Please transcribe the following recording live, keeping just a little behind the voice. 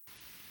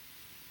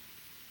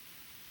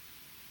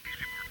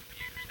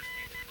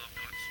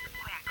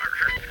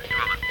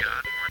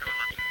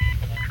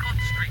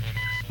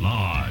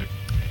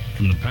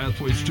the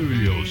Pathway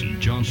Studios in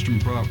Johnston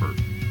proper.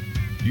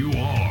 You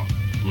are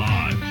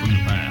live from the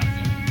Path.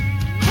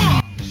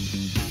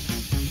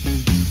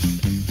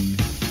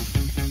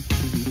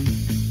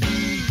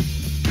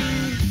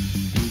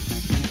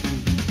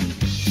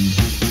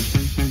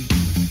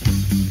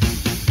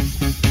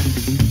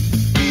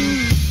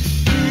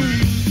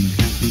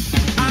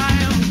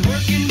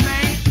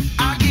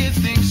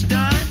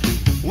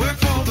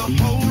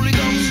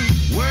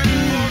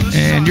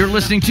 And you're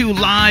listening to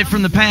Live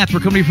from the Path. We're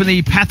coming from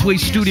the Pathway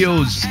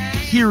Studios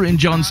here in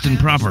Johnston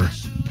proper.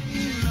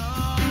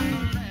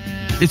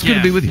 It's good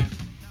to be with you.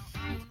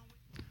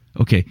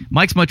 Okay,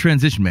 Mike's my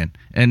transition man,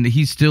 and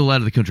he's still out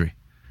of the country.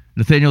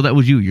 Nathaniel, that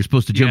was you. You're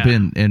supposed to jump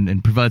in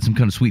and provide some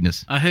kind of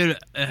sweetness. I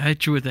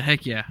hit you with a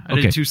heck yeah. I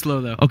did it too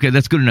slow, though. Okay,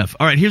 that's good enough.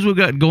 All right, here's what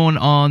we've got going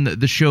on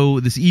the show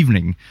this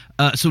evening.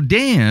 So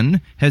Dan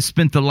has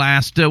spent the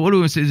last, what do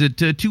we say, is it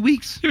 2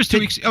 weeks? It was 2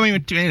 weeks. I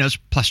mean,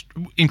 plus,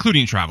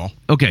 including travel.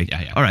 Okay.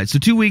 Yeah. All right, so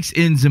 2 weeks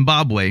in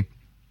Zimbabwe.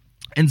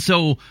 And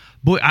so,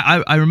 boy,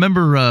 I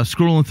remember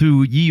scrolling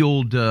through ye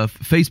old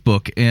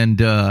Facebook, and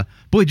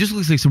boy, it just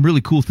looks like some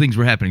really cool things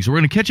were happening. So we're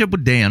going to catch up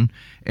with Dan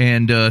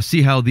and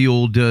see how the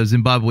old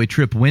Zimbabwe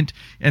trip went,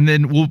 and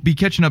then we'll be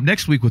catching up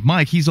next week with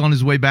Mike. He's on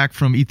his way back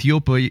from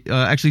Ethiopia.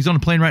 Actually, he's on a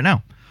plane right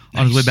now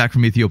on his way back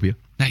from Ethiopia.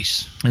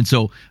 Nice. And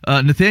so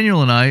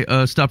Nathaniel and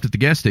I stopped at the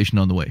gas station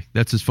on the way.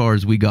 That's as far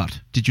as we got.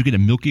 Did you get a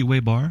Milky Way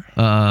bar?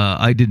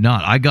 I did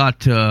not. I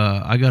got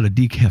a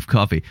decaf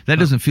coffee. That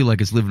doesn't feel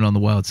like it's living on the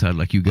wild side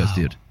like you guys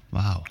did.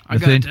 Wow. I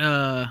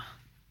got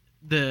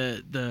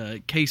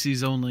the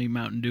Casey's only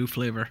Mountain Dew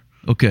flavor.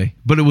 Okay,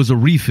 but it was a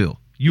refill.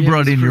 You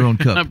brought in your own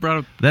cup. I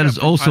brought that is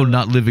also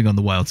not living on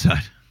the wild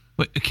side.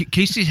 Wait,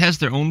 Casey has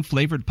their own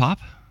flavored pop?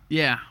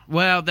 Yeah.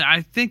 Well,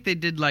 I think they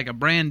did like a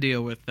brand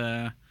deal with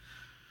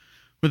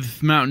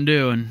Mountain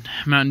Dew, and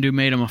Mountain Dew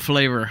made them a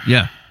flavor.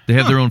 Yeah, they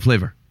have their own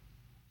flavor.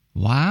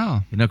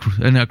 Wow.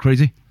 Isn't that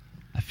crazy?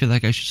 I feel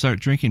like I should start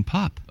drinking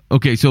pop.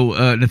 Okay, so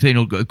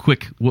Nathaniel,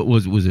 quick, what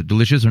was it?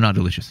 Delicious or not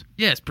delicious?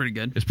 Yeah, it's pretty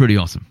good. It's pretty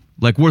awesome.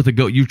 Like worth a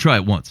go. You try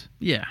it once.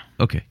 Yeah.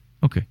 Okay,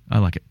 I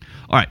like it.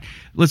 All right,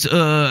 let's.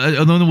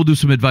 And then we'll do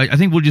some advice. I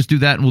think we'll just do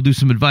that, and we'll do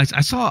some advice.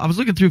 I was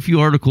looking through a few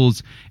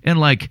articles, and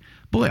like,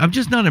 boy, I'm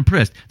just not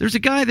impressed. There's a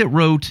guy that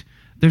wrote.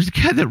 This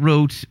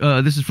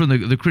is from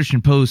the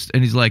Christian Post,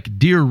 and he's like,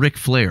 "Dear Ric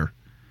Flair."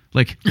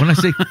 Like when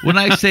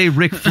I say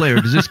Ric Flair,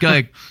 does this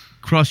guy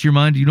cross your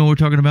mind? Do you know what we're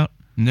talking about?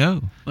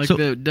 No. Like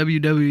the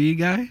WWE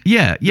guy?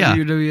 Yeah.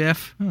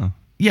 WWF? Oh.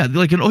 Yeah,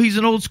 like he's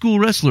an old school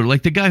wrestler,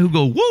 like the guy who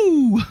go,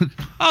 woo!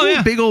 Oh,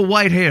 yeah. Big old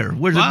white hair,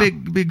 wears a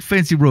big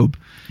fancy robe.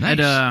 Nice.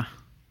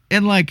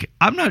 And like,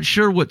 I'm not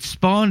sure what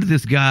spawned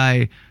this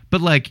guy,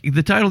 but like,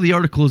 the title of the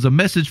article is A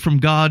Message from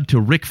God to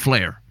Ric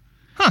Flair.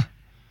 Huh.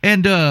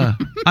 And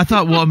I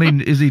thought, well, I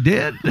mean, is he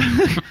dead?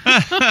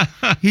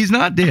 He's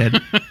not dead.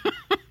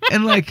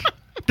 And like,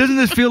 doesn't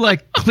this feel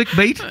like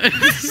clickbait?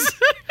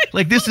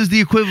 Like, this is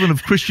the equivalent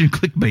of Christian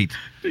clickbait.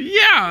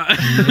 Yeah.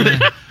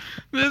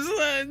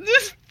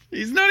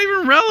 He's not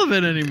even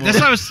relevant anymore. That's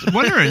what I was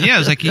wondering. Yeah,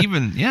 it's like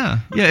Yeah,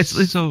 it's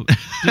so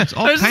it's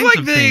all it's kinds like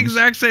of the things.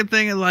 exact same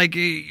thing. Like,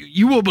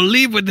 you will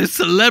believe what this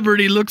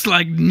celebrity looks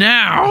like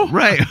now.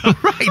 Right.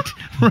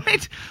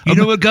 You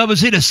know what God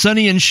was saying to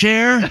Sonny and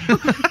Cher?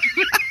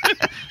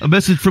 A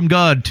message from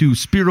God to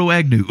Spiro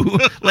Agnew.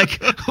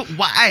 Like,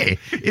 why?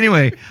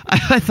 Anyway,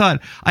 I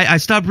thought, I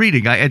stopped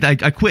reading.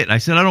 I quit. I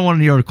said, I don't want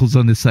any articles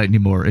on this site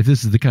anymore if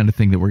this is the kind of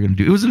thing that we're going to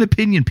do. It was an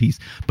opinion piece,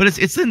 but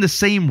it's in the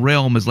same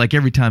realm as like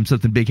every time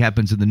something big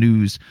happens in the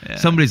news,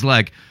 somebody's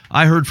like,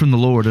 I heard from the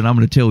Lord and I'm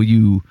going to tell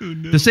you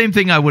the same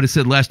thing I would have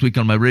said last week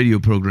on my radio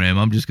program.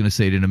 I'm just going to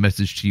say it in a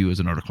message to you as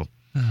an article.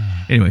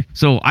 Anyway,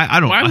 so I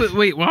don't...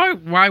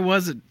 Why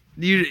was it...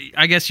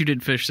 I guess you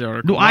did fish the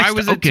article. No, why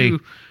was it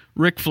to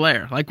Ric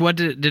Flair? Like, what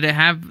did it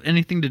have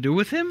anything to do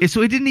with him?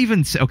 So it didn't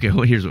even say... Okay,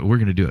 well, here's what we're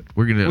going to do it.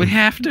 We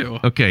have to.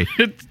 Okay.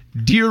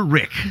 Dear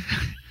Rick,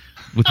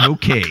 with no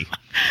K.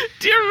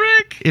 Dear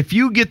Rick. If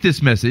you get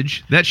this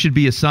message, that should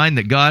be a sign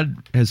that God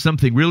has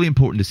something really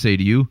important to say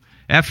to you.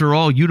 After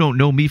all, you don't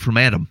know me from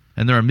Adam,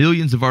 and there are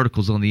millions of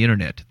articles on the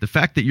internet. The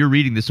fact that you're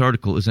reading this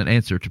article is an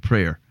answer to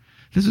prayer.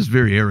 This is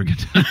very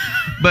arrogant.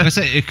 But I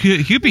say it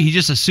could be he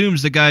just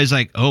assumes the guy's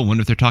like, oh, I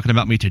wonder if they're talking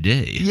about me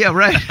today. Yeah,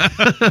 right.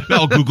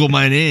 I'll Google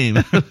my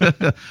name.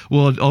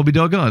 Well, I'll be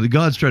doggone.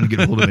 God's trying to get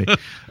a hold of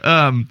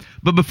me.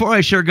 But before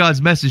I share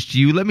God's message to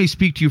you, let me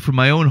speak to you from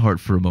my own heart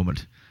for a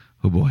moment.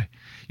 Oh, boy.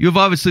 You have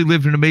obviously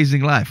lived an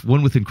amazing life,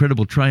 one with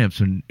incredible triumphs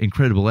and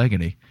incredible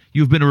agony.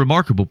 You have been a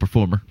remarkable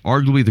performer,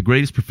 arguably the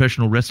greatest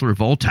professional wrestler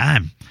of all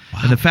time.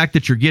 Wow. And the fact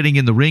that you're getting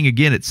in the ring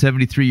again at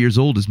 73 years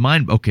old is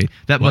Okay,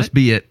 that must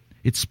be it.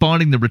 It's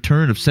spawning the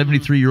return of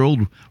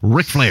 73-year-old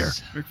Ric Flair.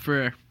 Ric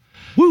Flair.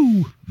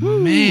 Woo!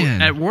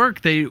 Man. At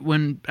work,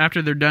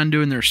 after they're done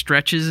doing their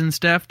stretches and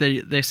stuff,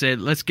 they say,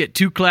 let's get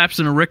 2 claps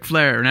and a Ric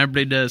Flair, and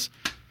everybody does,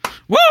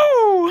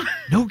 woo!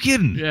 No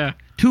kidding. Yeah.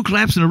 2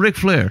 claps and a Ric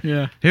Flair.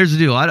 Yeah. Here's the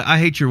deal. I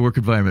hate your work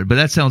environment, but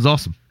that sounds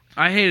awesome.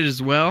 I hate it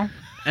as well.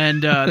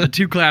 And the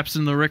two claps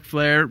and the Ric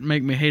Flair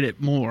make me hate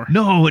it more.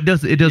 No, it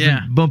doesn't. It doesn't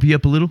Yeah. bump you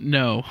up a little.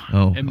 No.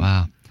 Oh, And-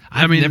 Wow.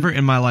 I I've mean- never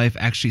in my life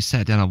actually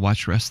sat down and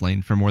watched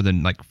wrestling for more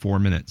than like 4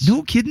 minutes.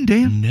 No kidding,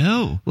 Dan.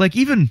 No. Like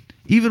even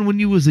when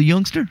you was a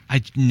youngster.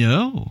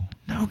 No.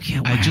 No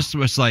kidding. I just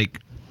was like,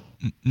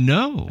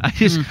 no. I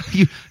just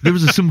there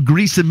was some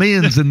greasy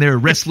men's in there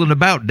wrestling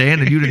about, Dan,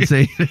 and you didn't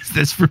say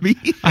that's for me.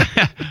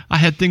 I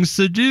had things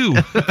to do.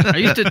 I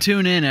used to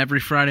tune in every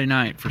Friday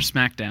night for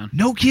SmackDown.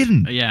 No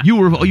kidding. Yeah. You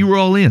were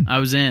all in. I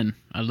was in.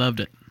 I loved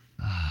it.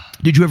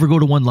 Did you ever go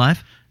to one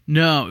live?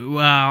 No,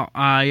 well,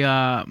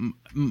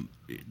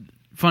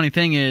 funny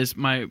thing is,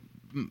 my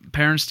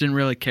parents didn't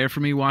really care for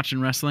me watching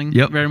wrestling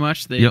Yep. very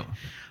much. They Yep.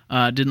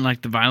 didn't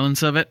like the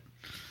violence of it.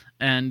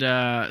 And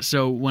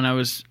so when I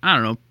was,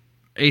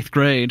 8th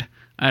grade,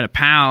 I had a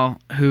pal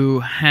who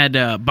had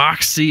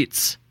box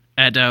seats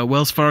at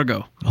Wells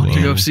Fargo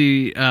to go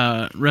see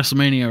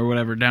WrestleMania or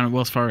whatever down at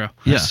Wells Fargo.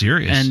 Yeah. That's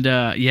serious. And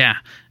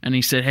and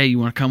he said, "Hey, you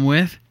want to come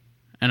with?"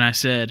 And I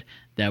said,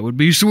 "That would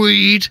be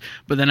sweet."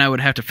 But then I would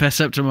have to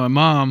fess up to my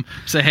mom,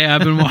 say, "Hey,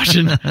 I've been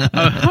watching,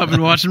 I've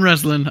been watching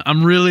wrestling.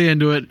 I'm really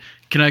into it.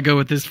 Can I go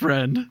with this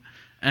friend?"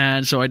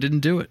 And so I didn't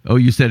do it. Oh,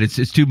 you said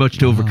it's too much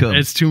to overcome.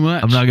 It's too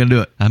much. I'm not going to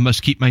do it. I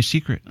must keep my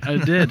secret. I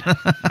did.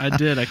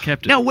 I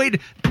kept it. Now wait,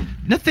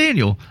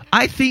 Nathaniel,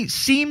 I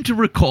seem to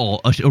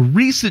recall a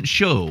recent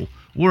show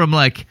where I'm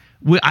like,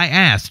 I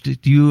asked,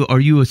 are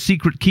you a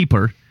secret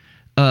keeper,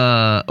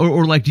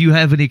 or like, do you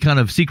have any kind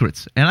of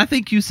secrets? And I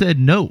think you said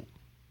no.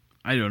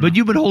 I don't know. But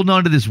you've been holding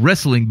on to this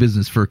wrestling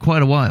business for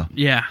quite a while.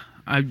 Yeah.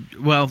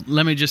 Well,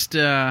 let me just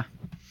come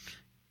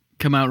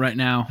out right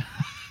now.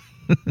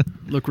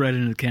 Look right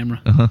into the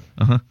camera.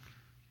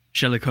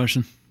 Shelley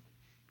Carson.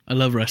 I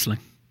love wrestling.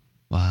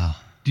 Wow.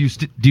 Do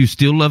you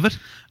still love it?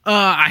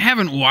 I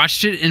haven't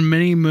watched it in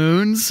many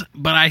moons,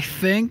 but I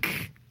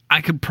think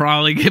I could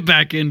probably get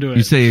back into it.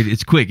 You say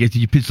it's quick.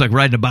 It's like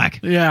riding a bike.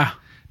 Yeah.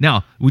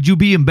 Now, would you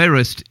be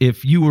embarrassed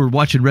if you were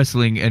watching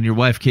wrestling and your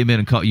wife came in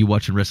and caught you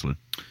watching wrestling?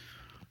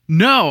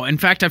 No. In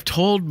fact, I've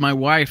told my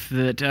wife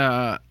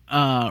that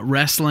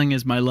wrestling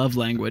is my love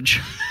language.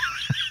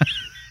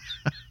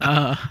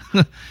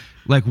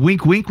 Like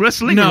wink, wink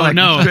wrestling? No, or like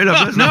no. straight up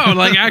wrestling? No,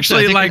 like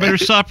actually, I like better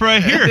stop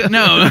right here.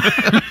 no,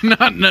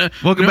 no.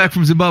 Welcome back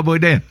from Zimbabwe,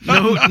 Dan.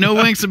 No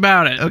winks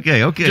about it.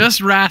 Okay.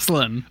 Just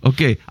wrestling.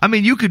 Okay. I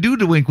mean, you could do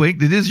the wink, wink.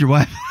 That is your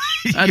wife.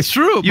 That's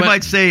true. You but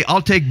might say,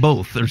 "I'll take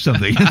both" or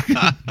something.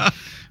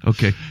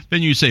 Okay.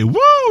 Then you say, woo!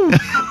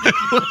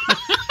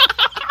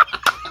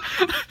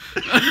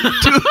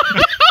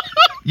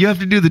 You have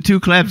to do the two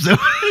claps though.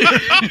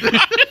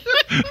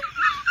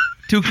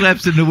 Two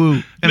claps in the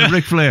woo and a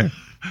Ric Flair.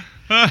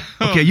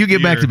 Okay, you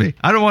get back to me.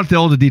 I don't want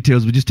all the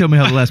details, but just tell me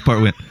how the last part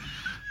went.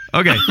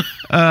 Okay.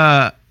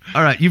 All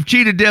right. You've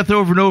cheated death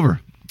over and over.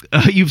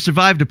 You've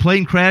survived a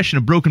plane crash and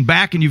a broken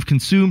back, and you've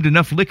consumed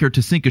enough liquor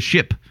to sink a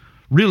ship.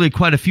 Really,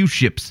 quite a few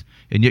ships,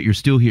 and yet you're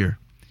still here.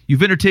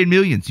 You've entertained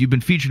millions. You've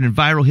been featured in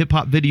viral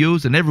hip-hop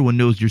videos, and everyone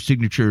knows your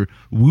signature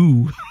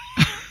woo.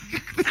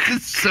 This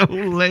is so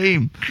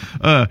lame.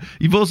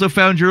 You've also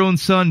found your own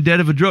son dead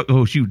of a drug...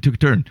 Oh, shoot, took a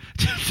turn.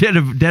 dead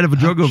of a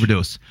drug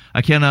overdose.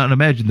 I cannot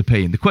imagine the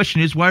pain. The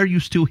question is, why are you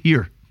still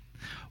here?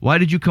 Why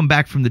did you come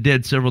back from the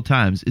dead several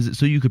times? Is it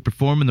so you could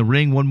perform in the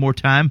ring one more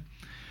time?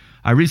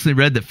 I recently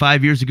read that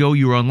 5 years ago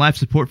you were on life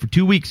support for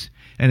 2 weeks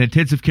and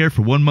intensive care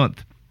for 1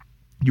 month.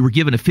 You were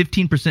given a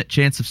 15%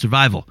 chance of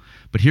survival.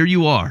 But here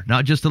you are,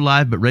 not just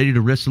alive, but ready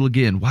to wrestle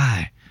again.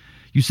 Why?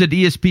 You said to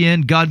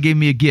ESPN, God gave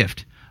me a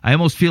gift. I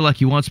almost feel like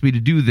he wants me to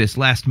do this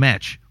last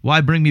match.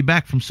 Why bring me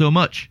back from so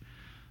much?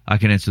 I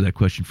can answer that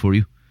question for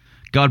you.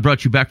 God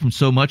brought you back from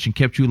so much and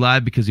kept you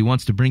alive because he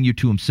wants to bring you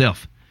to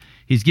himself.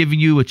 He's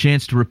giving you a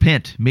chance to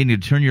repent, meaning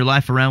to turn your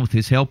life around with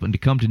his help and to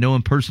come to know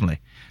him personally.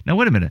 Now,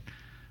 wait a minute.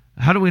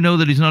 How do we know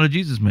that he's not a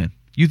Jesus man?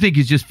 You think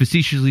he's just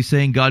facetiously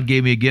saying, God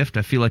gave me a gift?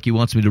 I feel like he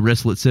wants me to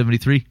wrestle at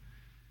 73?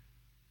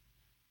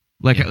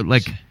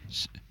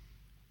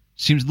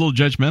 Seems a little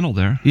judgmental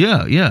there.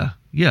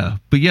 Yeah.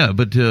 But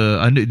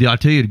I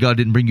tell you, God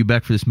didn't bring you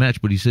back for this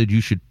match, but he said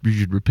you should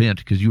repent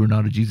because you are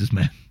not a Jesus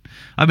man.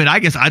 I mean, I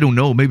guess I don't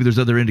know. Maybe there's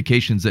other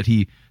indications that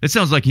it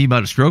sounds like he might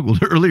have struggled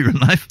earlier in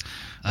life.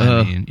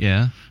 I mean,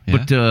 yeah.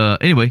 But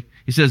anyway,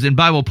 he says, in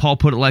Bible, Paul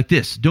put it like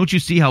this. Don't you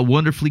see how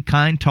wonderfully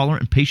kind,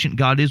 tolerant, and patient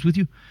God is with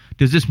you?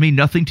 Does this mean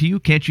nothing to you?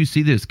 Can't you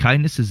see that his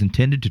kindness is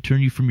intended to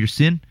turn you from your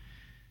sin?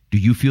 Do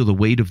you feel the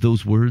weight of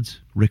those words,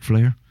 Ric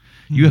Flair?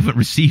 You haven't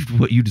received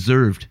what you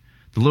deserved.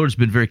 The Lord's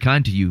been very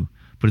kind to you,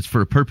 but it's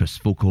for a purpose,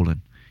 full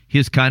colon.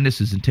 His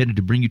kindness is intended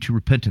to bring you to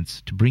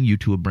repentance, to bring you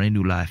to a brand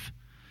new life.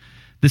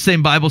 The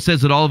same Bible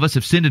says that all of us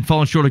have sinned and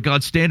fallen short of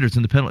God's standards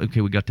and the penalty.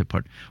 Okay, we got that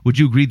part. Would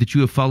you agree that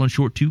you have fallen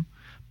short too?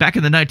 Back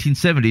in the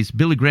 1970s,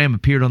 Billy Graham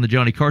appeared on the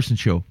Johnny Carson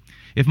show.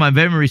 If my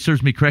memory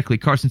serves me correctly,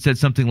 Carson said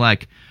something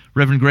like,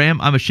 Reverend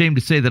Graham, I'm ashamed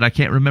to say that I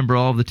can't remember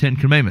all of the 10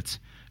 Commandments.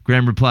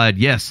 Graham replied,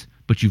 yes,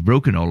 but you've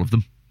broken all of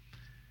them.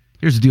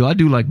 Here's the deal. I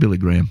do like Billy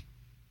Graham.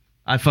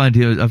 I find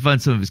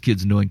some of his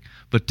kids annoying,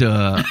 but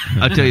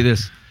I tell you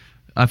this,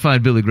 I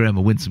find Billy Graham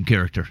a winsome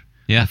character.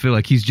 Yeah. I feel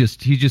like he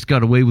just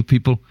got away with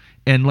people,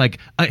 and like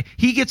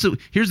he gets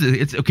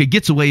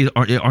gets away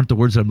aren't the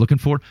words that I'm looking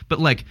for, but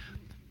like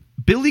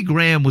Billy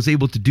Graham was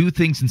able to do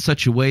things in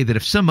such a way that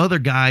if some other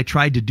guy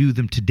tried to do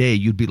them today,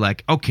 you'd be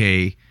like,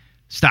 okay,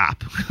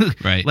 stop.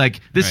 Right.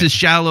 Like this is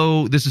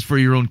shallow. This is for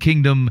your own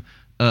kingdom.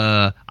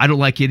 I don't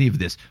like any of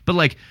this. But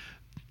like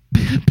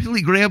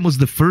Billy Graham was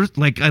the first.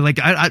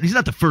 He's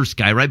not the first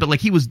guy, right? But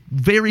like he was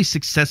very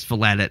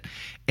successful at it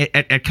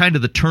at kind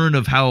of the turn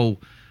of how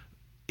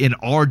in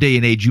our day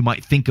and age you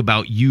might think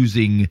about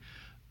using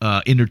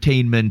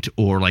entertainment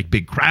or like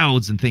big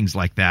crowds and things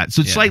like that.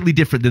 So it's slightly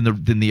different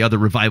than the other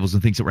revivals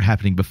and things that were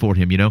happening before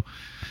him, you know.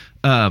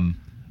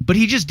 But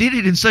he just did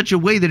it in such a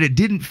way that it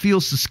didn't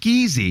feel so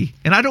skeezy,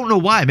 and I don't know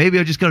why. Maybe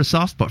I just got a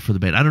soft spot for the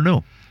band. I don't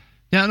know.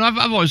 Yeah, and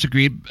I've always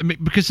agreed. I mean,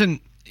 because then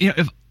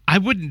if I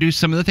wouldn't do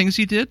some of the things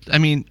he did, I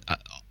mean,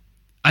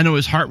 I know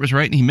his heart was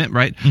right and he meant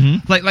right.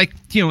 Mm-hmm. Like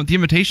the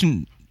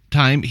Invitation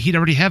time, he'd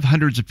already have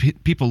hundreds of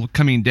people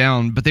coming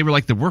down, but they were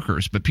like the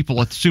workers. But people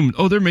assumed,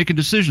 they're making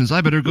decisions.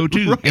 I better go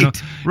too. Right, you know?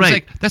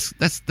 right. It's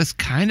like, that's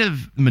kind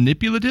of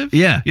manipulative.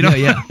 Yeah, you know.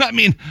 yeah. I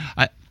mean,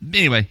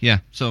 anyway, yeah.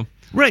 So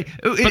right,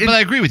 but I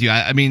agree with you.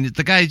 I mean,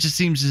 the guy just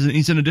seems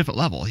he's in a different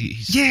level.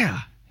 He's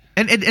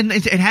and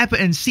it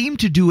happened and seemed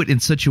to do it in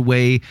such a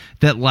way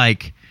that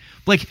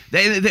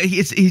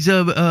he's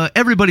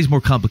everybody's more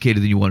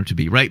complicated than you want it to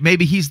be, right?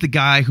 Maybe he's the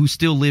guy who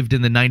still lived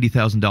in the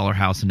 $90,000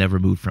 house and never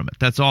moved from it.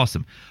 That's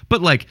awesome.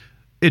 But like,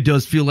 it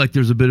does feel like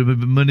there's a bit of a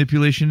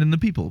manipulation in the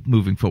people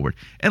moving forward.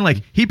 And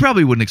like, he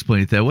probably wouldn't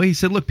explain it that way. He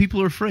said, look, people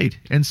are afraid.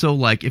 And so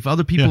like, if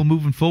other people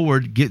moving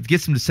forward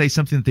gets them to say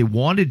something that they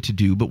wanted to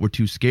do, but were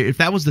too scared, if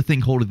that was the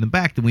thing holding them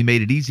back, then we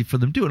made it easy for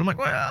them to do it. I'm like,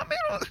 well, I mean,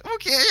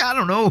 okay, I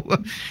don't know.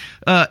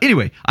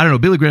 Anyway, I don't know.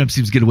 Billy Graham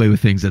seems to get away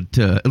with things that,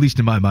 at least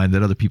in my mind,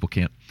 that other people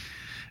can't.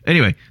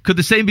 Anyway, could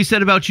the same be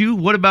said about you?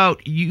 What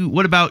about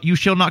you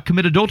shall not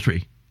commit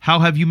adultery? How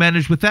have you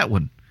managed with that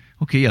one?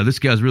 Okay, yeah, this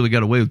guy's really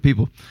got away with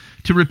people.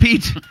 To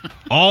repeat,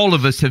 all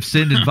of us have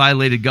sinned and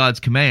violated God's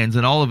commands,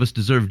 and all of us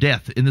deserve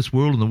death in this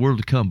world and the world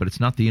to come, but it's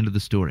not the end of the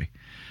story.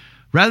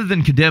 Rather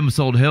than condemn us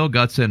all to hell,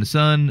 God sent his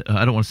son.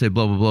 I don't want to say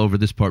blah, blah, blah over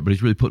this part, but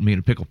he's really putting me in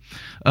a pickle.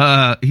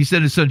 He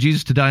sent his son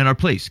Jesus to die in our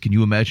place. Can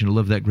you imagine a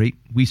love that great?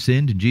 We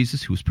sinned, and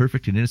Jesus, who was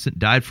perfect and innocent,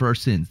 died for our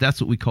sins. That's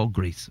what we call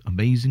grace.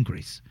 Amazing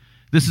grace.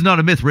 This is not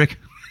a myth, Rick,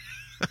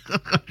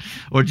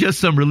 or just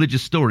some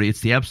religious story.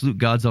 It's the absolute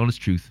God's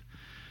honest truth.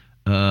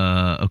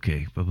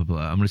 Okay, blah, blah,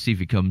 blah. I'm going to see if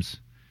he comes.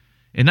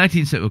 In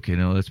 1970, okay,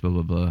 no, that's blah,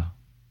 blah, blah.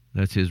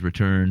 That's his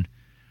return.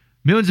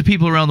 Millions of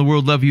people around the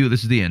world love you.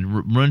 This is the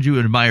end. Run you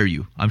and admire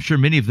you. I'm sure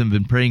many of them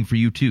have been praying for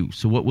you too.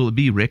 So what will it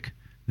be, Rick?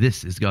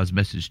 This is God's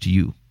message to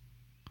you.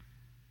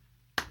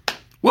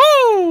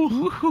 Woo!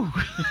 Woo-hoo.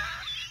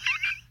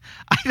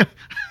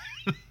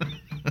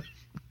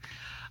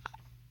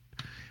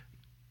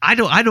 I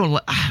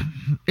don't.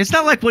 It's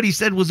not like what he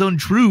said was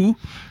untrue.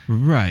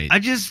 right.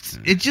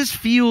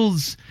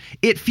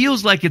 It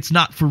feels like it's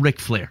not for Ric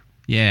Flair.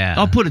 Yeah.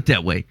 I'll put it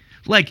that way.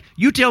 Like,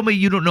 you tell me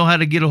you don't know how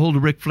to get a hold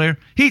of Ric Flair.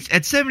 He's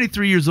at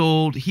 73 years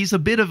old. He's a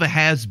bit of a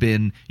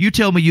has-been. You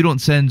tell me you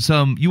don't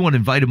you want to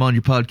invite him on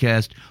your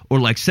podcast or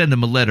like send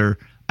him a letter.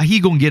 He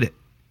gonna get it.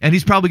 And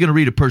he's probably going to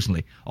read it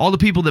personally. All the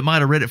people that might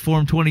have read it for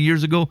him 20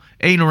 years ago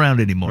ain't around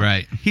anymore.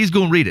 Right. He's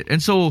going to read it.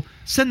 And so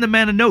send the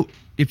man a note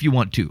if you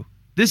want to.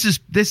 This is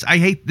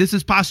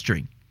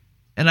posturing.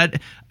 And I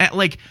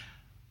don't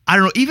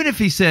know, even if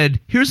he said,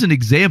 here's an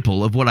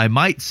example of what I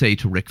might say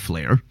to Ric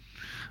Flair,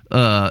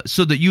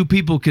 so that you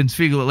people can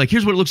figure out, like,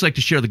 here's what it looks like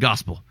to share the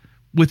gospel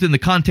within the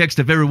context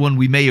of everyone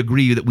we may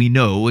agree that we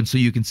know, and so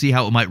you can see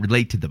how it might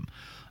relate to them.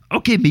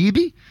 Okay,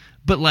 maybe.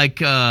 But like,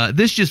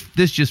 this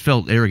just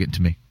felt arrogant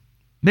to me.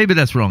 Maybe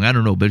that's wrong. I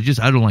don't know, but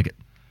I don't like it.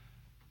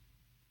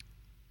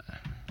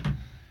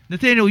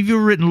 Nathaniel, have you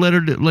ever written a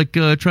letter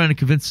to, trying to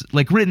convince,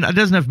 it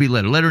doesn't have to be a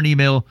letter and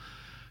email,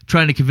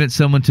 trying to convince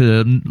someone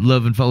to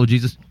love and follow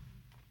Jesus?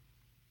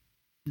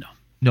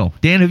 No.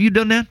 Dan, have you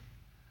done that?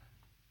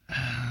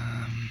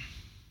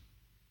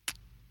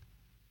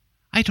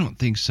 I don't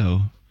think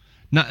so.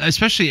 Not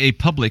especially a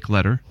public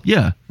letter.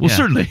 Yeah. Well,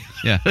 certainly.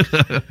 Yeah.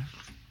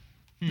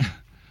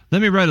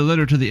 Let me write a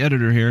letter to the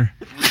editor here,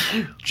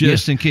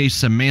 just in case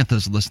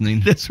Samantha's listening.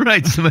 That's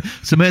right.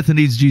 Samantha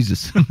needs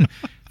Jesus.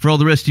 For all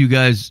the rest of you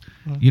guys,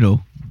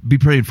 be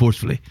praying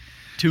forcefully.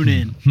 Tune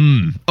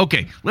in.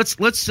 Okay, let's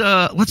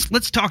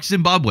talk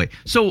Zimbabwe.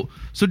 So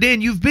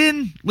Dan, you've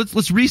been.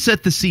 Let's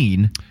reset the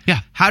scene. Yeah.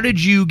 How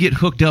did you get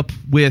hooked up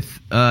with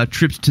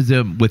trips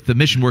with the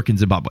mission work in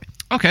Zimbabwe?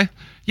 Okay.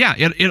 Yeah.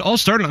 It all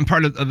started on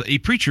part of a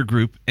preacher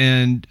group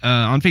and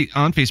on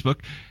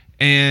Facebook.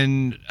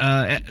 And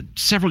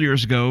several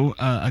years ago,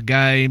 a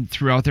guy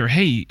threw out there,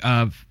 hey,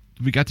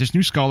 we got this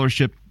new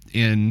scholarship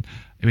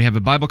we have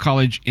a Bible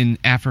college in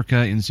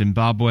Africa, in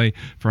Zimbabwe.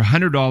 For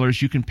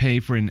 $100, you can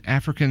pay for an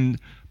African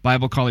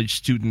Bible college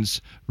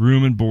student's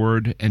room and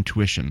board and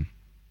tuition.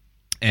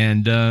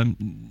 And,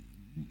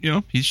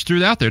 he just threw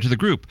it out there to the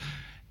group.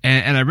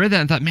 And I read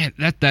that and thought, man,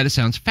 that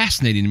sounds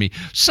fascinating to me.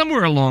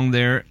 Somewhere along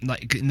there,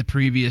 like in the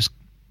previous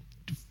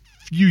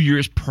few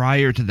years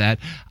prior to that,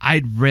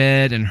 I'd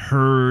read and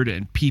heard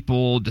and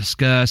people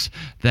discuss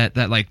that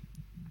like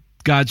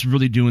God's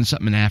really doing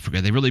something in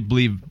Africa. They really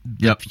believe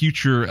the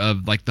future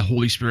of like the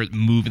Holy Spirit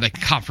moving, like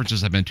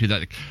conferences I've been to,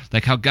 that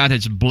like how God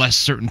has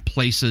blessed certain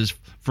places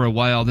for a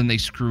while, then they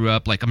screw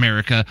up, like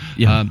America,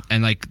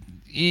 and like.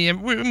 Yeah,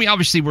 I mean,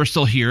 obviously we're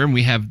still here and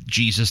we have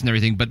Jesus and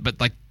everything, but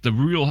like the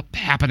real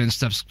happening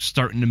stuff's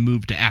starting to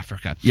move to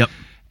Africa. Yep.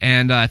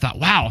 And I thought,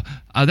 wow,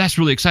 that's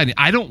really exciting.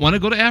 I don't want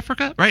to go to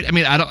Africa, right? I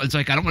mean, I don't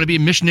want to be a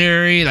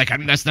missionary. Like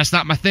that's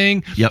not my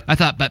thing. Yep. I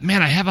thought, but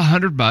man, I have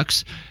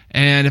 $100,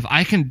 and if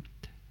I can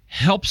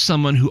help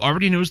someone who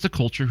already knows the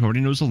culture, who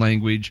already knows the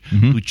language,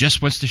 who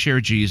just wants to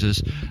share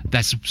Jesus,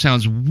 that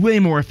sounds way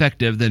more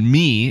effective than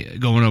me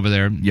going over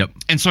there. Yep.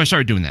 And so I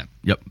started doing that.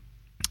 Yep.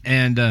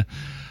 And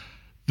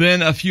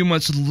then a few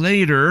months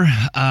later,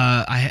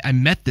 I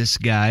met this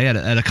guy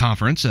at a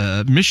conference,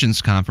 a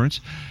missions conference,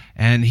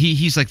 and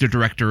he's like the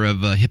director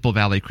of Hippo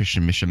Valley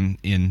Christian Mission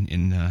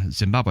in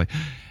Zimbabwe.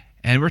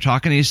 And we're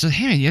talking, and he says,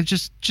 "Hey, yeah,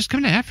 just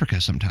come to Africa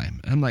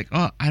sometime." And I'm like,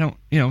 "Oh, I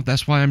don't,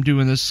 that's why I'm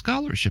doing this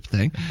scholarship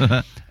thing."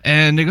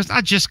 And he goes,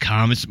 just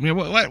come. It's,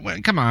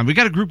 what, come on, we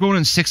got a group going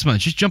in 6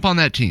 months. Just jump on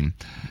that team."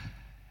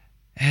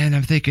 And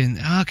I'm thinking,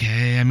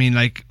 okay, I mean,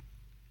 like,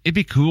 it'd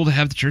be cool to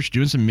have the church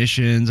doing some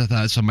missions. I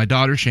thought, so my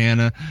daughter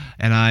Shanna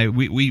and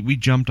we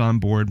jumped on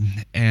board,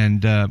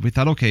 and we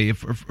thought, okay,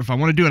 if I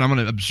want to do it, I'm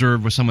going to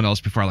observe with someone else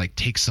before I like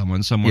take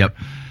someone somewhere. Yep.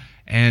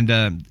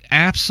 And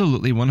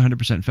absolutely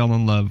 100% fell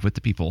in love with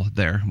the people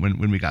there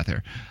when we got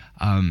there.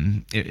 I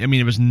mean,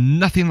 it was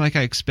nothing like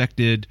I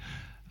expected.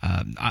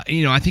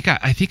 I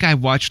think I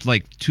watched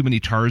like too many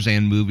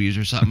Tarzan movies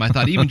or something. I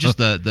thought even just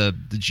the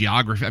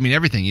geography, I mean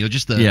everything,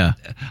 just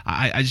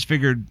I just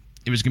figured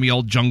it was gonna be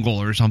all jungle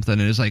or something,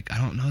 and it's like, I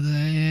don't know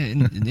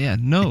that. Yeah,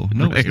 no,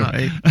 it's not.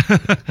 Right.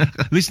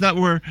 At least not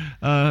where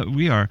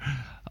we are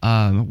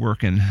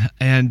working.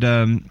 And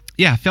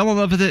fell in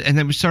love with it, and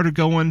then we started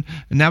going,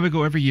 and now we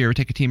go every year. We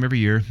take a team every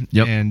year,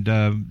 and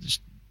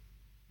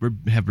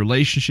we have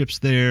relationships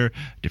there,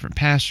 different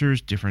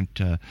pastors, different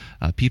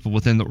people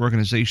within the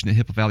organization at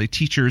Hippo Valley,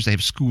 teachers. They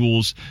have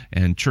schools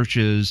and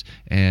churches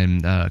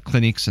and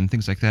clinics and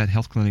things like that,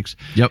 health clinics.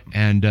 Yep.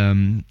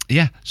 And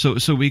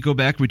so we go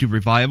back, we do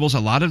revivals. A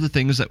lot of the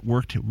things that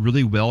worked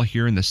really well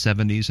here in the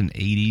 70s and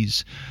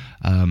 80s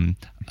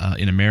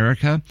in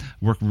America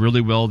work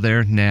really well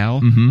there now,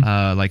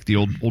 like the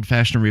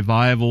old-fashioned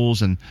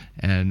revivals and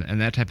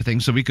that type of thing.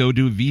 So we go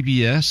do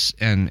VBS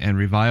and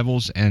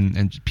revivals,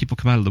 and people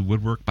come out of the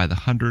woodwork by the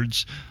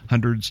hundreds.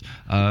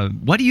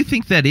 Why do you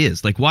think that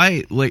is? Like,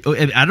 why? Like,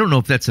 I don't know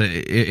if that's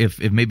if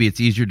maybe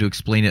it's easier to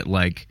explain it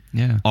like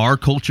our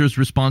culture's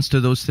response to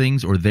those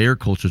things or their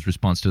culture's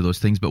response to those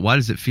things. But why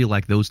does it feel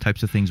like those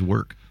types of things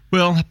work?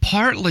 Well,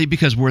 partly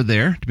because we're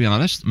there, to be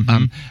honest.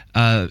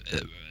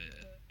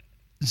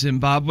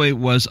 Zimbabwe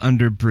was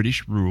under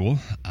British rule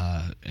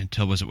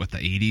until, the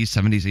 80s,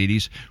 70s,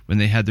 80s, when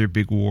they had their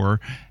big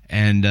war.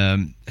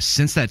 And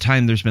since that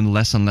time, there's been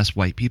less and less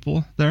white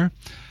people there.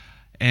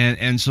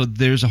 And so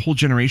there's a whole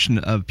generation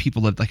of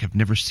people that have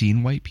never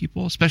seen white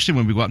people, especially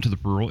when we go out into the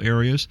rural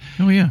areas.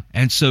 Oh, yeah.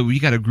 And so we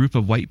got a group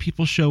of white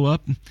people show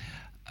up.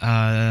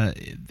 They're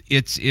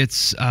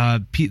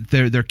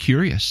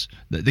curious.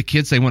 The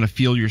kids, they want to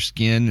feel your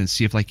skin and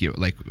see if are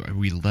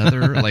we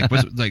leather?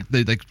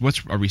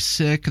 Are we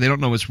sick? They don't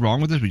know what's wrong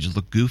with us. We just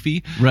look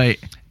goofy. Right.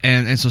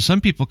 And so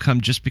some people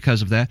come just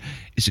because of that.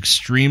 It's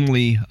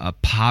extremely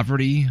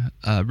poverty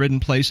ridden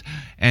place.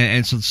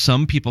 And so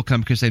some people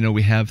come because they know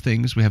we have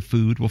things. We have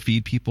food. We'll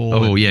feed people.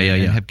 Oh,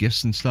 and have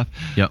gifts and stuff.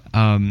 Yep.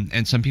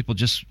 And some people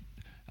just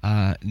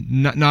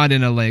not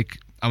in a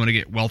I want to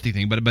get wealthy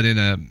thing, but in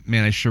a,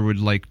 man, I sure would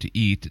like to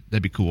eat.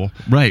 That'd be cool.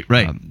 Right.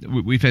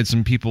 We've had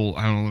some people,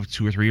 I don't know,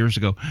 2 or 3 years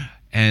ago,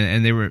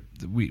 and they were,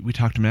 we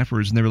talked to them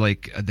afterwards, and they were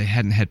like, they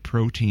hadn't had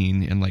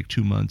protein in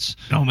 2 months.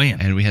 Oh,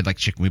 man. And we had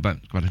chicken. We bought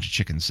a bunch of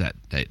chicken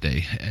that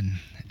day.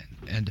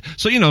 And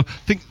so,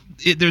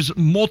 there's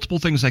multiple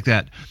things like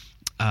that.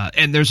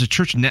 And there's a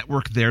church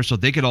network there, so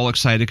they get all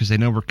excited because they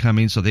know we're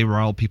coming, so they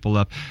rile people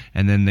up,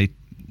 and then they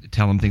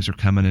tell them things are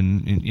coming,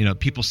 and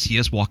people see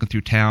us walking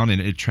through town,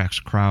 and it attracts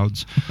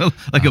crowds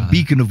like a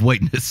beacon of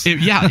whiteness. It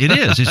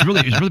is. It's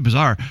really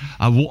bizarre.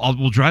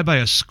 We'll drive by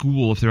a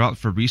school if they're out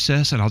for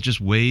recess, and I'll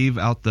just wave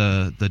out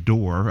the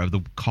door of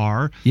the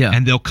car,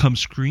 and they'll come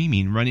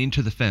screaming, running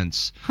to the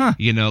fence. Huh.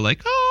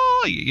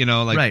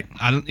 Right.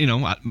 I don't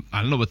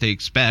know what they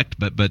expect,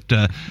 but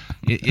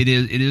it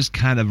is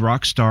kind of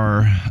rock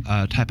star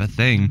type of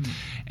thing.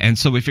 And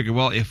so we figured,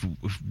 well, if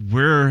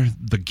we're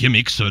the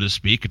gimmick, so to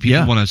speak, if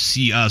people want to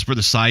see us, we're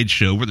the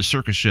sideshow, we're the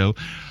circus show,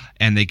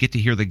 and they get to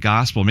hear the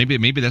gospel. Maybe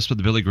that's what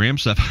the Billy Graham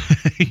stuff,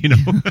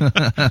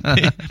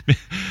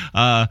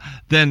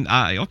 then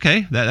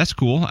okay, that's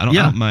cool. I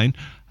don't mind.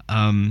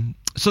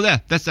 So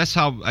that's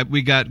how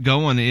we got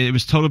going. It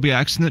was totally by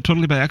accident.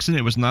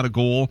 It was not a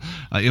goal.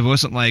 It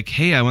wasn't like,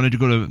 hey, I wanted to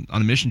go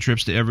on mission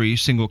trips to every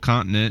single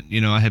continent.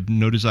 I have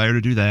no desire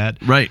to do that.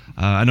 Right.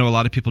 I know a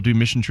lot of people do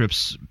mission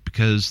trips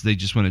because they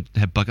just want to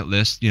have bucket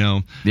lists,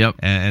 Yep.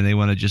 and they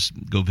want to just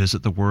go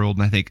visit the world.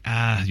 And I think,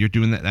 you're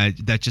doing that. I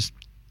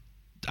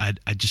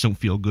just don't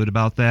feel good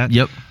about that.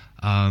 Yep.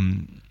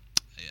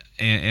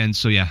 And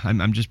so yeah,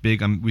 I'm just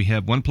big. We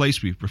have one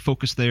place. We're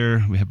focused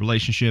there. We have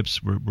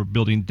relationships. We're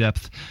building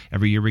depth.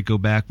 Every year we go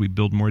back, we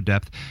build more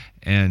depth,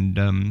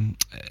 and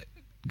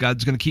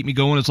God's going to keep me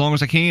going as long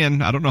as I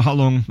can. I don't know how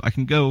long I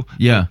can go.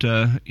 Yeah.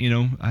 But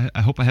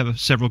I hope I have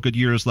several good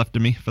years left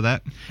of me for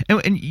that.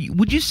 And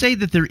would you say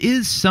that there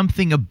is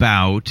something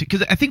about,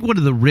 because I think one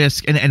of the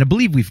risks, and I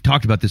believe we've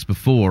talked about this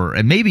before,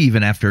 and maybe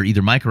even after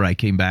either Mike or I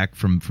came back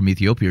from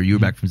Ethiopia or you were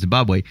back from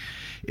Zimbabwe,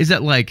 is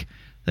that like,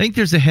 I think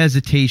there's a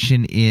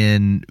hesitation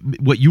in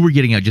what you were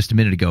getting at just a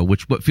minute ago,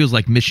 what feels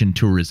like mission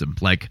tourism.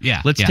 Like,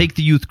 let's take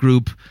the youth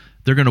group.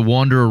 They're going to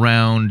wander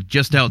around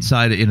just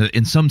outside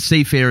in some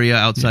safe area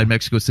outside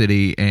Mexico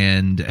City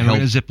and we're going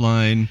to zip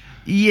line.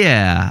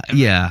 Yeah,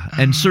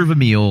 and serve a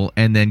meal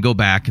and then go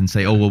back and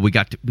say, "Oh, well, we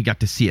got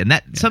to see it." And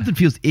that something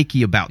feels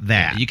icky about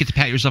that. Yeah, you get to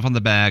pat yourself on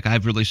the back.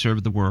 I've really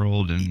served the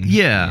world, and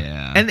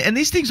and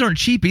these things aren't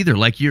cheap either.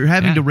 Like you're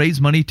having to raise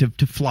money to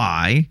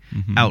fly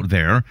out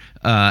there,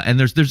 and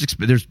there's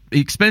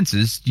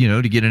expenses,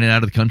 to get in and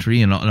out of the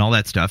country and all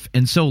that stuff.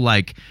 And so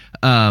like,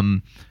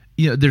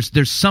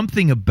 there's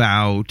something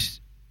about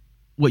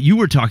what you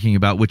were talking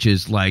about, which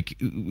is like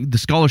the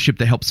scholarship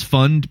that helps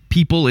fund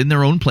people in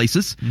their own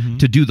places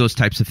to do those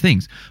types of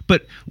things.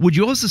 But would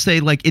you also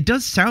say, like, it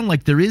does sound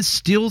like there is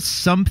still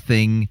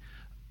something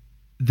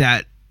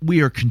that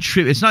we are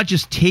contributing. It's not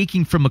just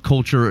taking from a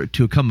culture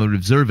to come and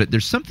observe it.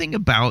 There's something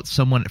about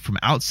someone from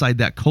outside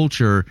that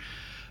culture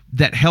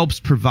that helps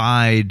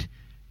provide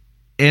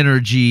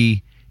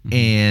energy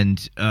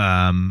and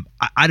I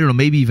don't know,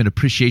 maybe even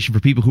appreciation for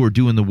people who are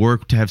doing the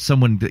work, to have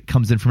someone that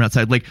comes in from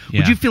outside. Like,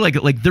 would you feel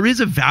like there is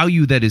a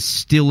value that is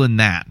still in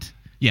that?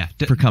 Yeah,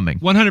 for coming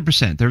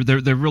 100%.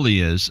 There really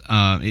is.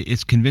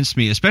 It's convinced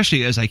me,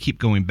 especially as I keep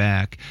going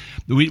back.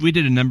 We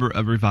did a number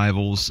of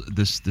revivals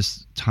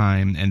this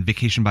time and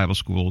vacation Bible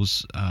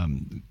schools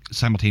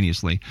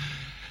simultaneously.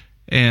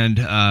 And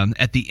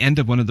at the end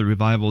of one of the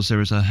revivals, there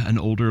was an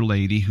older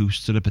lady who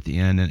stood up at the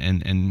end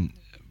and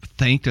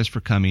thanked us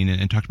for coming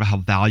and talked about how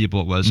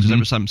valuable it was, because there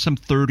was some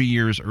 30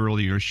 years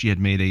earlier she had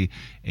made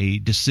a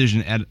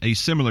decision at a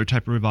similar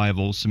type of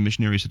revival. Some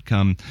missionaries had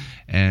come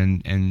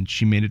and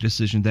she made a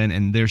decision then,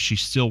 and there she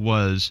still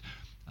was,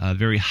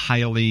 very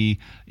highly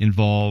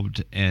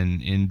involved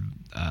and in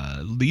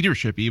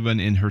leadership even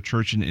in her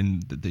church,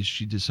 and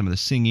she did some of the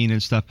singing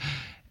and stuff.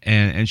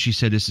 And she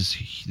said, this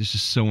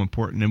is so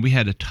important. And we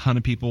had a ton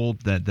of people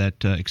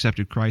that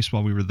accepted Christ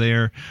while we were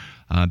there.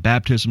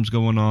 Baptisms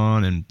going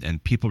on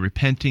and people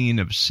repenting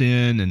of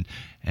sin,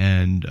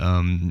 and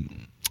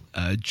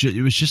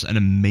it was just an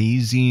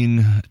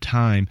amazing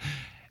time.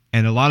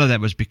 And a lot of that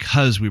was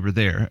because we were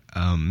there.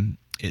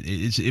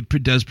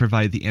 It does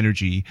provide the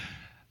energy.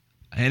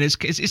 And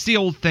it's the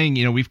old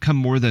thing, we've come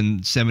more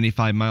than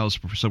 75 miles,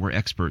 so we're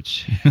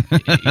experts.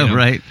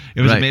 Right.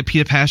 It was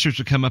the pastors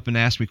would come up and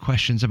ask me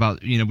questions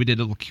about, we did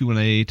a little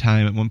Q&A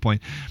time at one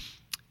point.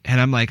 And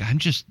I'm like, I'm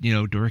just,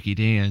 Dorky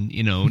Dan,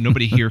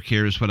 nobody here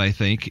cares what I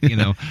think,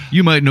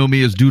 You might know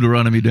me as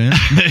Deuteronomy Dan.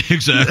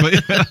 Exactly.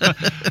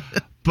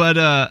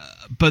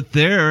 But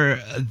there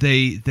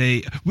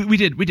we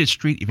did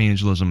street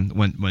evangelism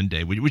one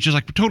day, which is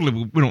like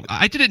totally,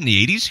 I did it in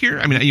the 80s here.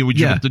 I mean, we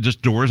jump up to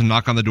just doors and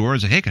knock on the door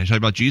and say, hey, can I tell you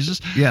about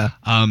Jesus? Yeah.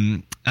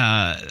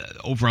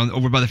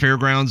 Over by the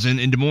fairgrounds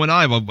in Des Moines,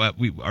 Iowa,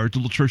 our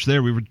little church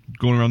there, we were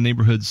going around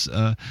neighborhoods.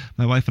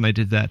 My wife and I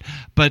did that.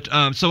 But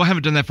so I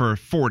haven't done that for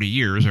 40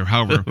 years or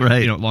however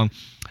long.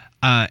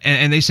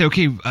 And they say,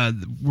 okay,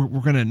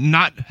 we're going to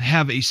not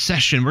have a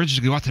session. We're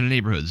just going to go out to the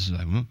neighborhoods.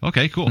 Like,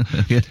 okay, cool.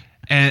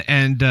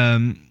 And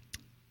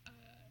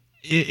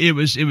it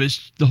was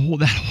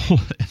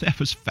that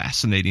was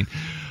fascinating.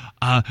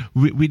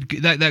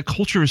 That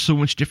culture is so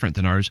much different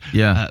than ours.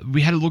 Yeah.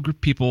 We had a little group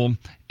of people,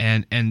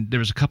 and there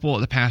was a couple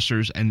of the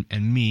pastors and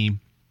me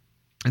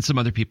and some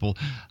other people,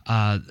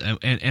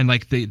 and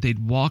like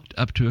they'd walked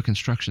up to a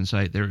construction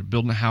site. They're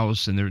building a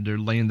house and they're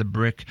laying the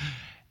brick,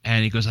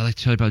 and he goes, "I'd like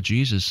to tell you about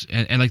Jesus,"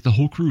 and like the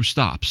whole crew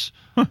stops.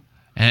 Huh.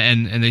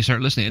 And they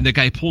start listening, and the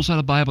guy pulls out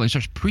a Bible and he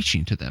starts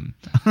preaching to them.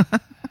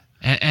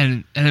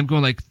 And I'm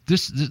going like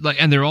this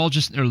like, and they're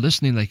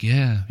listening like,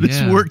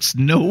 this works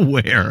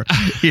nowhere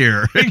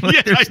here.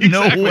 There's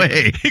no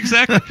way.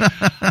 Exactly.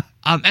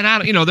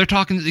 And they're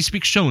talking, they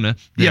speak Shona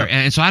there,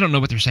 and so I don't know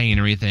what they're saying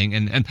or anything.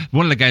 And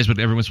one of the guys would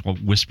every once in a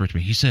while whisper to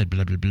me, he said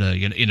blah blah blah,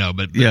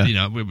 but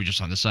we were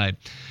just on the side.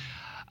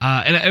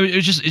 And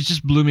it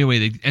just blew me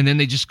away. And then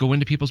they just go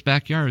into people's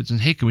backyards and,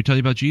 hey, can we tell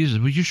you about Jesus?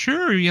 Well, you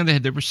sure?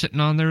 They were sitting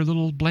on their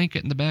little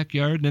blanket in the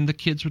backyard, and then the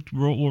kids would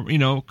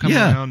come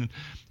around,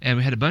 and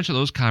we had a bunch of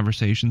those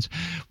conversations.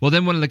 Well,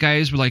 then one of the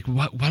guys were like,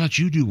 why don't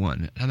you do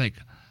one? And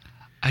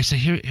I said,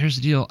 here's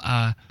the deal.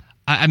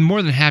 I'm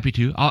more than happy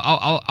to.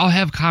 I'll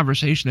have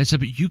conversation. I said,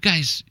 but you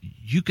guys,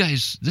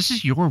 this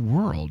is your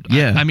world.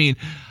 Yeah. I mean,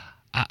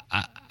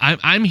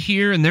 I'm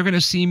here, and they're going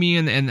to see me,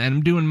 and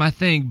I'm doing my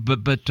thing.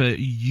 But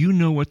you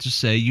know what to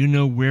say. You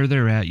know where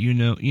they're at. You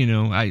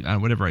know. I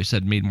whatever I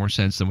said made more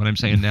sense than what I'm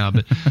saying now.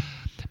 But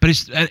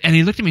and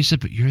he looked at me and said,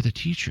 but you're the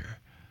teacher.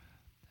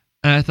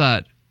 And I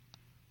thought,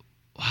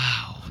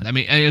 wow. I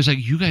mean, I was like,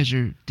 you guys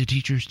are the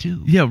teachers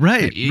too. Yeah,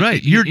 right.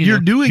 You're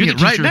doing you're it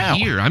the right teacher now.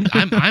 Here, I'm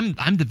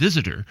the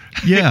visitor.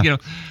 Yeah.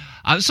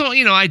 So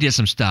I did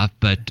some stuff,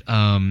 but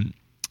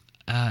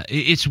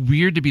it's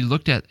weird to be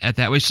looked at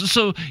that way.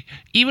 So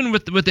even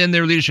within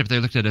their leadership, they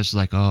looked at us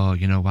like, oh,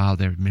 wow,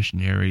 they're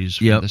missionaries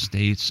from the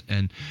States,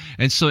 and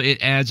so it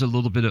adds a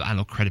little bit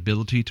of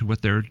credibility to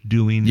what they're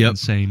doing and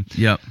saying.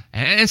 Yep.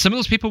 And some of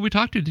those people we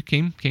talked to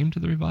came to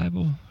the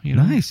revival.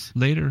 Nice.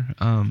 Later.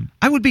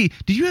 I would be.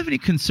 Did you have any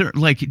concern,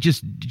 like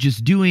just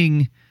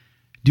doing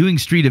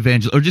street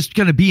evangelism, or just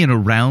kind of being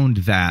around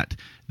that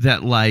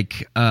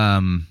like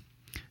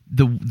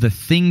the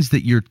things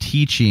that you're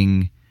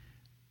teaching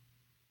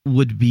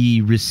would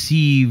be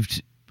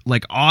received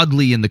like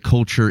oddly in the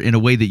culture in a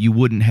way that you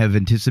wouldn't have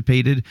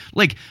anticipated?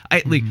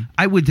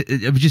 I was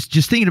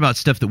just thinking about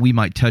stuff that we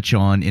might touch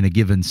on in a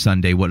given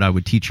Sunday, what I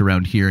would teach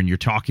around here, and you're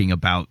talking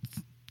about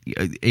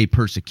a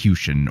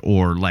persecution,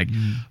 or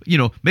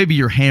maybe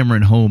you're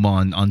hammering home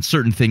on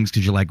certain things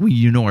because you're like,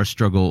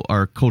 well,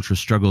 our culture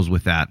struggles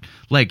with that.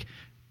 Like,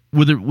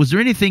 was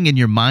there anything in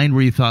your mind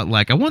where you thought,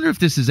 like, I wonder if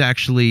this is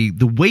actually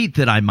the weight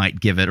that I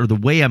might give it, or the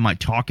way I might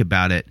talk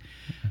about it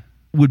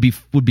would be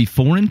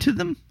foreign to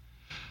them?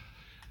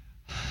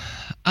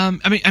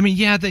 I mean,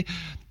 yeah, they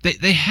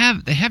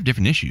have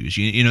different issues.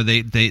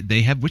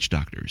 They have witch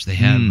doctors. They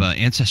have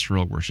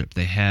ancestral worship.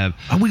 They have.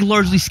 We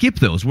largely skip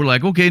those. We're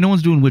like, okay, no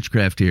one's doing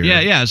witchcraft here.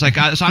 Yeah. It's like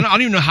I don't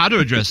even know how to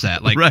address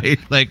that. Like, right.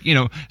 Like,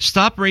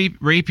 stop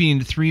raping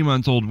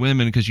 3-month-old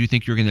women because you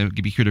think you're going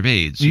to be cured of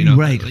AIDS.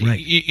 Right.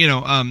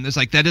 It's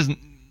like that isn't.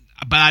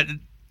 But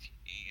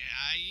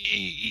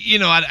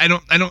I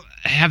don't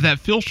have that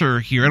filter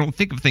here. I don't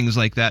think of things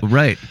like that.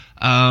 Right.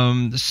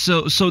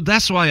 So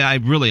that's why I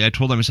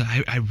told them, I said,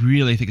 I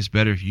really think it's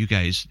better if you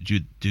guys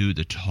do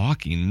the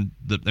talking.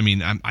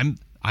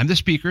 I'm the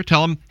speaker.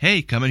 Tell them,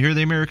 hey, come and hear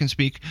the American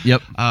speak.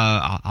 Yep.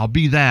 I'll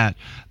be that.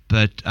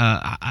 But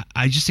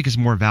I just think it's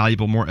more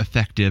valuable, more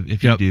effective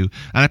if you do.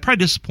 And I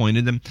probably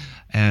disappointed them.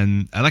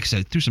 And like I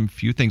said, through some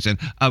few things. And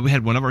we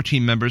had one of our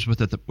team members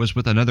was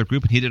with another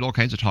group, and he did all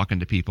kinds of talking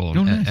to people.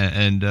 Oh, nice.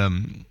 And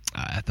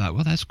I thought,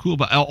 well, that's cool.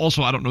 But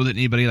also, I don't know that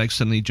anybody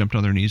suddenly jumped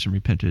on their knees and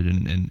repented.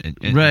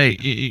 And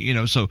right.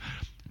 So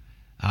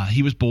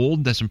he was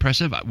bold. That's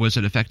impressive. Was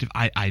it effective?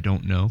 I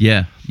don't know.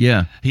 Yeah.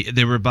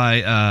 They were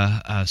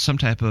by some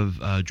type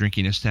of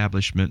drinking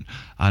establishment.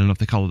 I don't know if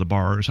they call it a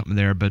bar or something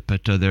there, but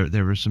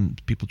there were some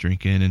people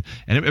drinking, and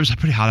it was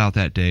pretty hot out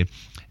that day.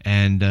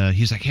 And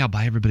he's like, hey, I'll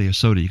buy everybody a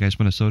soda. You guys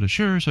want a soda?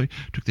 Sure. So he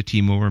took the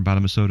team over and bought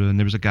him a soda, and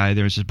there was a guy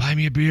there and says, buy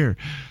me a beer.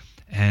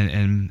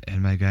 And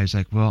my guy's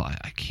like, well,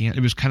 I can't.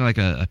 It was kind of like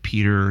a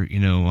Peter,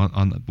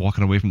 on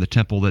walking away from the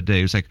temple that day.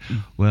 It was like,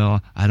 well,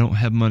 I don't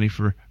have money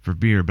for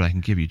beer, but I can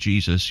give you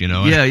Jesus,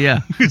 Yeah.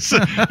 So,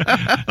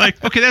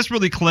 like, okay, that's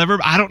really clever,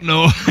 but I don't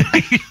know.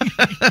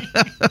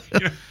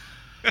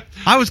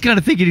 I was kind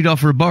of thinking he'd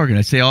offer a bargain.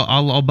 I say,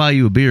 I'll buy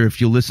you a beer if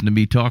you'll listen to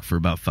me talk for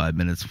about 5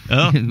 minutes.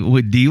 Oh.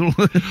 What deal?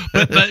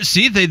 but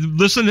see, they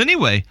listened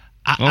anyway.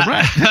 All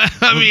right.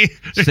 I mean,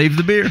 save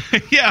the beer.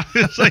 Yeah.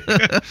 It's like,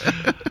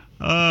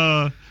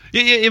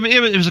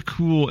 it was a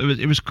cool.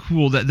 It was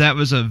cool that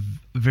was a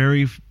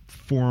very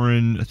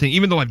foreign thing.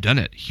 Even though I've done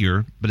it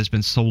here, but it's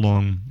been so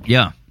long.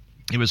 Yeah.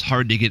 It was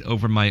hard to get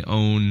over my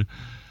own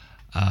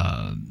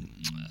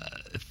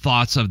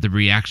thoughts of the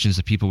reactions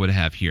that people would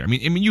have here. I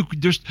mean, you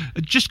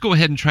just go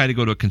ahead and try to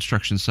go to a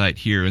construction site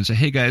here and say,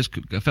 "Hey guys,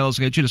 fellas,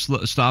 I get you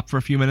to stop for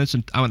a few minutes,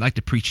 and I would like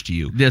to preach to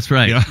you." That's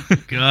right.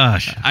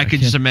 Gosh, I could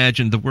just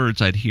imagine the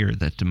words I'd hear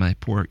that my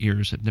poor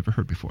ears had never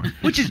heard before.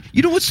 Which is,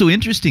 what's so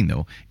interesting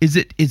though is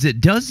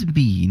it does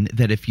mean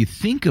that if you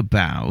think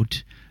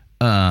about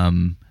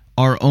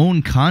our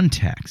own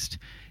context,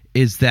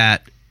 is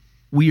that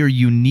we are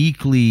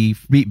uniquely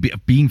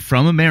being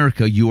from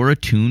America. You are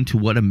attuned to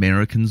what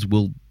Americans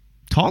will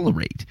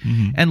tolerate.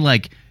 Mm-hmm. And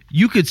like,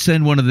 you could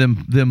send one of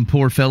them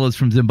poor fellas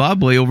from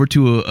Zimbabwe over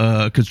to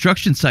a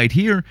construction site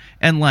here,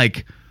 and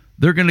like,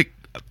 they're gonna.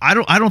 I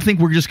don't think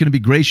we're just going to be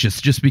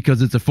gracious just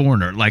because it's a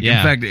foreigner. Like, in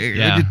fact,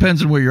 it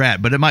depends on where you're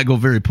at, but it might go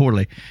very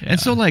poorly. Yeah. And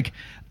so, like,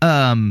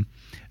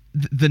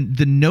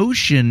 the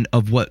notion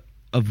of what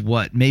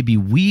maybe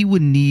we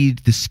would need,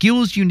 the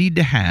skills you need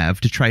to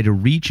have to try to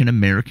reach an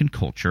American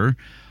culture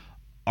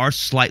are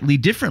slightly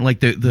different. Like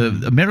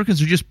the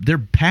Americans are they're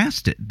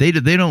past it. They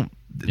don't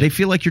they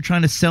feel like you're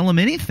trying to sell them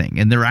anything,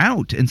 and they're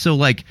out. And so,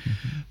 like,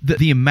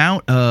 the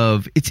amount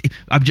of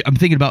I'm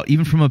thinking about,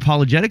 even from an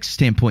apologetics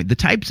standpoint, the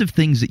types of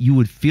things that you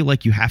would feel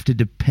like you have to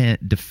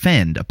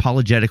defend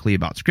apologetically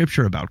about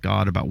Scripture, about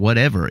God, about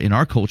whatever in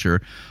our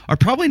culture are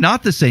probably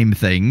not the same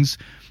things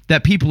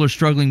that people are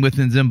struggling with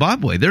in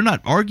Zimbabwe. They're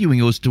not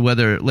arguing as to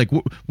whether, like,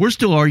 we're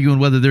still arguing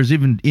whether there's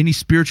even any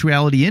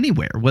spirituality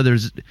anywhere,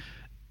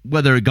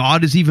 whether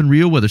God is even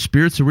real, whether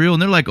spirits are real.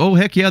 And they're like, oh,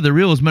 heck yeah, they're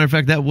real. As a matter of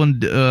fact, that one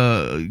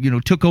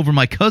took over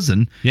my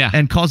cousin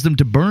and caused them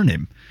to burn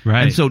him.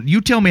 Right. And so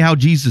you tell me how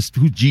Jesus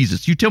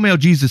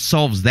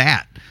solves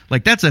that.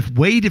 Like, that's a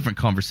way different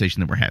conversation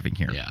than we're having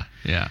here.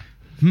 Yeah.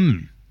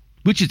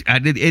 Which is,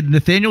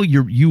 Nathaniel,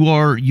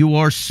 you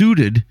are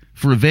suited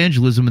for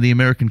evangelism in the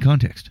American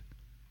context.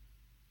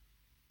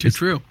 It's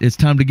true. It's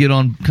time to get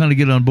on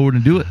board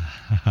and do it.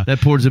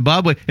 That poor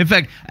Zimbabwe. In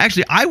fact,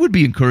 actually, I would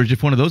be encouraged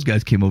if one of those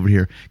guys came over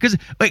here, because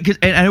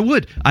I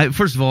would.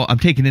 First of all, I'm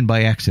taken in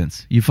by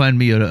accents. You find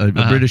me a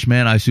British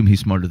man, I assume he's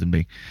smarter than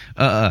me.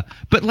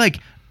 But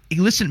like,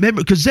 listen,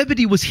 remember, because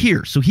Zebedee was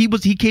here, so he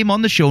came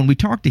on the show and we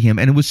talked to him,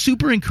 and it was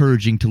super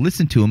encouraging to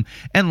listen to him.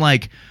 And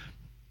like,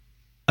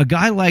 a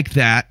guy like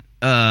that,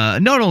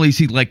 not only is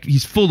he like,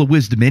 he's full of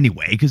wisdom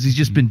anyway, because he's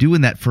just been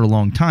doing that for a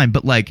long time,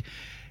 but like,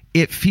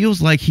 it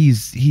feels like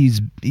he's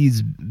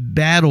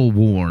battle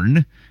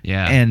worn,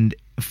 and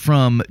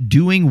from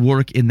doing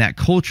work in that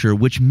culture,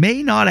 which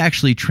may not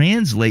actually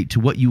translate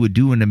to what you would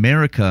do in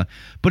America,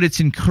 but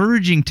it's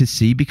encouraging to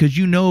see, because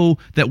you know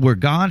that where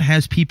God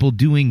has people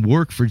doing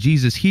work for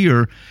Jesus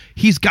here,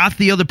 he's got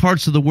the other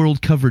parts of the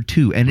world covered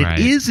too. And it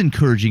is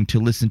encouraging to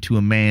listen to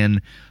a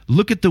man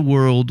look at the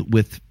world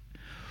with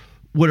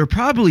what are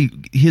probably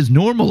his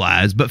normal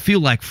eyes, but feel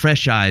like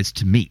fresh eyes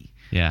to me.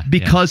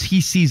 Because he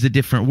sees a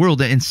different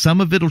world, and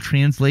some of it'll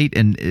translate,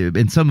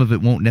 and some of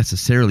it won't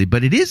necessarily.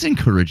 But it is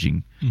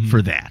encouraging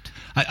for that.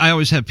 I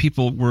always have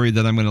people worried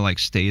that I'm going to like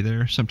stay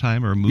there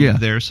sometime or move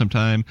there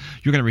sometime.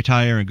 You're going to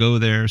retire and go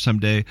there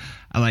someday.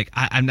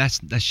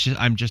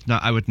 I'm just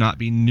not. I would not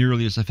be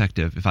nearly as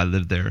effective if I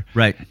lived there,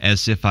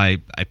 as if I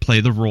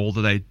play the role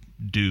that I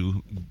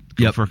do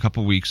for a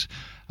couple of weeks.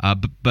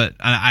 But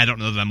I don't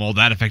know that I'm all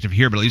that effective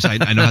here, but at least I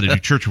know how to do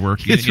church work.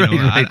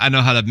 I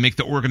know how to make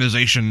the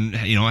organization,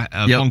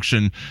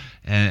 function,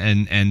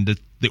 and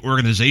the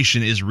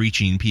organization is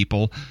reaching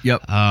people.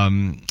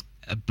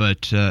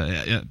 But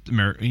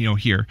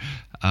here,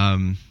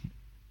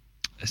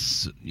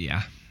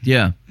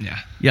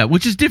 Yeah,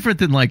 which is different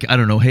than like, I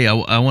don't know, hey,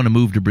 I want to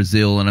move to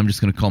Brazil and I'm just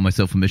going to call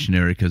myself a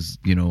missionary because,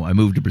 I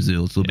moved to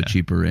Brazil. It's a little bit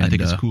cheaper. And I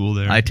think it's cool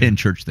there. I attend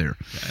church there.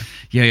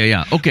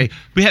 Yeah. Okay.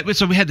 We had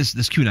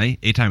this Q&A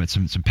time with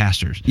some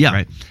pastors. Yeah.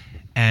 Right.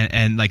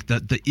 And like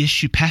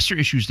the pastor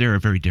issues there are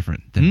very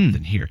different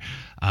than here.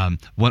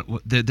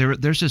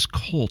 There's this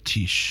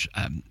cultish,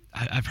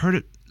 I've heard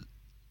it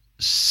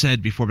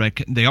said before, but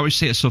they always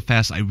say it so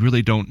fast, I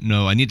really don't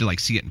know. I need to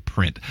like see it in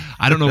print.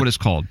 I don't know what it's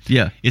called.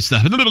 It's the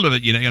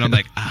and I'm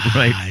like,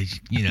 right.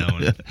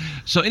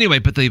 So anyway,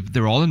 but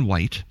they're all in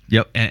white.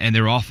 And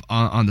they're off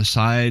on the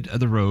side of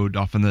the road,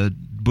 off in the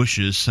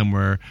bushes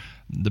somewhere,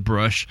 the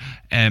brush,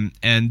 and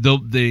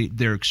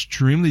they're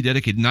extremely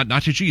dedicated,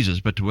 not to Jesus,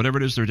 but to whatever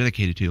it is they're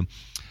dedicated to.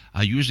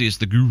 Usually it's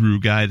the guru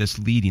guy that's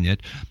leading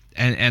it,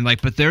 and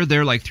like, but they're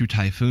there like through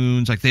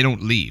typhoons, like they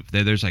don't leave.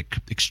 There's like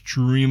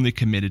extremely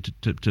committed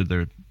to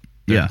their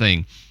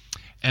thing.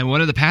 And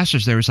one of the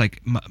pastors there was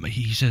like,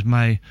 he says,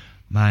 my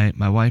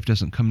wife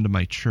doesn't come to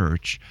my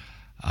church.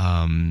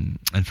 And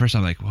first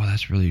I'm like, well,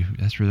 that's really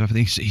rough. I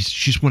think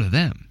she's one of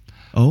them.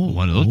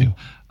 One of those people.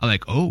 I'm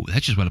like,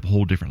 that just went up a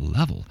whole different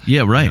level.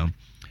 And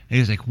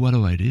he's like, what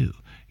do I do?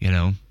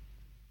 And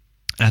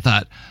I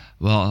thought,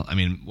 well, I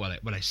mean,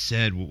 what I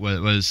said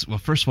was, well,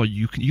 first of all,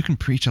 you can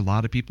preach a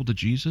lot of people to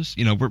Jesus.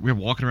 We're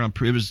walking around,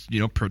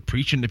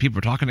 preaching to people.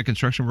 We're talking to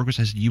construction workers.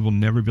 I said, you will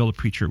never be able to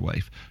preach your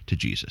wife to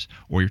Jesus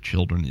or your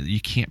children.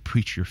 You can't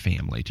preach your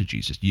family to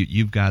Jesus.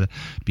 You've got to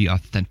be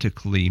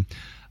authentically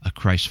a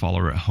Christ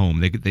follower at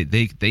home.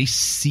 They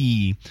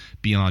see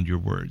beyond your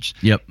words.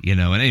 And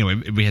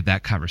anyway, we had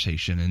that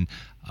conversation, and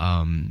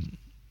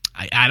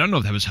I don't know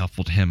if that was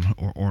helpful to him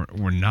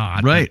or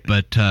not. Right.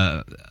 But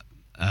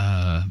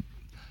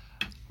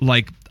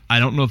like, I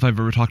don't know if I've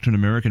ever talked to an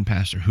American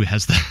pastor who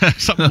has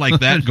something like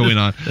that going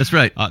on. That's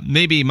right.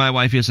 Maybe my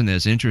wife isn't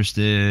as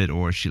interested,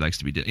 or she likes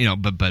to be,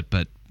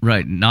 but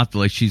right. Not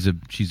like she's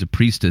a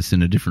priestess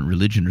in a different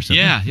religion or something.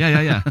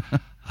 Yeah.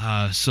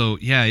 So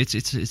yeah,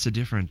 it's a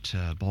different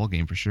ball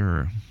game for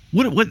sure.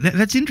 What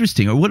that's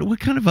interesting. Or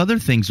what kind of other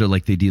things are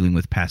like they dealing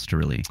with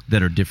pastorally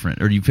that are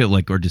different, or you feel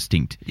like are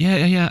distinct?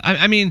 Yeah.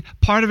 I mean,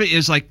 part of it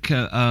is like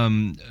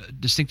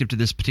distinctive to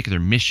this particular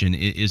mission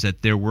is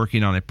that they're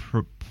working on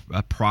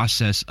a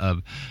process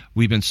of,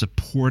 we've been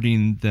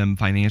supporting them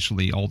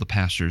financially, all the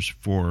pastors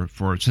for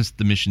since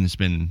the mission has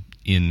been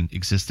in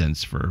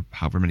existence for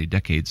however many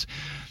decades.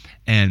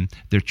 And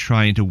they're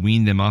trying to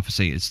wean them off and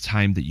say, it's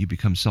time that you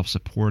become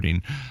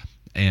self-supporting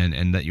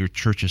and that your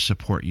churches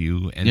support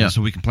you, and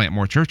so we can plant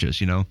more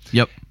churches,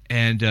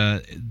 And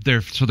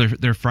they're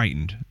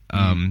frightened.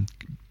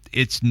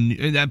 it's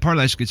new. That part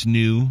of it's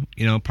new.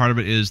 Part of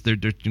it is they're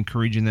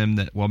encouraging them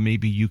that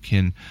maybe you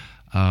can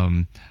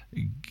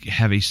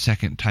have a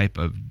second type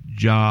of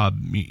job,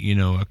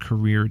 a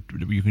career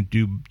where you can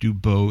do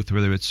both,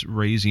 whether it's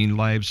raising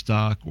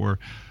livestock or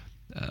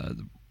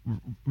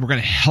we're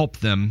going to help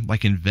them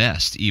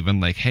invest,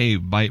 even hey,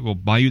 we'll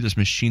buy you this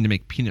machine to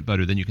make peanut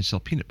butter, then you can sell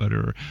peanut butter,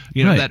 or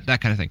Right.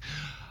 that kind of thing.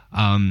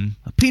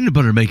 A peanut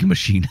butter making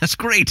machine. That's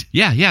great.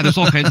 Yeah. There's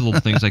all kinds of little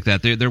things like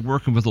that. They're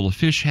working with little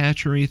fish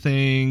hatchery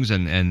things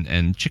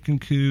and chicken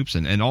coops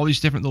and all these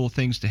different little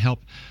things to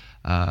help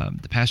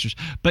the pastors.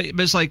 But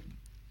it's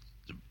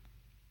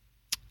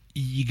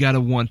you got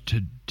to want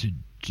to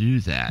do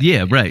that.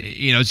 Yeah, right.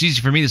 It's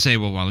easy for me to say,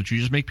 well, why don't you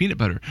just make peanut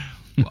butter?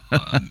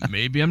 Well,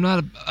 maybe I'm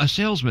not a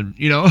salesman,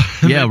 Yeah,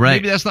 right.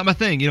 Maybe that's not my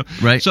thing,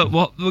 Right.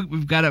 So,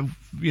 we've got to,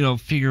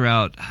 figure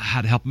out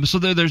how to help them. So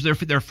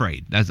they're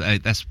afraid. That's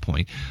the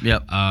point.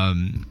 Yep.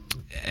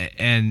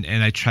 And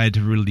I tried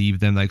to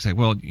relieve them, say,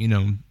 well,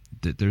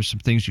 there's some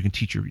things you can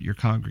teach your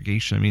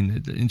congregation. I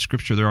mean, in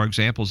Scripture, there are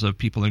examples of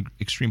people in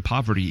extreme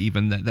poverty,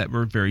 even that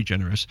were very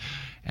generous,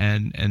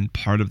 and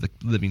part of the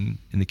living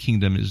in the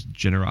kingdom is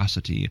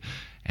generosity,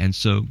 and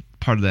so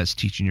part of that's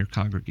teaching your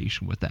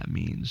congregation what that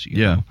means. You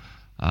know?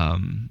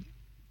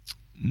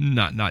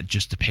 Not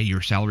just to pay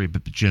your salary,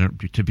 but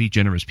to be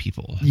generous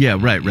people. Yeah,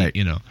 right.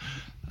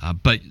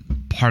 But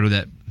part of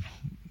that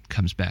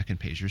comes back and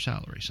pays your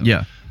salary. So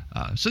Yeah.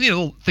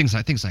 Little things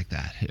like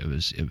that. It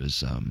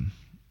was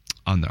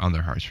on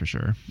their hearts for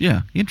sure.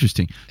 Yeah,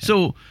 interesting.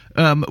 So,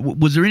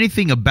 was there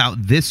anything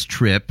about this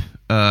trip?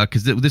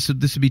 Because this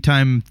would be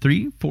time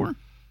 3, 4?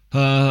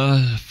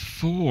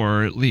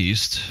 4 at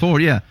least. 4,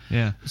 yeah.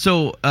 Yeah.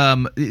 So,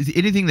 is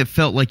anything that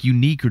felt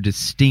unique or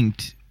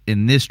distinct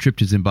in this trip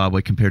to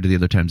Zimbabwe compared to the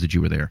other times that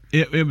you were there?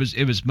 It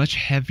was much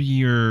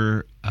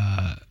heavier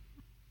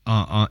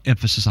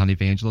emphasis on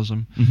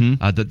evangelism.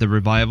 Mm-hmm. The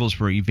revivals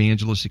were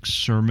evangelistic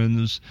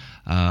sermons,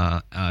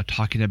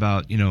 talking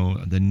about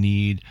the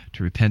need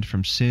to repent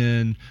from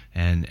sin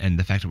and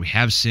the fact that we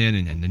have sin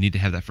and the need to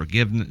have that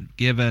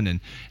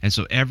given and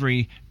so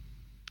every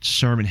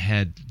sermon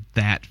had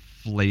that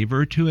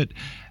flavor to it.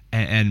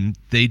 And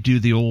they do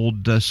the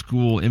old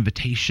school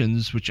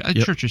invitations, which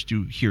churches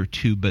do here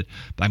too, but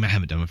I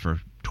haven't done it for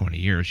 20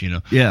 years,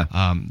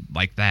 Yeah.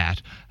 like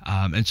that.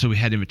 And so we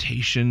had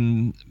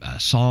invitation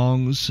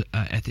songs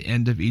at the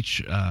end of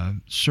each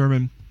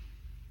sermon,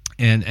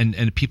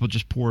 and people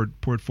just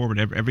poured forward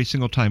every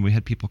single time. We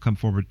had people come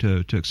forward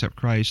to accept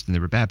Christ, and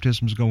there were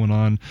baptisms going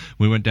on.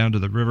 We went down to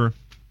the river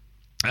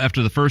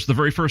after the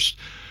very first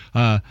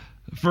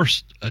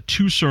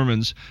 2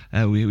 sermons.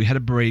 We had a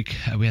break.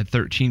 We had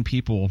 13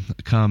 people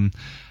come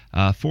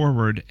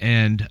forward,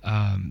 and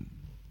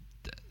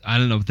I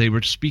don't know if they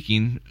were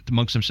speaking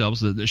amongst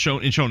themselves in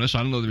Shonas. I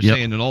don't know what they were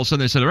saying, and all of a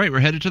sudden they said, "All right,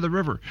 we're headed to the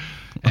river,"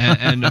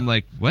 and I'm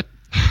like, "What?"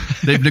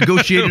 They've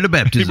negotiated a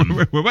baptism.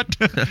 What?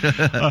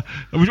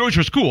 Which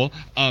was cool.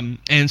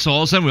 And so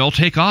all of a sudden we all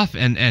take off,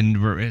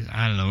 and we're,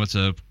 I don't know, it's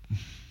a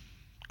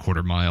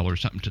quarter mile or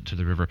something to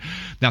the river.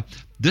 Now,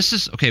 this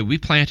is, okay, we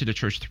planted a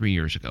church 3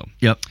 years ago.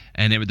 Yep.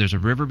 And there's a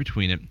river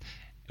between it.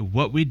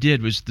 What we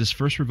did was, this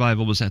first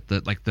revival was at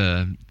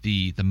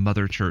the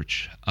mother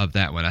church of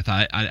that one. I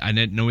thought, I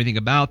didn't know anything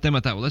about them. I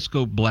thought, well, let's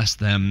go bless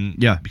them.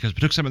 Yeah. Because we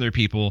took some of their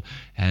people,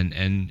 and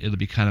it'll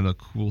be kind of a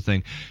cool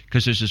thing.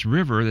 Because there's this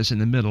river that's in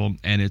the middle,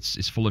 and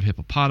it's full of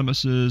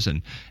hippopotamuses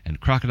and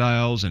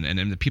crocodiles,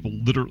 and the people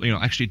literally,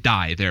 actually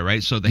die there,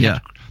 right? So they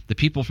have the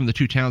people from the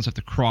 2 towns have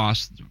to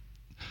cross.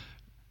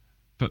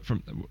 But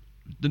from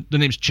the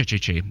name's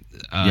Checheche,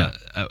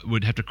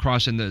 would have to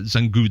cross in the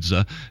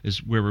Zangudza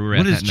is where we were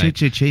at that night. What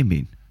does Checheche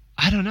mean?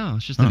 I don't know.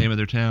 It's just the name of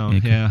their town.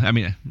 Okay. Yeah, I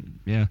mean,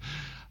 yeah.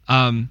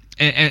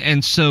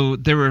 And so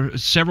there were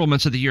several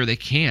months of the year they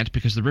can't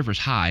because the river's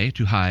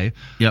too high.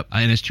 Yep.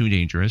 And it's too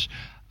dangerous.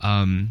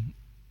 And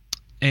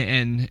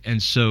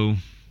so,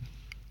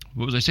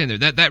 what was I saying there?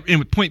 That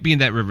point being,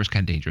 that river's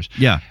kind of dangerous.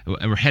 Yeah.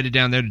 And we're headed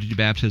down there to do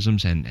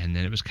baptisms, and then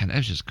it was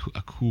just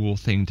a cool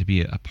thing to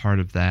be a part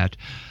of that.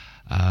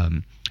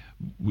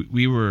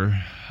 We were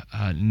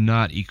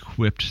not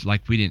equipped,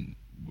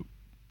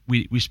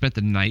 we spent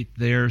the night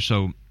there,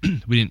 so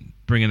we didn't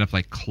bring enough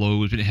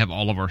clothes. We didn't have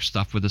all of our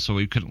stuff with us, so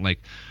we couldn't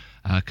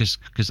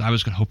because I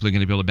was hopefully going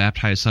to be able to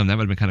baptize some. That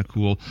would have been kind of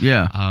cool.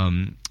 Yeah.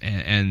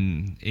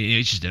 And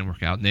it just didn't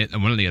work out.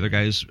 And one of the other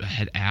guys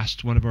had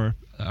asked one of our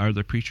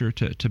other preacher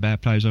to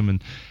baptize them,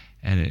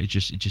 and it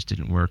just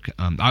didn't work.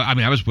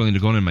 I was willing to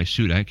go in my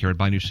suit. I didn't care to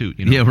buy a new suit.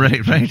 Yeah,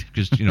 right.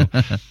 Because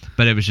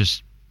but it was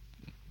just.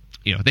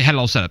 They had it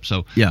all set up,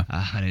 so yeah.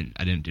 I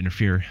didn't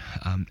interfere,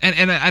 and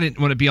I didn't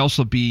want to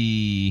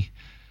be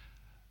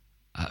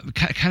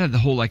kind of the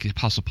whole the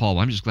Apostle Paul.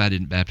 I'm just glad I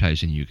didn't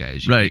baptize any of you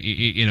guys, right?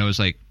 It's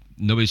like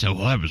nobody said,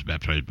 "Well, I was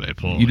baptized by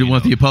Paul." You didn't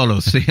want the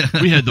Apollos.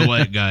 We had the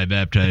white guy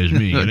baptize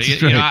me.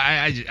 That's right.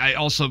 I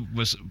also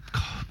was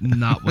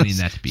not wanting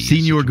that to be.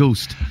 Senior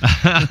Ghost.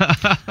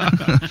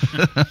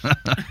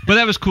 But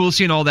that was cool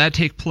seeing all that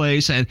take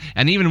place, and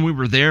even when we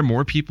were there,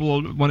 more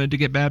people wanted to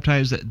get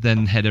baptized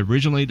than had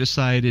originally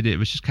decided. It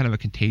was just kind of a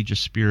contagious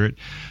spirit.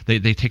 They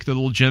take the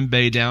little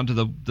djembe down to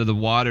the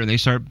water, and they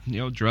start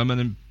drumming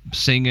and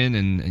singing,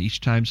 and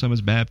each time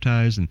someone's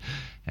baptized, and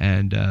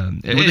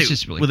it's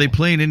just really were they cool.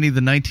 playing any of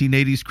the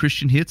 1980s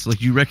Christian hits?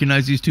 Like, you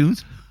recognize these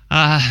tunes?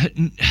 At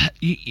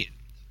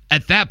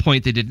that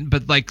point they didn't,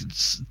 but like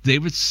they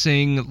would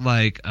sing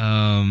like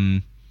now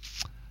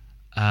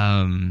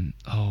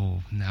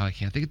I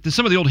can't think.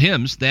 Some of the old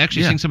hymns. They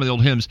actually sing some of the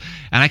old hymns,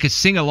 and I could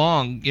sing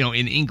along,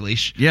 in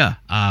English. Yeah.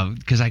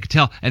 Because I could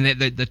tell, and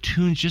the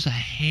tune's just a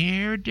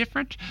hair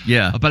different.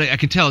 Yeah. But I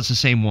can tell it's the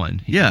same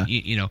one. Yeah.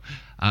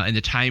 And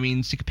the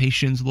timing,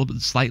 syncopation's a little bit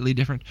slightly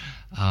different.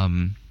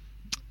 So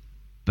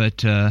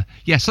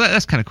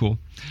that's kind of cool.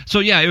 So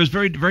yeah, it was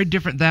very, very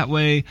different that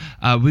way.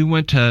 We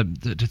went to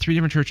 3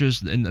 different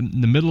churches. In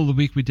the middle of the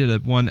week, we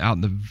did one out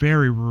in the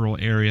very rural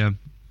area,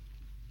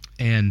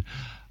 and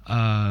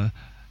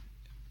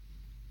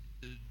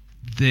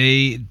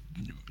they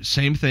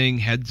same thing,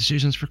 had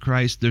decisions for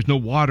Christ. There's no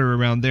water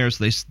around there,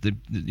 so they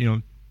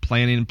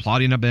planning and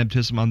plotting a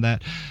baptism on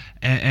that,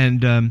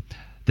 and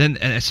then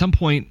at some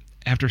point,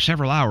 after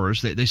several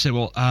hours, they said,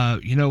 well,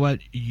 you know what,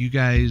 you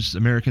guys,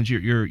 Americans,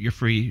 you're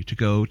free to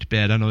go to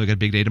bed. I know they got a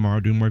big day tomorrow,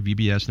 doing more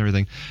VBS and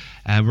everything,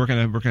 and we're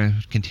gonna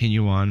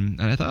continue on.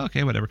 And I thought,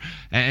 okay, whatever.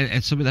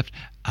 And so we left.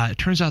 It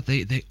turns out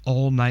they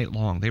all night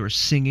long they were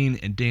singing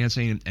and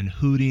dancing and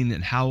hooting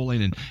and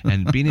howling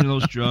and beating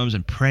those drums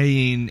and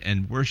praying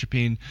and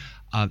worshiping,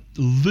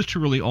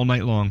 literally all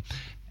night long.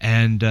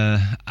 And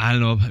I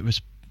don't know, it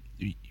was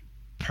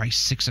probably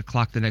 6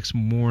 o'clock the next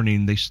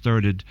morning, they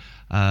started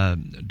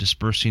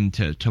dispersing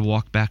to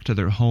walk back to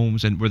their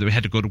homes, and where they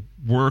had to go to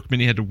work.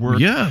 Many had to work.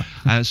 Yeah.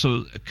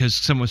 So because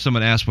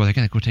someone asked, well, they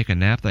gotta go take a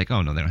nap. They're like,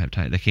 oh no, they don't have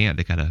time. They can't.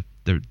 They gotta.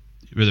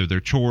 Whether their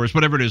chores,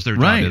 whatever it is, their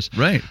job is.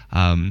 Right.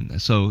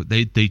 So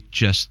they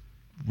just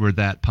were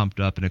that pumped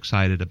up and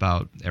excited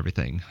about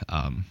everything.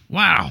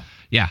 Wow.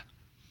 Yeah.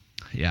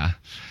 Yeah.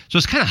 So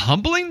it's kind of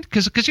humbling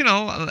because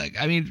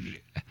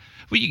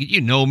well,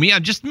 you know me.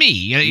 I'm just me.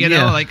 You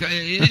know, like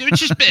it's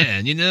just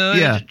Ben.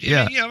 Yeah.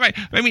 Right.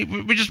 I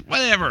mean, we're just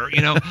whatever.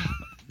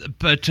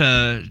 But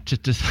to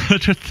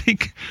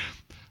think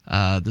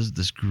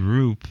this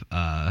group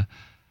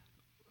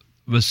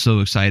was so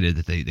excited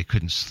that they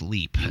couldn't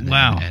sleep.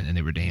 Wow. And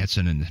they were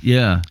dancing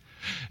and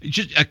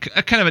just a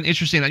kind of an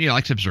interesting. I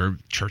like to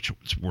observe church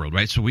world,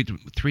 right? So we do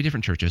 3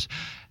 different churches,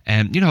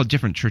 and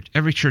different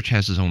every church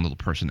has its own little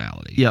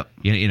personality. Yep.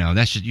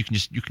 That's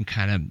just you can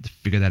kind of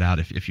figure that out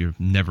if you've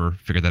never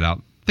figured that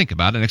out. Think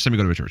about it next time you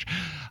go to a church.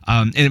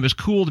 And it was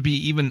cool to be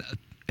even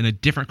in a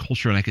different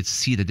culture, and I could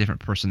see the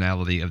different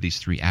personality of these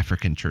 3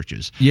 African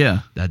churches. Yeah.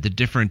 The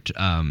different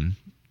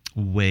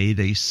way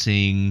they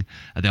sing.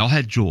 They all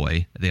had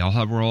joy. They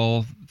were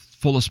all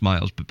full of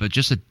smiles, but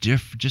just a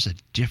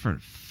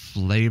different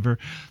flavor.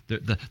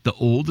 The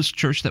oldest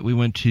church that we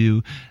went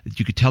to,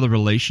 you could tell the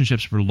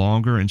relationships were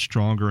longer and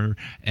stronger,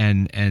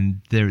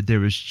 and there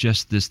was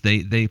just this.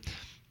 They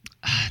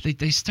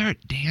start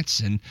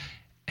dancing,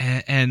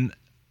 and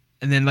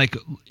then like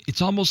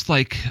it's almost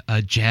like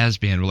a jazz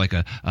band, where like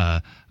one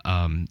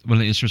of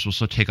the instruments will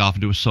sort of take off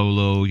and do a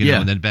solo,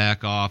 and then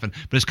back off, but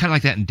it's kind of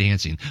like that in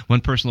dancing.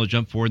 One person will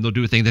jump forward and they'll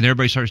do a thing, then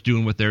everybody starts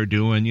doing what they're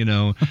doing,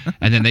 and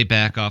then they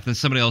back off, then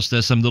somebody else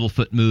does some little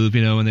foot move,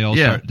 and they all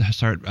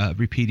start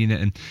repeating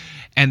it,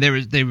 and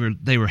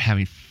they were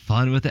having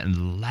fun with it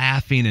and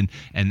laughing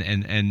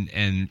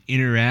and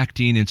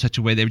interacting in such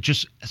a way. They were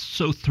just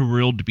so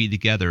thrilled to be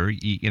together.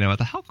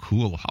 How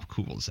cool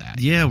is that?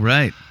 Yeah,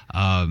 right.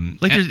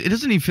 It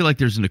doesn't even feel like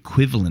there's an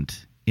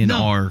equivalent in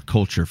our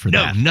culture for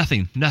that. No,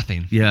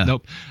 nothing. Yeah.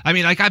 Nope. I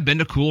mean, like, I've been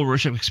to cool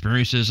worship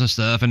experiences and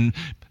stuff, and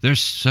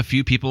there's a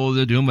few people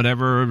that are doing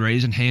whatever,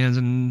 raising hands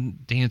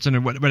and dancing or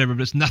whatever,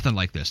 but it's nothing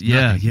like this.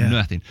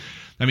 Nothing.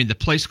 I mean, the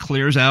place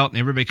clears out and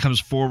everybody comes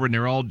forward and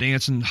they're all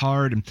dancing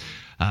hard. And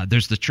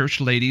there's the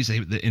church ladies.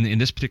 In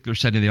this particular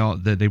setting,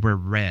 they wear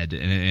red,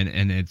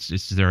 and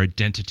it's their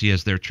identity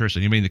as their church.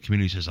 And anybody in the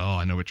community says, "Oh,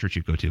 I know what church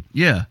you go to."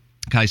 Yeah.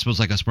 I suppose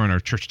like us wearing our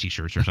church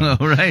T-shirts or something.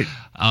 Oh, right.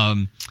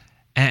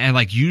 And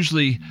like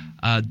usually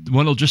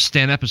one will just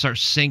stand up and start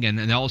singing,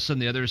 and all of a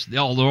sudden the others,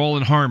 they're all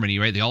in harmony,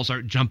 right? They all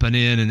start jumping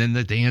in, and then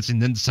the dancing,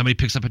 then somebody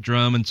picks up a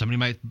drum, and somebody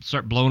might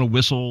start blowing a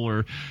whistle,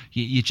 or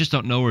you just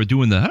don't know, or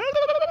doing the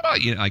I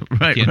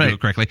can't do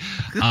it correctly.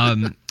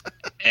 But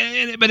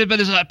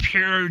it's a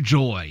pure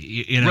joy,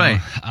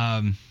 Right.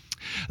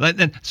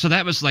 So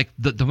that was like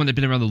the one that'd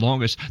been around the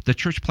longest. The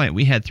church plant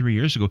we had 3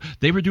 years ago,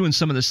 they were doing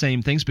some of the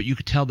same things, but you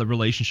could tell the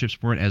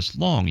relationships weren't as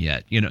long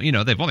yet.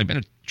 They've only been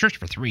at church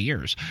for 3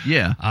 years.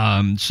 Yeah.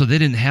 So they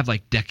didn't have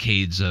like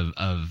decades of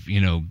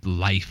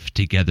life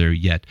together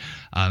yet.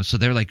 So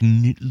they're like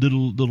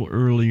little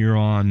earlier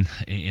on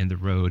in the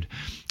road.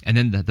 And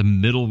then the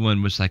middle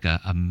one was like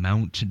a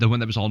mountain, the one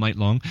that was all night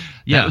long.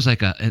 Yeah. That was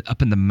like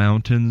up in the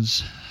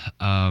mountains.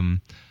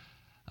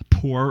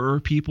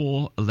 Poorer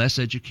people, less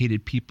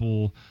educated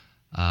people,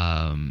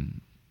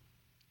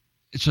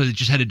 so it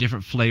just had a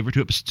different flavor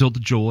to it, but still the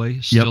joy,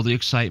 still the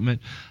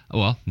excitement.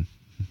 Well,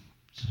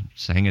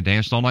 sang and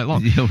danced all night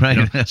long. Yeah,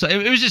 right. So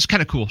it was just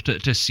kind of cool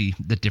to see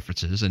the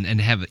differences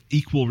and have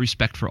equal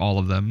respect for all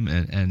of them,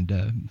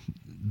 and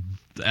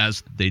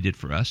as they did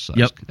for us. So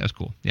that's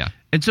cool. Yeah.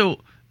 And so,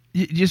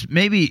 just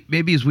maybe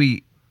as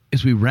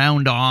we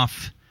round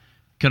off,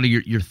 kind of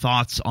your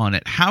thoughts on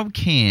it. How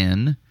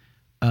can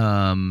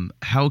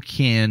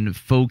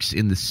folks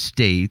in the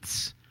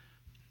States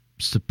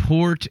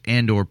support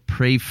and or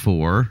pray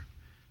for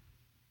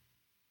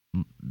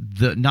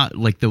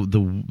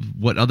the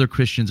what other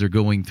Christians are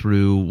going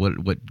through,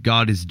 what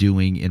God is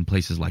doing in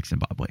places like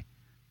Zimbabwe?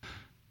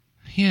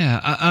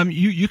 Yeah,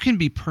 you can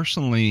be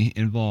personally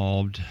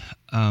involved.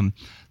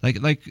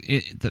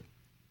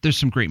 There's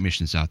some great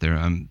missions out there.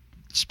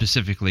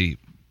 Specifically,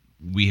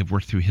 we have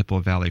worked through Hippo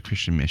Valley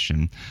Christian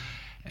Mission,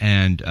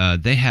 and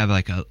they have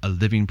like a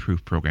living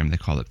proof program, they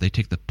call it. They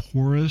take the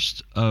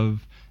poorest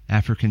of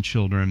African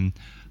children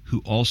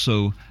who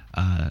also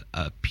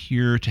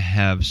appear to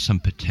have some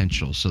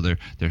potential. So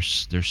they're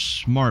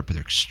smart, but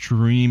they're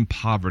extreme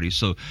poverty.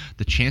 So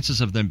the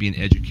chances of them being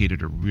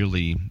educated are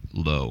really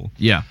low.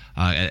 Yeah.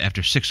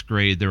 After 6th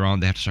grade, they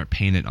have to start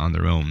paying it on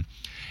their own.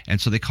 And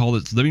so they call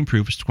it Living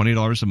Proof. It's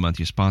 $20 a month.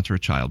 You sponsor a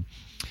child.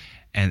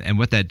 And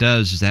what that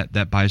does is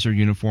that buys their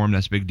uniform.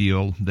 That's a big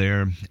deal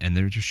there. And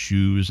their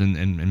shoes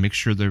and make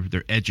sure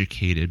they're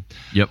educated.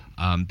 Yep.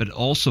 But it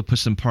also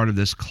puts them part of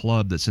this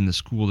club that's in the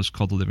school that's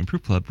called the Living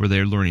Proof Club, where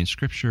they're learning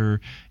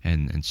scripture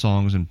and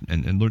songs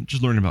and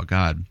just learning about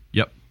God.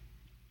 Yep.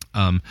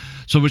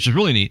 So which is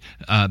really neat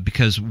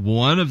because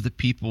one of the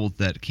people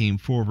that came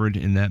forward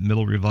in that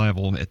middle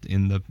revival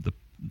in the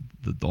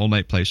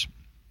all-night place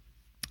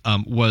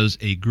was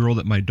a girl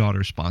that my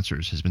daughter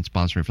sponsors, has been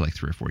sponsoring for like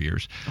 3 or 4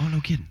 years. Oh, no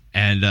kidding.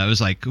 And it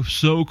was like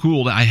so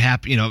cool.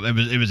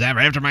 It was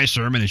after my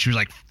sermon, and she was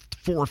like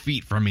 4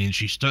 feet from me, and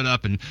she stood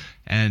up and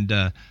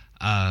had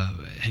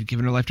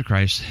given her life to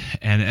Christ.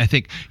 And I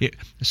think,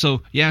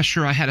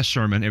 sure, I had a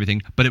sermon,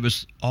 everything, but it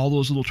was all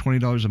those little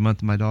 $20 a month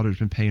that my daughter's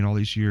been paying all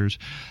these years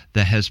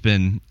that has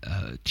been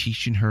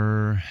teaching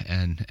her,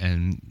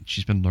 and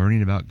she's been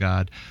learning about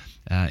God.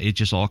 It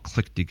just all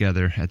clicked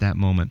together at that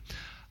moment.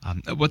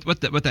 What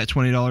that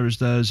 $20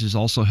 does is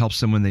also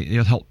helps them when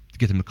it'll help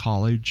get them to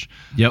college.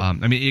 Yep.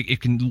 It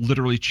can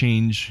literally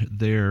change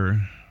their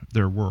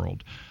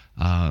world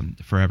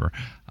forever.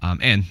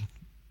 And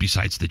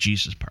besides the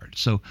Jesus part,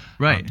 so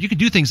you can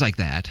do things like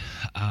that.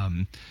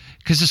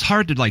 Because it's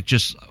hard to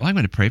I'm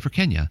going to pray for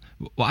Kenya.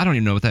 Well, I don't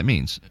even know what that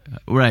means.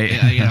 Right.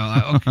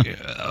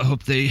 I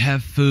hope they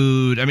have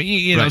food.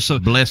 So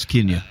bless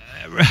Kenya.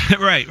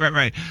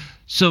 Right.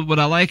 So what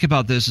I like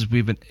about this is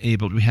we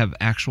have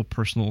actual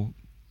personal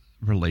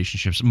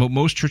relationships.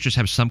 Most churches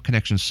have some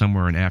connection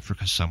somewhere in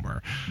Africa,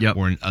 somewhere,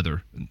 or in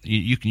other.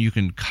 You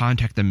can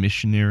contact the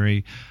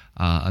missionary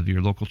of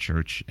your local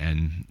church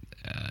and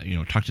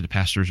talk to the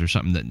pastors or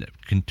something that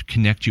can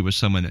connect you with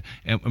someone.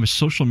 And with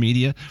social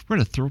media, we're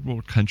in a third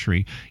world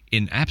country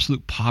in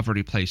absolute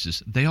poverty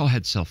places. They all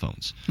had cell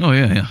phones. Oh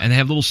yeah. And they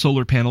have little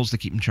solar panels that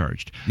keep them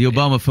charged. The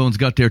Obama phone's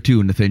got there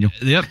too, Nathaniel.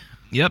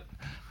 Yep.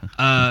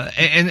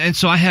 And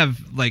so I have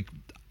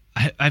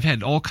I've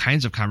had all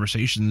kinds of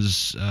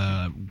conversations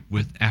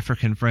with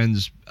African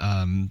friends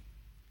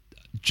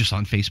just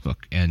on Facebook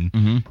and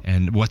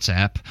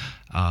WhatsApp,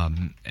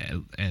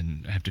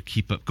 and I have to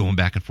keep up going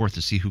back and forth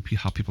to see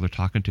how people are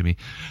talking to me.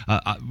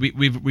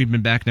 We've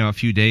been back now a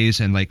few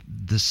days, and like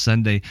this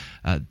Sunday,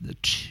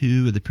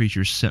 2 of the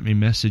preachers sent me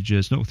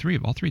messages. No, 3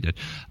 did,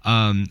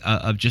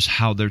 of just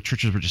how their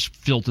churches were just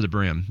filled to the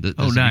brim.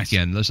 Nice.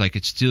 Weekend. It's like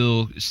it's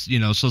still,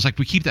 so it's like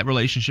we keep that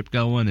relationship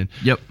going. And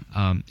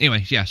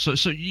anyway, yeah.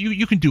 So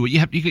you can do it.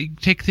 You can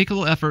take a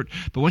little effort,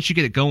 but once you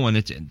get it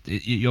going,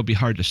 you'll be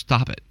hard to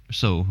stop it.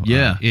 So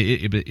it'll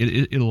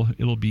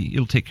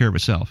take care of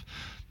itself.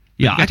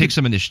 Yeah, I take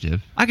some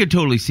initiative. I could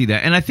totally see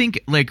that, and I think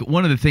like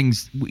one of the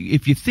things,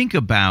 if you think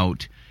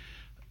about,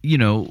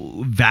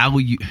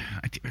 value,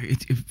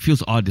 it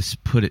feels odd to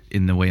put it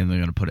in the way I'm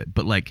going to put it,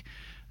 but like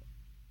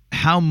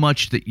how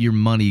much that your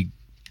money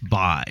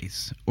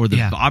buys or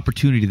the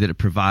opportunity that it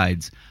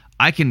provides.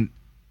 It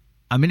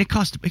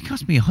cost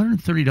me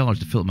 $130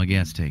 to fill up my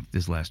gas tank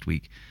this last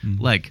week,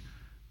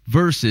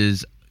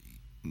 versus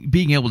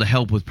being able to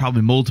help with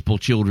probably multiple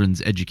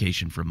children's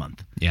education for a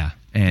month.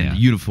 And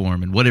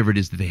uniform and whatever it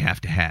is that they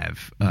have to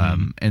have.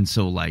 And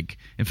so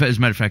as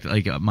a matter of fact,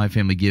 my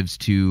family gives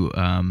to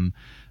some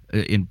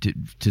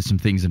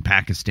things in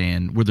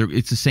Pakistan where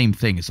it's the same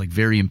thing. It's like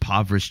very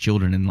impoverished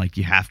children, and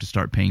you have to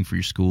start paying for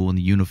your school and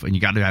the uniform, and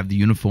you got to have the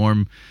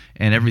uniform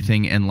and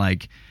everything. And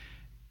it's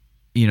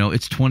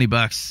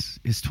 $20.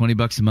 It's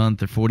 $20 a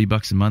month or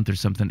 $40 a month or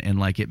something. And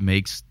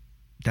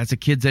that's a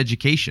kid's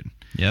education.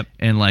 Yep.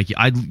 And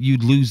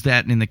you'd lose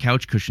that in the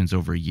couch cushions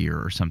over a year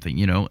or something,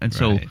 And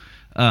so,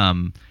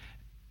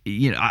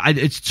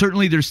 it's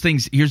certainly, there's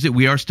things,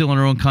 we are still in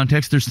our own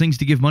context. There's things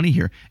to give money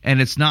here,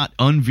 and it's not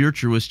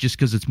unvirtuous just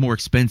because it's more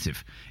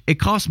expensive. It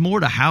costs more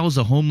to house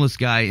a homeless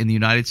guy in the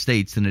United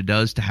States than it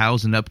does to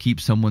house and upkeep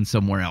someone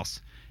somewhere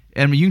else.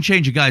 I mean, you can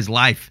change a guy's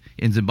life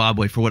in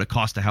Zimbabwe for what it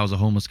costs to house a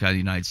homeless guy in the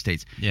United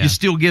States. Yeah. You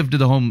still give to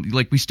the home,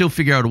 like we still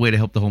figure out a way to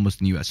help the homeless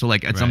in the U.S. So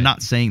like, I'm Right.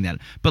 not saying that,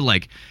 but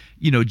like,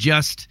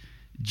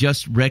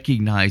 just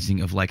recognizing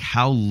of like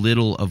how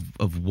little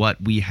of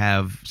what we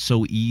have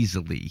so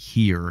easily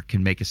here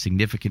can make a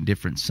significant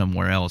difference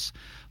somewhere else.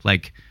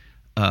 Like,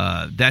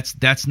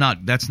 that's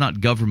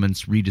not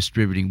governments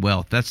redistributing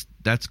wealth.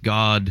 That's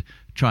God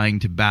trying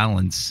to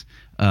balance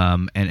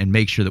and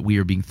make sure that we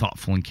are being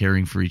thoughtful and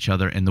caring for each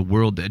other. And the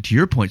world, to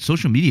your point,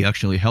 social media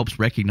actually helps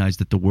recognize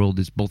that the world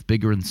is both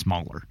bigger and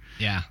smaller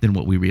than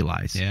what we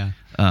realize. Yeah.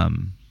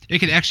 It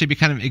can actually be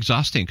kind of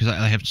exhausting because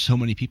I have so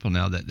many people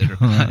now that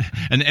are,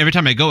 and every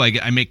time I go,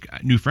 I make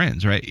new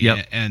friends, right?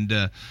 Yep.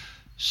 And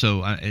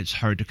so it's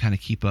hard to kind of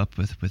keep up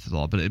with it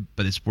all, but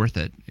it's worth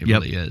it. It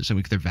Yep. really is. I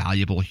mean, they're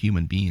valuable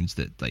human beings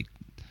that like.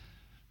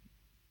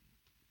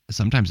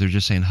 Sometimes they're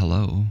just saying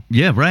hello.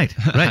 Yeah, right.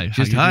 How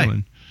Just you hi.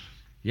 doing?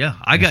 Yeah,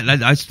 I got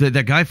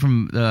that guy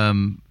from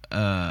who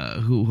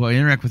I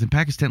interact with in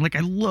Pakistan. Like,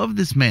 I love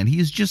this man. He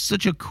is just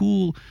such a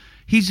cool.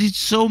 He's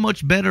so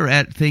much better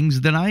at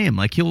things than I am.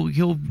 Like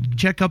he'll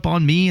check up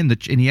on me and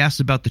he asks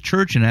about the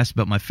church and asks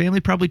about my family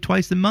probably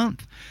twice a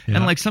month. Yeah.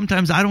 And like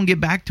sometimes I don't get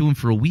back to him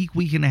for a week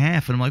and a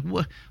half, and I'm like,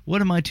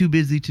 what am I too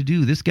busy to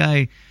do? This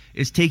guy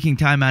is taking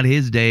time out of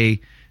his day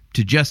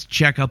to just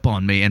check up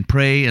on me and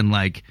pray, and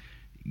like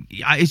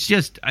it's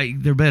just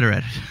they're better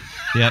at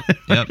it.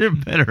 Yep. They're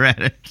better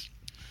at it.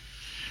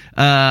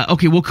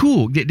 Okay, well,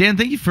 cool. Dan,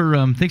 thank you for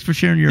thanks for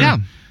sharing your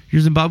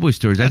Zimbabwe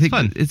stories. I That's think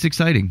fun. it's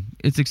exciting.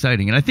 It's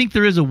exciting, and I think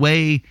there is a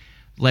way.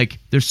 Like,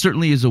 there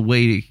certainly is a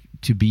way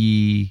to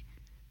be.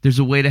 There's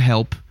a way to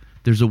help.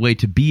 There's a way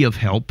to be of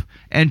help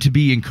and to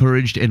be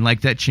encouraged, and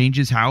like that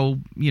changes how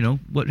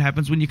what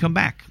happens when you come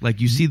back. Like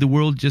you see the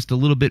world just a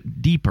little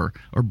bit deeper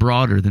or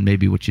broader than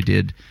maybe what you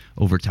did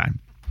over time.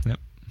 Yep.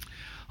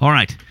 All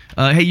right.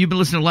 Hey, you've been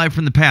listening to Live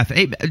from the Path.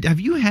 Hey,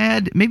 if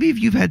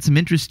you've had some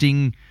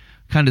interesting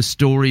kind of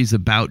stories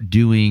about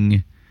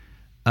doing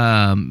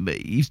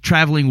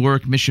traveling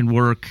work, mission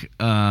work,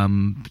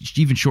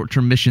 even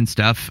short-term mission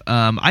stuff,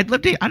 I'd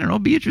love to,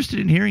 be interested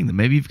in hearing them.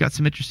 Maybe you've got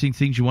some interesting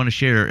things you want to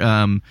share.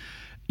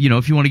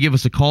 If you want to give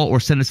us a call or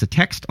send us a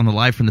text on the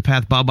Live from the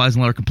Path Bob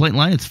Eisenhower complaint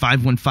line, it's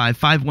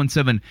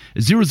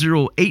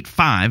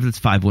 515-517-0085. That's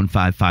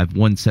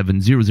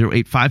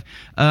 515-517-0085.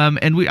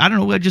 And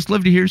I'd just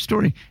love to hear your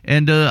story.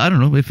 And I don't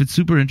know if it's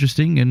super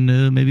interesting,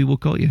 and maybe we'll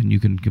call you and you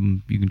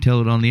can tell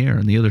it on the air,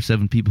 and the other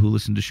 7 people who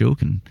listen to the show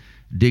can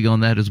dig on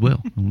that as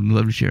well. We'd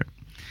love to share it.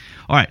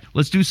 All right,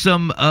 let's do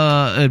some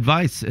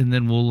advice, and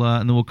then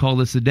we'll call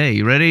this a day.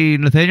 You ready,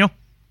 Nathaniel?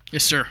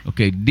 Yes, sir.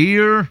 Okay,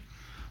 dear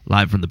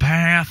Live from the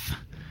Path,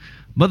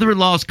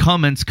 mother-in-law's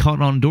comments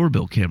caught on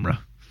doorbell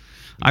camera.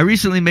 I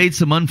recently made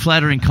some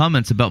unflattering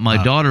comments about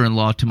my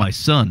daughter-in-law to my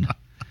son.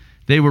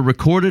 They were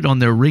recorded on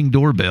their Ring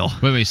doorbell.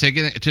 Wait. Say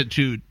again,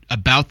 to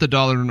about the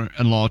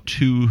daughter-in-law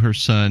to her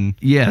son.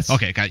 Yes.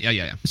 Okay. Got it.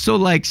 Yeah. So,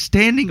 like,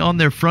 standing on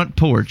their front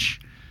porch,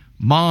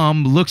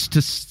 mom looks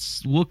to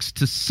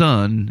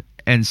son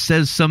and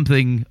says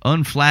something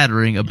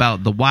unflattering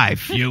about the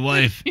wife. Your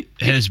wife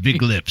has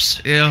big lips.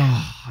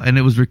 And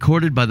it was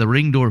recorded by the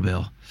Ring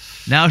doorbell.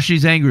 Now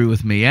she's angry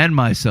with me and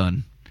my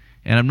son,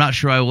 and I'm not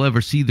sure I will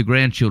ever see the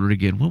grandchildren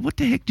again. Well, what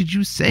the heck did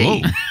you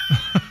say?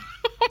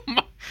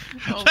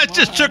 That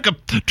just took a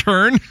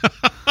turn.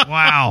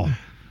 Wow.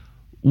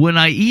 When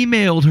I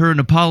emailed her an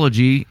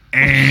apology,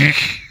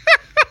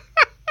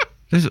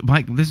 this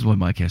is why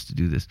Mike has to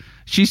do this.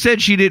 She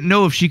said she didn't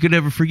know if she could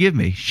ever forgive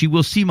me. She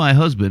will see my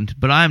husband,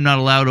 but I am not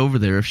allowed over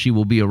there if she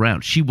will be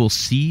around. She will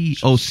see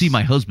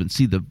my husband,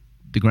 see the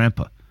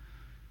grandpa.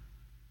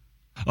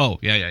 Oh,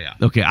 yeah.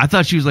 Okay, I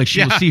thought she was like,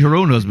 she will see her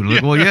own husband.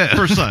 Like, well, yeah.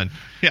 Her son.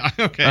 Yeah,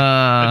 okay.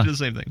 I did the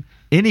same thing.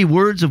 Any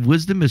words of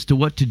wisdom as to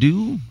what to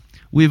do?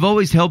 We've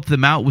always helped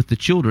them out with the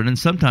children and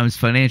sometimes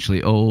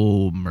financially.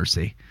 Oh,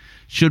 mercy.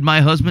 Should my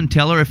husband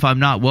tell her if I'm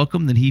not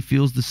welcome, then he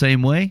feels the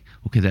same way?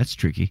 Okay, that's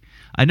tricky.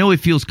 I know he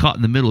feels caught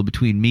in the middle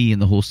between me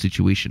and the whole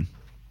situation.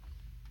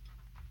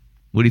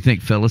 What do you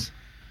think, fellas?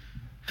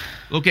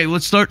 Okay,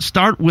 let's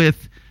start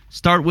with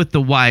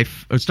the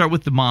wife, or start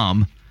with the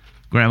mom,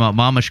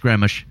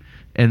 grandmish,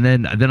 and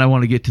then I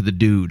want to get to the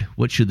dude.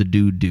 What should the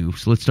dude do?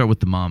 So let's start with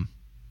the mom.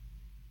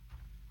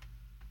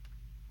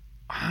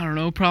 I don't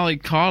know, probably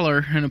call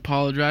her and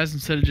apologize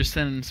instead of just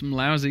sending some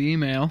lousy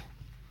email.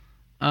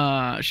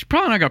 She's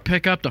probably not going to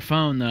pick up the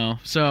phone, though,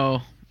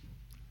 so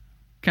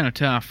kind of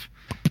tough.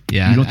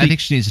 Yeah, I think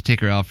she needs to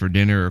take her out for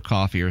dinner or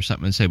coffee or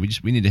something and say,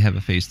 we need to have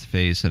a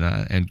face-to-face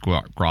and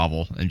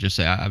grovel and just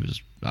say, I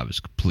was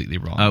completely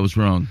wrong. I was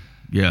wrong.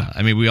 Yeah.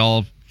 I mean, we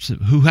all,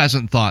 who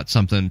hasn't thought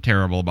something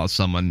terrible about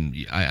someone,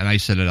 and I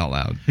said it out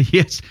loud.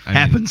 Yes,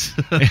 happens.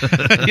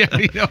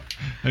 It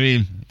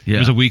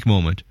was a weak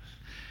moment.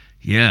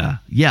 Yeah,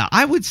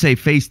 I would say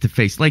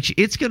face-to-face. Like,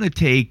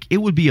 it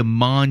would be a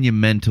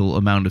monumental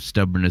amount of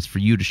stubbornness for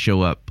you to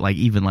show up, like,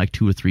 even like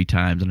 2 or 3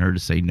 times, and her to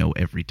say no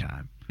every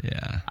time.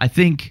 Yeah. I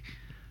think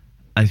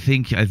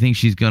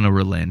she's going to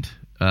relent.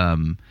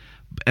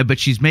 But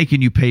she's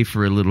making you pay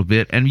for a little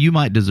bit, and you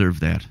might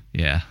deserve that.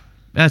 Yeah.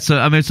 That's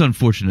I mean, it's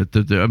unfortunate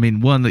that I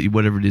mean, one, that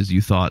whatever it is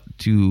you thought,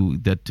 two,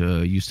 that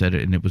you said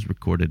it and it was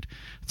recorded,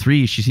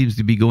 three, she seems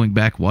to be going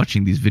back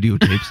watching these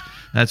videotapes.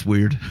 That's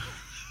weird.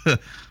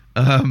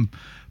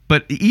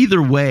 But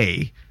either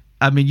way,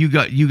 I mean, you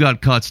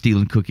got caught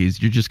stealing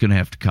cookies. You're just gonna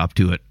have to cop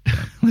to it.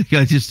 Like,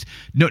 I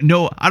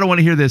don't want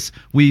to hear this.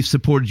 We've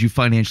supported you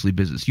financially,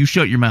 business. You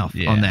shut your mouth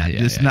on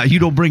that. You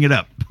don't bring it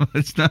up.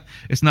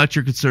 It's not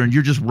your concern.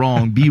 You're just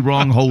wrong. Be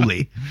wrong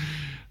wholly,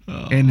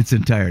 in its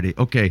entirety.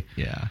 Okay.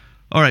 Yeah.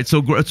 All right. So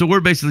we're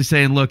basically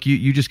saying, look,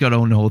 you just got to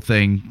own the whole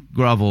thing.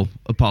 Grovel,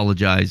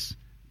 apologize,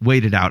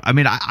 wait it out. I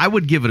mean, I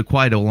would give it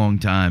quite a long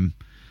time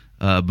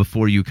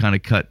before you kind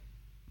of cut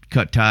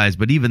ties,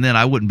 but even then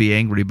I wouldn't be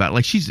angry about it.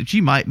 Like,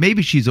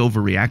 maybe she's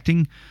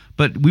overreacting,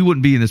 but we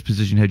wouldn't be in this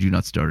position had you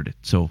not started it.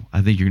 So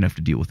I think you're gonna have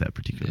to deal with that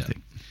particular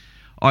thing.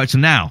 All right, so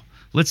now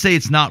let's say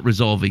it's not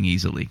resolving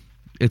easily.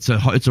 It's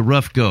a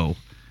rough go.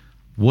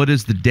 What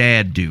does the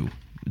dad do?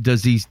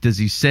 Does he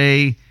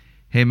say,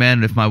 hey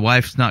man, if my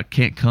wife's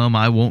can't come,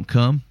 I won't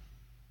come?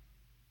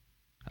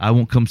 I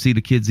won't come see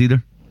the kids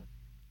either?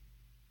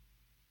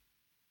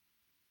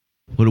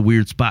 What a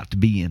weird spot to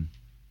be in.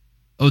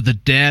 Oh, the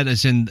dad,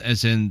 as in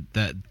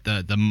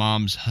the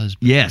mom's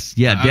husband. Yes,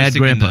 yeah, I was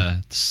thinking grandpa,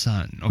 the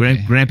son, okay.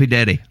 Grampy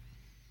daddy.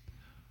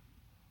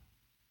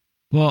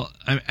 Well,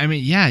 I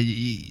mean, yeah,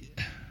 you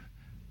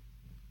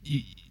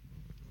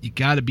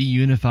got to be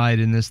unified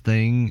in this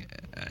thing.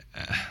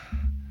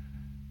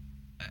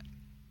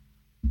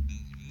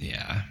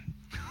 Yeah.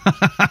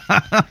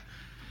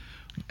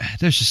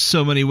 There's just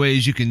so many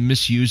ways you can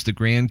misuse the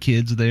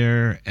grandkids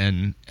there,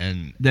 and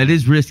that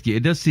is risky.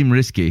 It does seem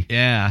risky.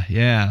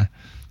 Yeah.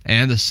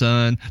 And the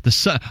son,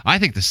 I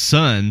think the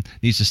son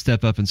needs to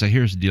step up and say,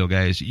 here's the deal,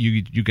 guys.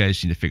 You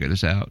guys need to figure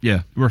this out.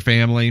 Yeah. We're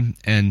family,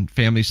 and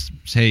families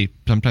say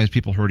sometimes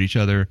people hurt each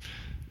other.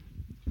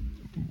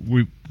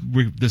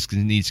 This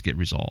needs to get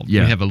resolved.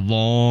 Yeah. We have a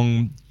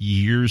long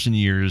years and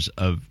years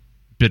of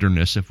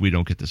bitterness if we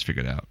don't get this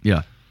figured out.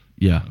 Yeah.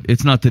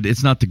 It's not the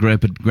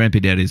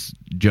Grampy Daddy's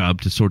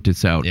job to sort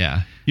this out.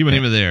 Yeah. He wasn't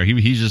even there. He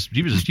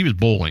was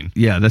bowling.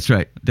 Yeah, that's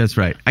right.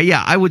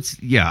 I would.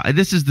 Yeah,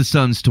 this is the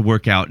son's to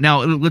work out.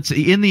 Now, let's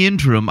in the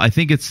interim. I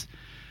think this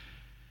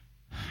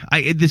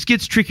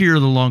gets trickier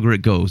the longer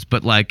it goes.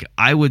 But like,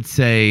 I would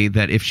say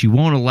that if she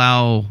won't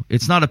allow,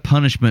 it's not a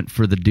punishment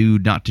for the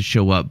dude not to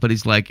show up. But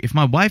he's like, if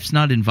my wife's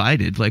not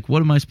invited, like,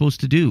 what am I supposed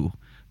to do?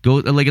 Go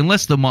like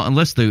unless the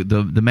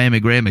mammy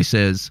Grammy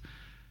says,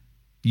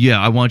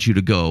 yeah, I want you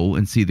to go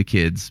and see the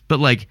kids.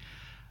 But like,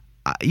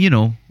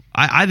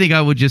 I think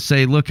I would just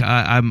say, look,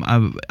 I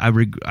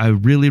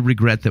really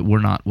regret that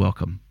we're not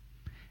welcome,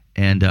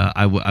 and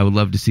I would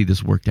love to see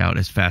this worked out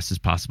as fast as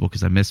possible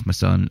because I miss my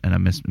son and I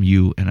miss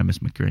you and I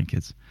miss my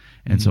grandkids,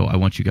 and so I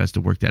want you guys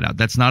to work that out.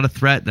 That's not a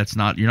threat.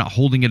 You're not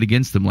holding it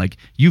against them. Like,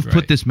 you've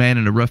put this man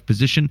in a rough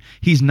position.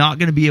 He's not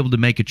going to be able to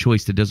make a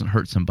choice that doesn't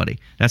hurt somebody.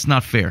 That's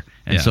not fair.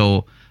 And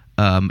so.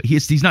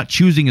 He's not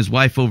choosing his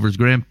wife over his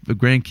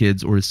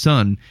grandkids or his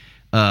son.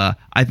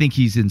 I think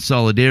he's in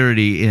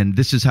solidarity, and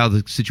this is how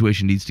the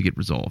situation needs to get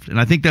resolved. And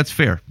I think that's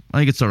fair. I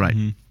think it's all right.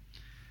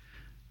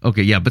 Mm-hmm.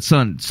 Okay, yeah, but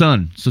son.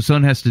 So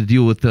son has to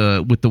deal with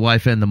the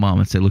wife and the mom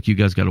and say, look, you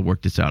guys got to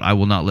work this out. I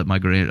will not let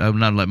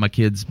my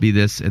kids be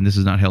this, and this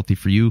is not healthy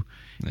for you,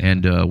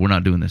 and we're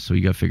not doing this. So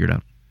you got to figure it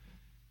out.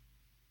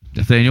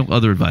 Nathaniel,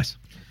 other advice?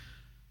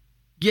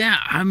 Yeah,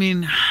 I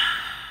mean.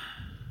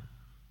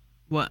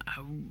 Well,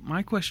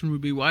 my question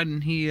would be, why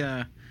didn't he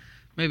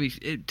maybe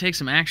take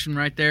some action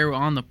right there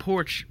on the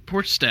porch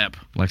step?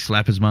 Like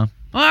slap his mom?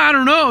 Well, I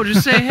don't know.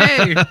 Just say,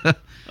 hey,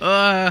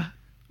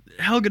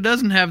 Helga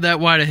doesn't have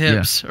that wide of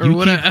hips, or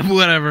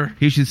whatever.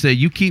 He should say,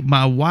 you keep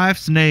my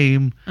wife's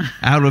name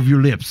out of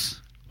your lips.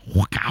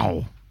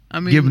 Wow. I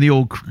mean, give him the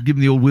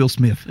old Will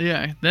Smith.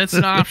 Yeah, that's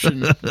an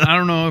option. I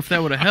don't know if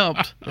that would have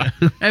helped.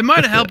 It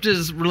might have helped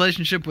his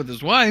relationship with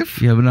his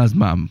wife. Yeah, but not his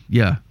mom.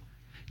 Yeah.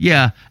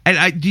 Yeah,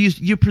 and do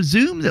you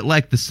presume that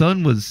like the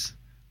son was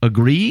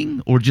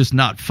agreeing or just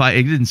not fight?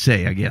 He didn't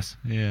say, I guess.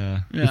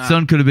 Yeah. The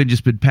son could have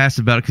been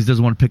passive about it because he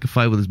doesn't want to pick a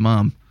fight with his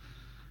mom.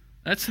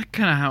 That's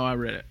kind of how I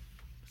read it.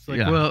 It's like,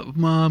 well,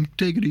 mom,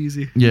 take it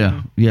easy.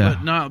 Yeah, yeah.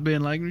 But not being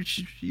like,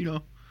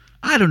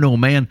 I don't know,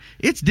 man.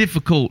 It's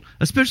difficult,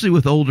 especially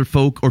with older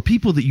folk or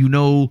people that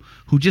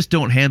who just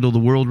don't handle the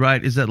world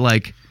right. Is that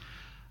like,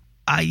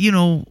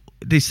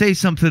 they say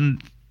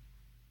something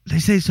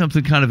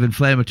kind of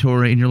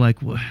inflammatory, and you're like,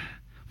 what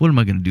am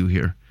I going to do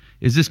here?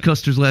 Is this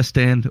Custer's last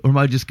stand, or am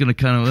I just going to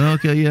kind of,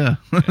 okay, yeah,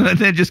 and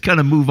then just kind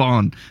of move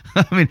on?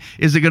 I mean,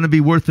 is it going to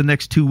be worth the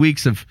next 2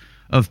 weeks of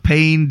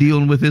pain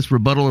dealing with this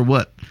rebuttal or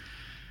what?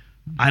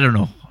 I don't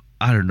know.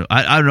 I don't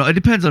know. It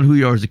depends on who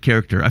you are as a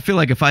character. I feel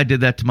like if I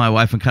did that to my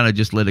wife and kind of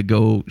just let it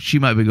go, she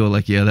might go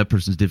like, yeah, that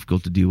person's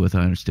difficult to deal with.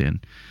 I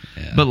understand.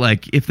 Yeah. But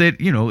like if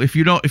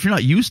you're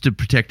not used to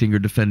protecting or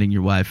defending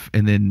your wife,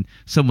 and then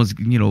someone's,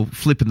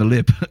 flipping the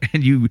lip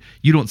and you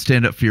don't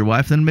stand up for your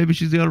wife, then maybe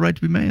she's got a right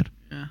to be mad.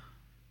 Yeah.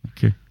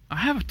 Okay. I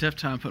have a tough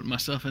time putting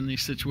myself in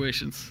these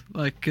situations,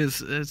 like,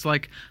 because it's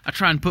like I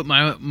try and put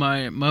my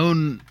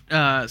own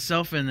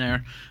self in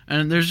there,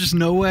 and there's just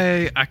no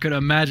way I could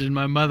imagine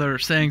my mother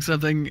saying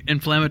something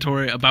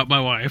inflammatory about my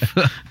wife.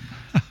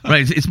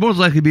 Right. It's more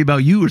likely to be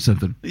about you or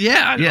something.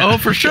 Yeah. Yeah. Oh,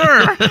 for sure.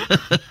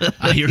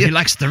 I hear he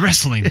likes the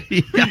wrestling.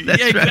 Yeah,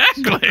 that's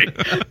Exactly.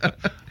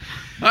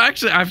 Well,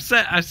 actually, I've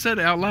said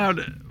out loud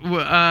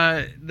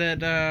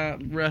that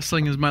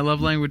wrestling is my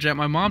love language at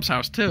my mom's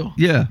house too.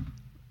 Yeah.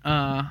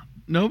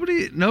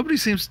 Nobody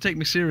seems to take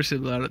me seriously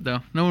about it though.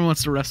 No one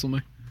wants to wrestle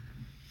me.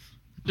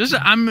 Just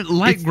I'm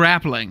like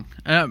grappling.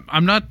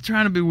 I'm not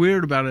trying to be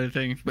weird about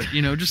anything, but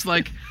just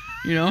like,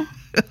 getting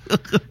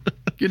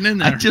in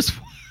there. I just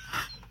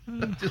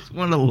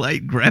want to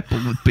light grapple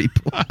with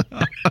people.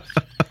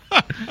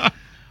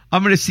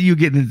 I'm going to see you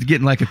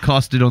getting like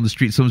accosted on the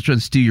street. Someone's trying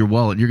to steal your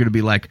wallet. You're going to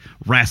be like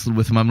wrestling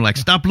with them. I'm like,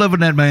 stop loving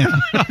that man.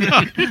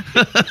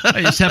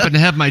 I just happen to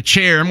have my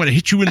chair. I'm going to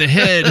hit you in the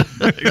head.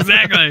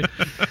 Exactly.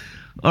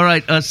 All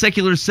right.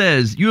 Secular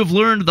says, you have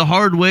learned the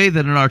hard way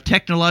that in our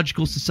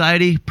technological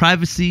society,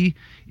 privacy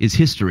is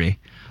history.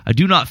 I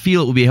do not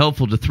feel it will be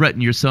helpful to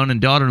threaten your son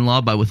and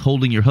daughter-in-law by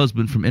withholding your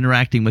husband from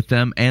interacting with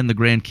them and the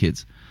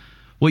grandkids.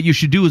 What you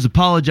should do is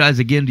apologize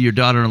again to your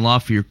daughter-in-law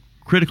for your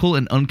critical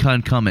and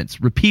unkind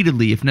comments,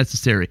 repeatedly if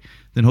necessary,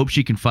 then hope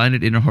she can find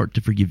it in her heart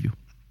to forgive you.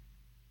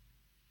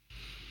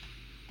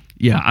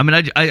 Yeah, I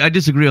mean, I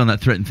disagree on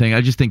that threaten thing.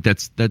 I just think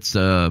that's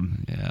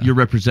you're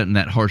representing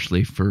that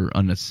harshly for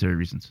unnecessary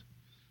reasons.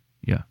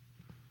 Yeah.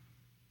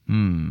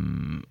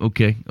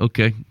 Okay.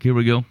 Here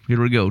we go.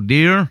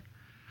 Dear,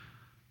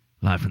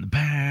 live from the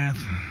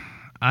bath.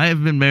 I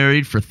have been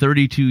married for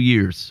 32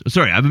 years.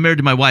 Sorry, I've been married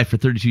to my wife for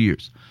 32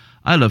 years.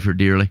 I love her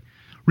dearly.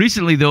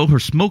 Recently, though, her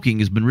smoking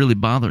has been really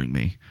bothering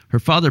me. Her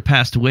father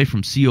passed away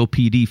from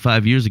COPD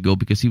 5 years ago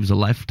because he was a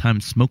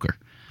lifetime smoker.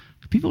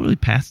 Do people really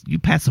pass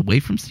away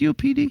from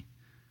COPD?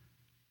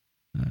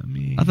 I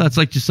mean, I thought it's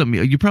like just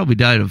something. You probably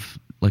died of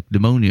like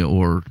pneumonia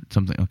or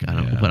something. Okay, I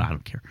don't know, but I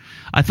don't care.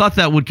 I thought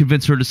that would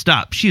convince her to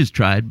stop. She has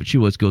tried, but she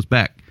always goes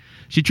back.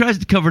 She tries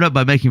to cover it up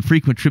by making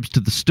frequent trips to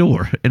the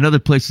store and other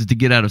places to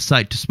get out of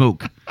sight to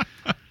smoke.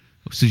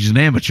 So she's an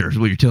amateur, is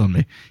what you're telling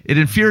me. It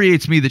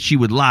infuriates me that she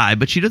would lie,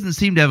 but she doesn't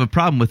seem to have a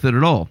problem with it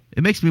at all.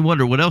 It makes me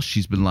wonder what else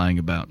she's been lying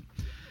about.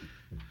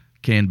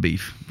 Canned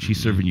beef. She's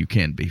serving you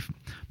canned beef.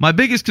 My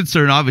biggest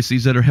concern, obviously,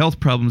 is that her health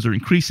problems are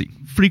increasing.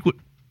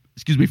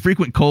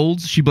 Frequent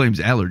colds. She blames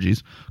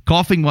allergies.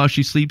 Coughing while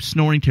she sleeps.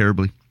 Snoring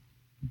terribly.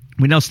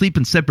 We now sleep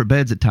in separate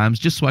beds at times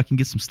just so I can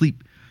get some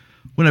sleep.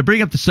 When I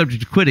bring up the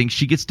subject of quitting,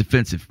 she gets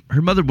defensive.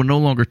 Her mother will no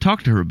longer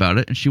talk to her about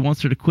it, and she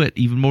wants her to quit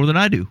even more than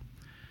I do.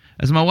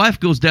 As my wife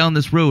goes down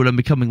this road, I'm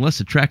becoming less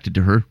attracted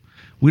to her.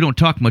 We don't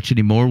talk much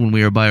anymore when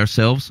we are by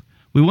ourselves.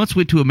 We once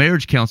went to a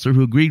marriage counselor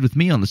who agreed with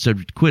me on the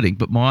subject of quitting,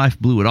 but my wife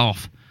blew it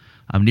off.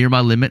 I'm near my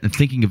limit and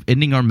thinking of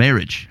ending our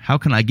marriage. How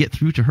can I get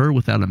through to her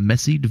without a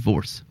messy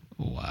divorce?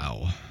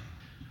 wow.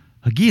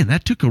 Again,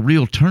 that took a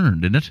real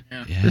turn, didn't it?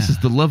 Yeah. This is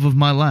the love of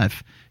my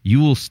life. You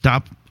will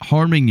stop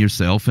harming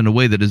yourself in a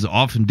way that is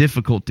often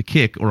difficult to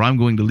kick, or I'm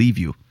going to leave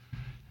you.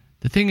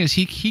 The thing is,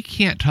 he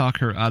can't talk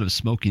her out of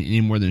smoking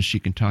any more than she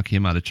can talk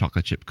him out of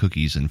chocolate chip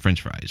cookies and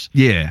French fries.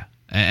 Yeah.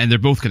 And they're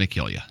both going to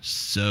kill you.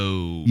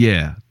 So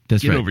Yeah.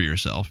 That's get right. over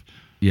yourself.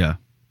 Yeah.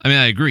 I mean,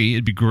 I agree.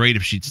 It'd be great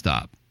if she'd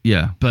stop.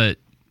 Yeah. But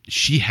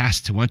she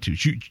has to want to.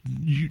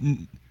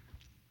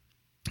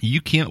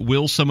 You can't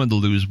will someone to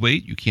lose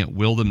weight. You can't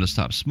will them to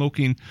stop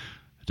smoking.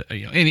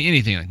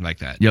 Anything like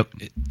that. Yep.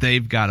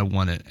 They've got to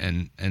want it,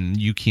 and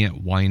you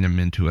can't whine them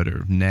into it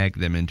or nag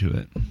them into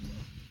it.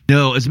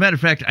 No, as a matter of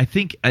fact, I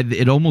think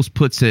it almost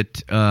puts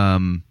it,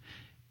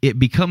 it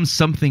becomes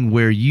something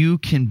where you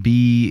can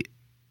be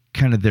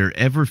kind of their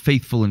ever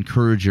faithful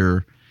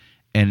encourager,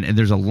 and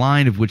there's a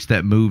line of which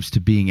that moves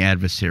to being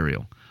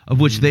adversarial,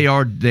 of which they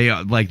are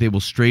like they will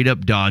straight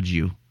up dodge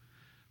you.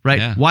 Right?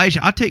 Yeah. Why?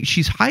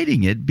 She's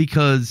hiding it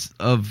because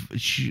of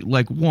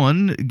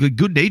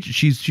good nature.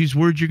 She's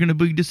worried you're going to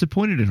be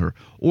disappointed in her,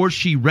 or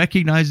she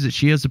recognizes that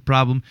she has a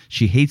problem.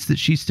 She hates that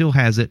she still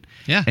has it.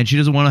 Yeah. And she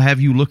doesn't want to have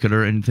you look at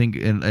her and think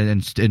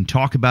and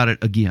talk about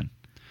it again.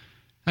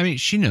 I mean,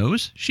 she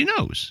knows. She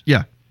knows.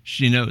 Yeah.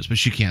 She knows, but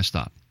she can't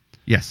stop.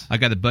 Yes. I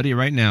got a buddy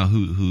right now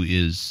who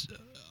is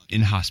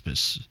in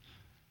hospice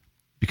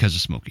because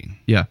of smoking.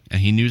 Yeah. And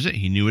he knew it.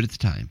 He knew it at the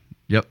time.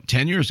 Yep.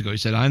 10 years ago, he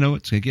said, "I know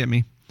it's going to get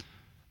me."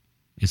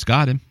 It's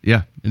got him.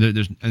 Yeah.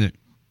 And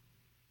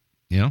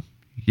Yeah.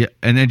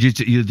 And then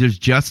there's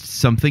just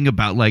something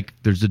about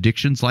there's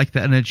addictions like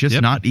that, and it's just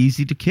not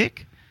easy to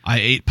kick. I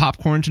ate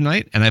popcorn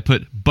tonight, and I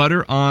put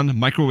butter on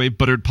microwave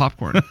buttered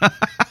popcorn.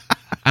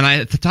 And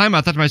at the time,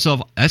 I thought to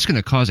myself, that's going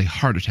to cause a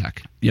heart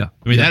attack. Yeah.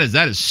 I mean, that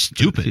is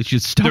stupid. It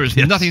should stop. There is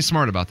Yes. nothing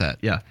smart about that.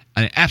 Yeah.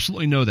 I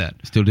absolutely know that.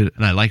 Still did it.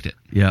 And I liked it.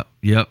 Yeah.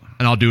 Yep.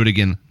 And I'll do it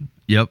again.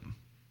 Yep.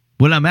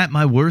 When I'm at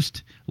my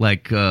worst, I'll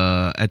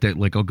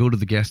go to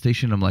the gas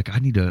station. I'm like,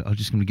 I'm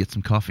just going to get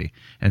some coffee.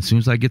 And as soon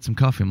as I get some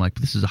coffee, I'm like,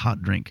 this is a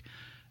hot drink.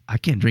 I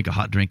can't drink a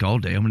hot drink all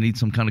day. I'm gonna need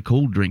some kind of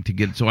cold drink to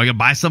get it. So I gotta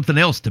buy something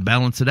else to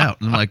balance it out.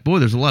 And I'm like, boy,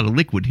 there's a lot of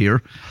liquid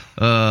here.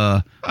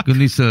 Gonna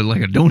need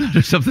like a donut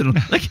or something.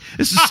 Like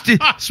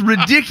it's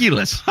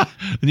ridiculous. I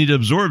need to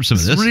absorb some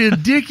of this. It's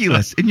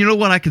ridiculous. And you know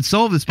what? I can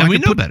solve this. And we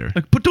know put, better.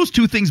 Like, put those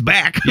two things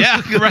back.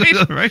 Yeah,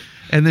 right.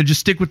 And then just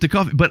stick with the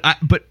coffee. But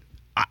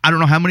I don't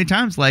know how many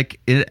times, like,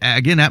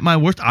 again, at my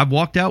worst, I've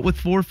walked out with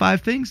 4 or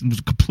 5 things and it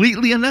was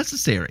completely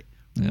unnecessary.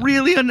 Yeah.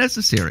 Really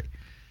unnecessary.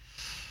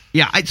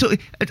 Yeah.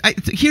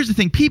 Here's the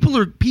thing. People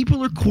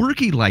are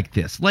quirky like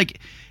this. Like,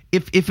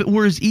 if it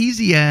were as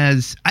easy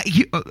as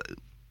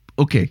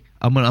okay,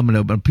 I'm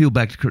gonna peel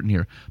back the curtain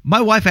here.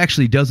 My wife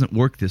actually doesn't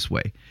work this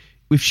way.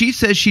 If she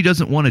says she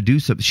doesn't want to do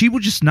something, she will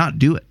just not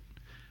do it.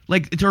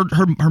 Like,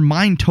 her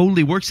mind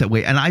totally works that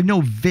way. And I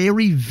know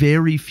very,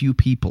 very few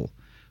people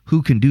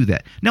who can do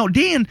that. Now,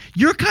 Dan,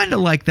 you're kind of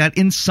like that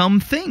in some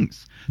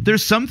things.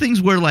 There's some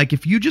things where, like,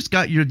 if you just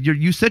got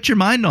you set your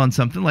mind on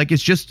something, like,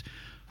 it's just,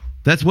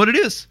 that's what it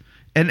is.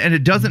 And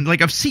it doesn't,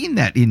 like, I've seen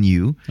that in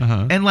you.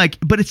 And like,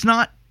 but it's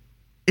not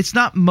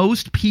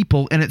most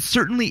people, and it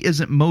certainly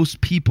isn't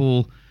most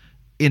people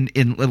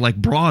in like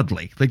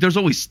broadly. Like, there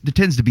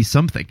tends to be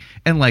something.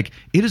 And like,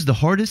 it is the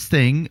hardest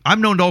thing. I've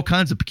known all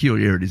kinds of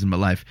peculiarities in my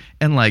life,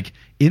 and like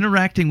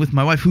interacting with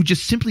my wife, who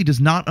just simply does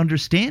not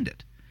understand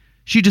it.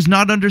 She does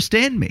not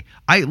understand me.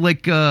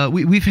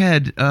 We've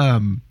had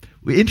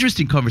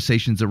interesting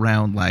conversations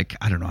around, like,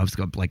 I don't know, I was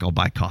like, I'll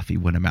buy coffee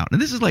when I'm out.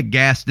 And this is like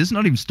gas. This is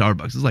not even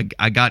Starbucks. This is like,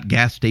 I got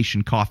gas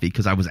station coffee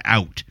because I was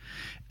out.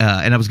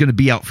 And I was going to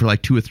be out for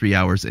like 2 or 3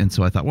 hours. And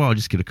so I thought, well, I'll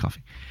just get a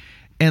coffee.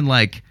 And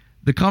like,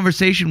 the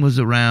conversation was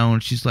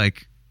around, she's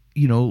like,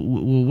 you know,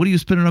 well, what are you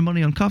spending our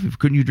money on coffee for?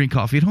 Couldn't you drink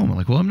coffee at home? I'm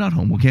like, well, I'm not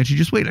home. Well, can't you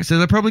just wait? I said,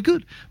 I probably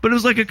could. But it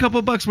was like a couple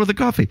of bucks worth of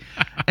coffee.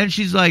 And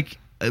she's like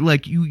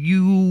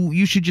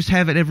you should just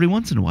have it every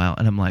once in a while.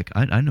 And I'm like,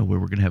 I know where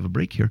we're going to have a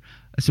break here.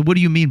 I said, what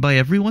do you mean by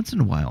every once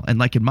in a while? And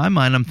like, in my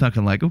mind, I'm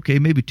thinking like, okay,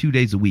 maybe 2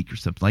 days a week or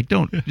something. Like,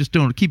 don't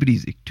keep it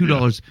easy.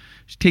 $2,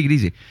 just take it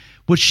easy.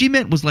 What she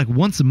meant was like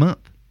once a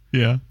month.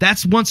 Yeah.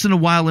 That's once in a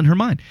while in her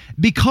mind.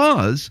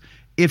 Because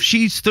if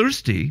she's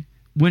thirsty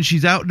when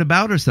she's out and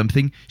about or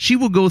something, she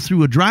will go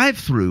through a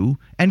drive-through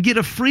and get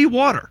a free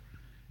water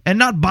and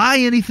not buy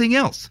anything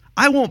else.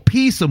 I won't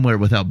pee somewhere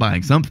without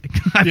buying something.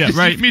 Yeah,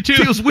 right. Me too.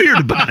 Feels weird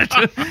about it.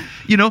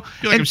 You know?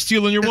 Feel like I'm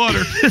stealing your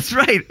water. That's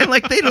right. And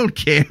like, they don't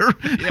care.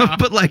 Yeah.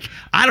 But like,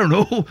 I don't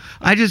know.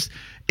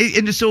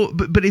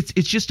 But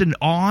it's just an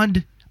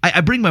odd.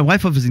 I bring my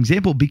wife up as an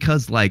example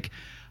because like,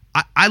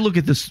 I look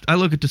at this. I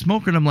look at the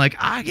smoker, and I'm like,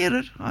 I get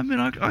it. I mean,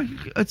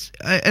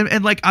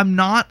 and like, I'm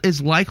not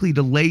as likely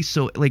to lay.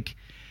 So like,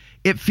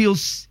 it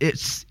feels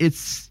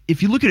it's.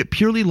 If you look at it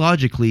purely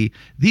logically,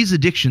 these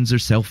addictions are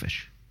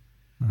selfish.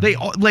 They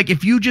like,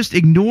 if you just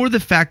ignore the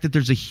fact that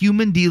there's a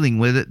human dealing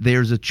with it,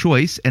 there's a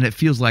choice, and it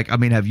feels like, I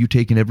mean, have you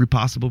taken every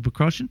possible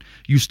precaution?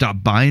 You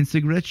stop buying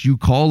cigarettes. You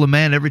call a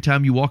man every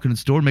time you walk in the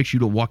store, make sure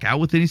you don't walk out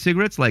with any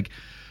cigarettes. Like,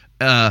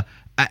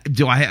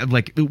 do I have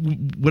like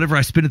whatever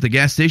I spend at the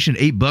gas station,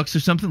 $8 or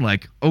something?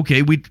 Like,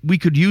 okay, we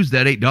could use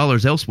that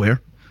 $8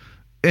 elsewhere.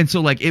 And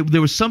so like,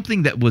 there was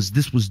something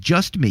this was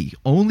just me,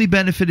 only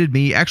benefited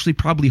me, actually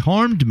probably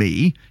harmed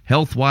me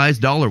health wise,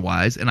 dollar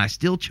wise, and I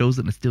still chose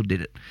it and I still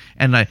did it.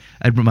 And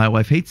my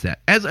wife hates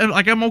that.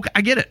 I'm okay, I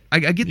get it. I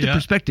get the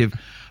perspective,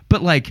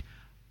 but like,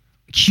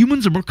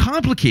 humans are more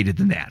complicated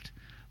than that.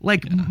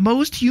 Like,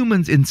 most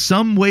humans in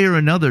some way or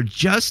another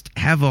just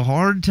have a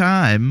hard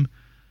time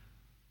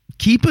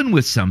keeping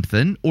with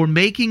something or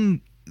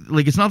making,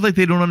 like, it's not like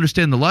they don't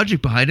understand the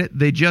logic behind it.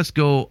 They just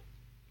go,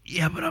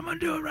 yeah, but I'm gonna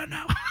do it right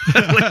now.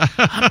 Like,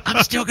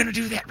 I'm still gonna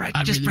do that right now.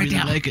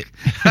 Like it.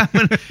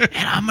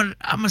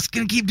 I'm just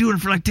gonna keep doing it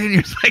for like 10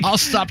 years. Like, I'll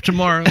stop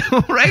tomorrow.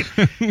 Right?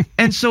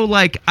 And so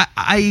like,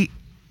 I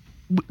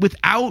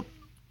without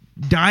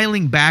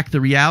dialing back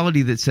the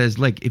reality that says,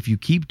 like, if you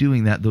keep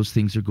doing that, those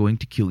things are going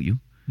to kill you.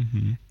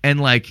 Mm-hmm. And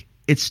like,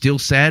 it's still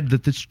sad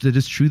that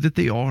it's true that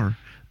they are.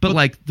 But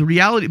like, the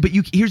reality,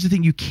 here's the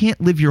thing, you can't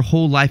live your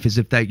whole life as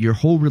if that your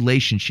whole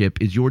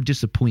relationship is your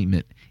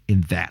disappointment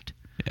in that.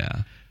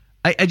 Yeah.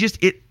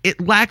 It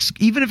lacks,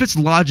 even if it's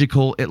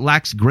logical, it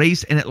lacks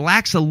grace, and it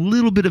lacks a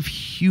little bit of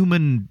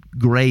human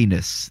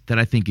grayness that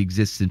I think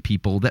exists in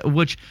people,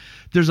 which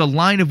there's a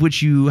line of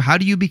which how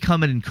do you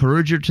become an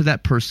encourager to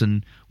that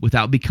person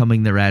without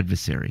becoming their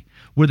adversary,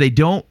 where they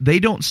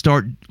don't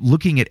start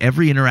looking at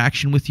every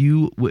interaction with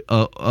you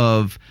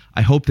of,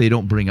 I hope they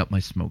don't bring up my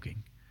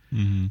smoking.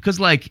 Because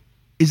like,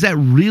 is that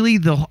really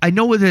I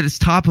know that it's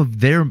top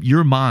of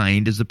your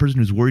mind as the person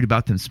who's worried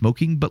about them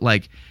smoking, but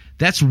like,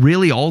 that's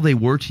really all they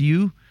were to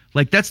you?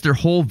 Like, that's their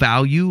whole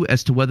value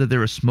as to whether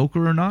they're a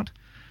smoker or not?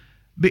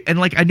 And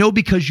like, I know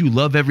because you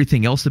love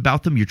everything else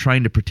about them, you're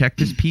trying to protect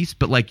this piece,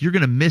 but like, you're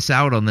going to miss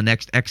out on the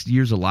next X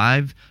years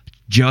alive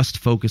just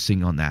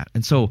focusing on that.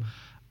 And so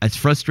it's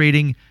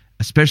frustrating,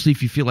 especially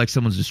if you feel like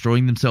someone's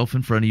destroying themselves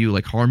in front of you,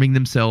 like harming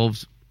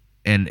themselves,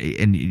 and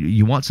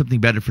you want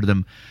something better for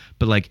them,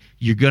 but like,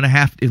 you're gonna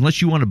have,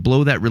 unless you want to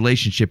blow that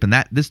relationship, and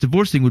this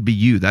divorce thing would be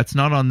you. That's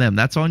not on them.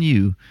 That's on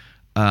you.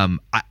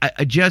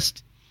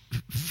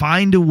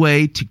 find a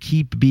way to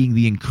keep being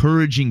the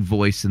encouraging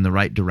voice in the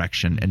right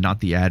direction and not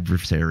the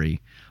adversary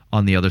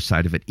on the other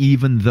side of it,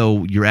 even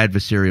though your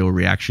adversarial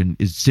reaction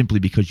is simply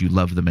because you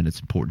love them and it's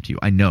important to you.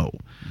 I know,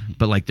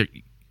 but like,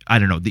 I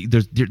don't know.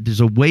 There's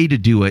a way to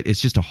do it.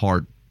 It's just a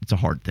hard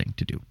thing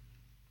to do.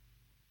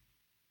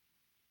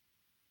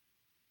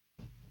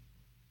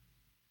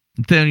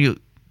 Nathaniel,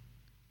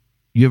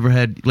 you ever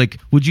had, like,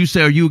 would you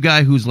say, are you a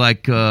guy who's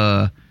like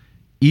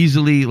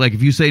easily, like,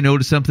 if you say no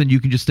to something, you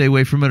can just stay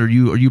away from it, or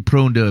are you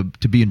prone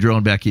to being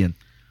drawn back in?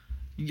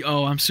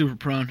 Oh, I'm super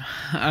prone.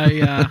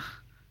 I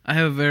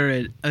have a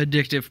very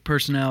addictive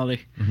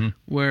personality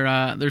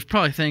where there's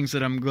probably things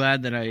that I'm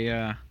glad that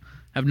I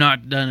have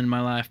not done in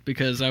my life,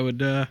 because I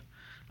would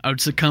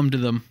succumb to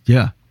them.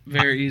 Yeah.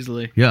 Very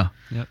easily. Yeah.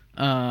 Yep.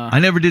 I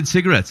never did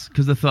cigarettes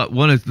because I thought,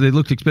 one, they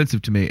looked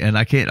expensive to me, and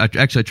I can't.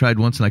 I tried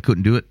once and I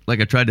couldn't do it.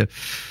 Like, I tried to,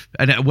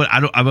 and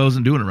I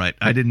wasn't doing it right.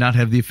 I did not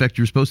have the effect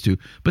you were supposed to.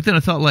 But then I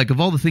thought, like, of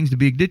all the things to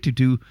be addicted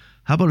to,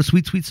 how about a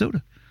sweet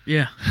soda?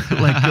 Yeah.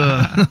 Like,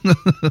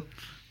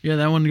 yeah,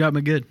 that one got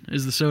me good.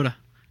 Is the soda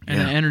and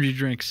the energy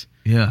drinks.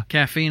 Yeah.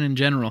 Caffeine in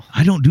general.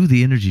 I don't do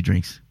the energy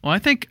drinks. Well, I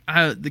think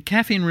the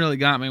caffeine really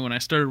got me when I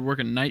started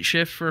working night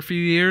shift for a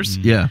few years.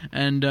 Yeah.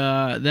 And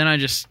then I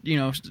just,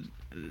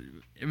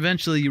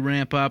 eventually you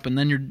ramp up, and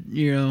then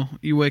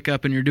you wake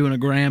up and you're doing a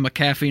gram of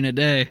caffeine a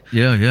day.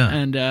 Yeah, yeah.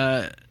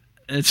 And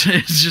it's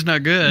just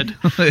not good.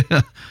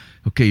 Yeah.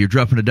 Okay, you're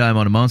dropping a dime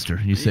on a Monster.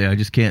 You say, I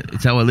just can't.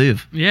 It's how I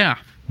live. Yeah.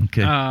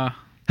 Okay.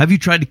 Have you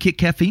tried to kick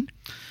caffeine?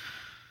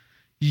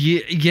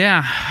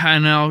 Yeah,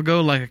 and I'll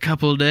go like a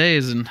couple of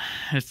days, and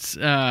it's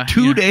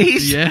 2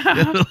 days.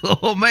 Yeah.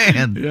 Oh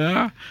man.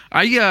 Yeah.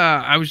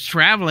 I was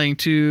traveling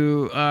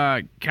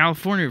to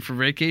California for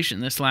vacation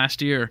this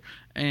last year,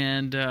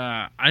 and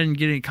I didn't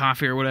get any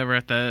coffee or whatever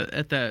at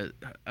the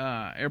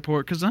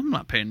airport, because I'm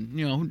not paying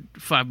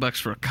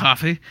 $5 for a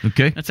coffee.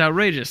 Okay. That's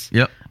outrageous.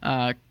 Yep.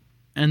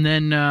 And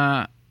then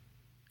I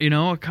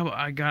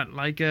got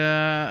like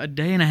a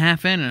day and a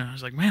half in, and I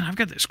was like, man, I've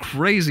got this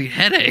crazy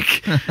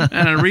headache.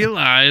 And I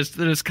realized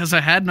that it's because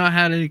I had not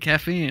had any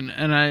caffeine.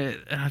 And I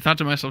thought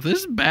to myself,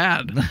 this is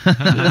bad.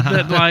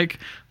 that like,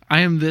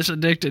 I am this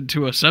addicted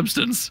to a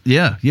substance.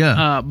 Yeah,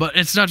 yeah. But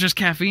it's not just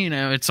caffeine.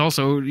 It's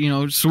also,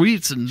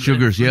 sweets and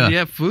sugars,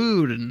 yeah,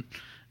 food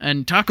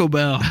and Taco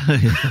Bell.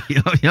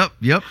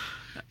 Yep.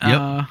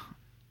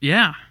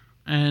 Yeah.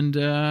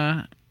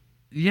 And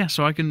yeah,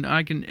 so I can,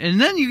 and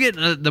then you get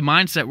the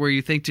mindset where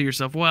you think to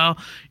yourself, well,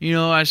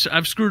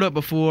 I've screwed up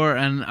before,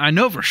 and I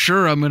know for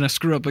sure I'm going to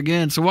screw up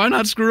again, so why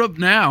not screw up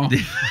now?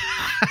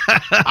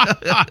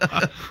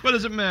 What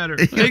does it matter?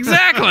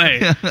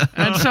 Exactly.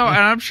 And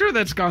I'm sure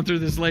that's gone through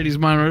this lady's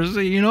mind.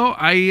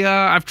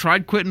 I've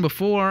tried quitting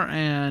before,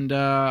 and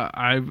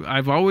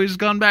I've always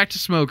gone back to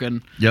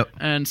smoking. Yep.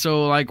 And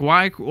so, like,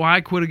 why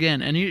quit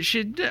again? And you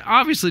should,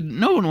 obviously,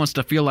 no one wants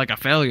to feel like a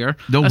failure,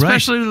 No,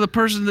 especially to the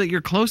person that you're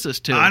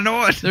closest to. I know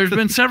it. There's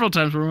been several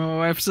times where my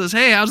wife says,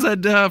 hey, how's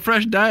that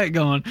fresh diet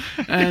going?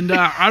 And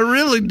I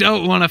really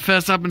don't want to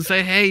fess up and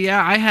say, hey,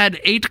 yeah, I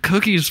had 8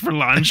 cookies for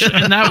lunch,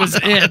 and that was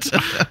it.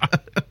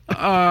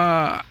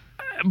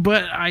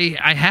 But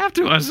I have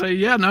to. I say,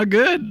 yeah, not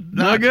good.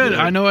 Not good.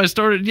 I know I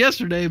started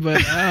yesterday, but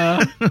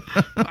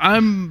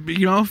I'm,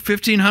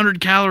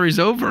 1,500 calories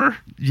over.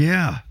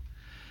 Yeah.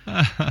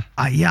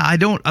 I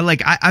don't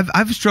like.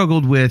 I've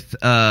struggled with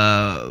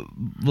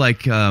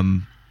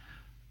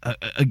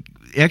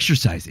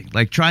exercising,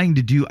 like trying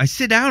to do. I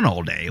sit down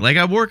all day. Like,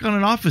 I work on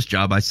an office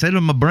job. I sit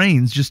on my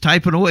brains just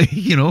typing away,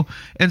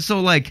 And so,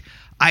 like,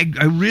 I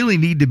really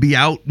need to be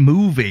out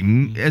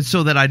moving, and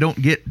so that I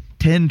don't get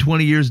 10,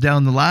 20 years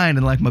down the line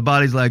and, like, my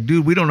body's like,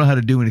 dude, we don't know how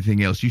to do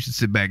anything else. You should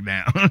sit back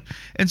down.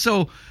 And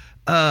so,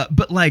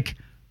 but like,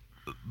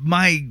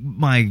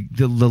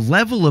 the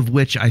level of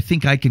which I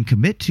think I can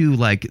commit to,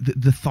 like,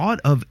 the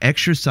thought of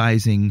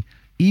exercising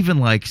even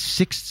like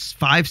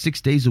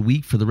 5-6 days a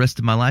week for the rest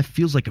of my life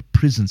feels like a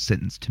prison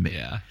sentence to me.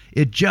 Yeah.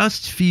 It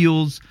just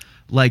feels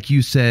like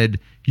you said,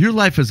 your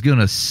life is going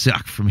to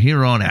suck from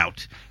here on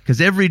out,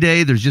 because every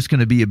day there's just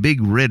going to be a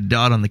big red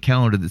dot on the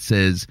calendar that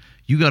says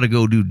you got to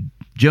go do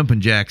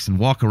jumping jacks and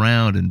walk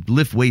around and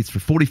lift weights for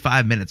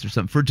 45 minutes or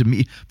something for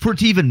it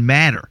to even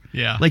matter.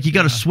 Yeah. Like, you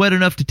got to sweat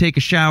enough to take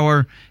a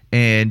shower,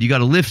 and you got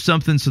to lift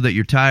something so that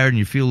you're tired and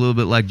you feel a little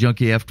bit like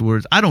junkie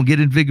afterwards. I don't get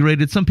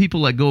invigorated. Some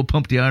people, like, go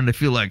pump the iron and they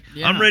feel like,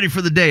 I'm ready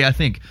for the day. I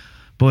think,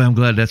 boy, I'm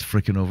glad that's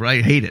freaking over.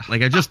 I hate it.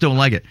 Like, I just don't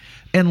like it.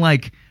 And,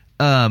 like,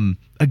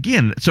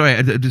 again,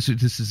 sorry, this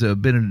is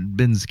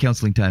Ben's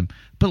counseling time,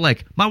 but,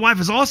 like, my wife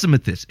is awesome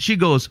at this. She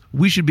goes,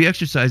 we should be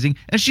exercising,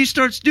 and she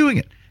starts doing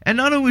it. And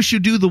not only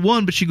should do the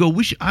one, but she go,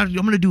 I'm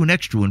going to do an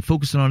extra one,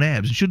 focusing on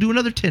abs. And she'll do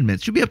another 10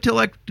 minutes. She'll be up till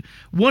like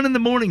 1 in the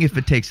morning if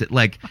it takes it.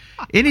 Like,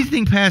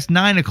 anything past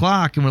 9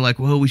 o'clock, and we're like,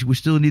 well, we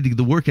still need to get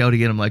the workout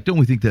again. I'm like, don't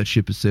we think that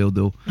ship has sailed,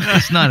 though?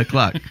 It's 9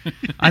 o'clock.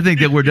 I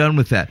think that we're done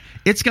with that.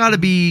 It's got to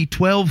be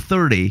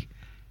 12:30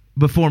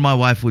 before my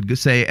wife would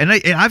say, and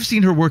I've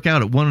seen her work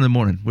out at 1 in the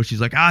morning, where she's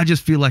like, I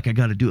just feel like I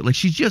got to do it. Like,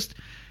 she's just,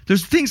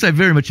 there's things I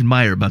very much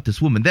admire about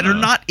this woman that are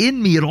not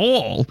in me at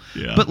all.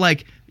 Yeah. But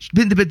like,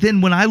 but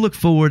then when I look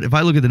forward, if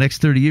I look at the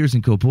next 30 years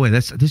and go, boy,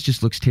 this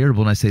just looks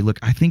terrible, and I say, look,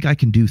 I think I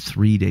can do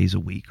 3 days a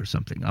week or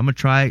something. I'm gonna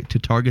try to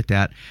target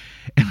that,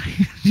 and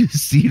I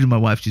just see to my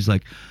wife, she's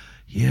like,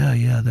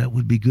 yeah, that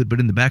would be good. But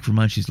in the back of her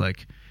mind, she's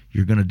like,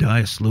 you're gonna die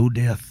a slow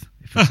death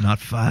if it's not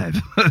 5.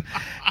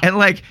 And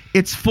like,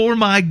 it's for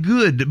my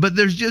good. But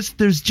there's just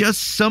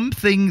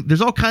something.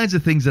 There's all kinds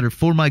of things that are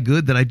for my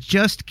good that I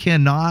just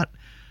cannot.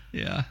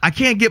 Yeah. I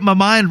can't get my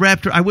mind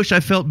wrapped. I wish I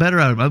felt better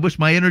out of it. I wish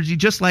my energy,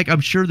 just like I'm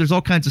sure there's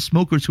all kinds of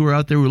smokers who are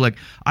out there who are like,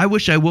 I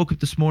wish I woke up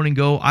this morning and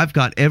go, I've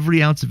got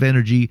every ounce of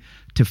energy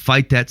to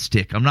fight that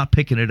stick. I'm not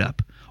picking it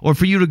up. Or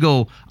for you to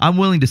go, I'm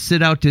willing to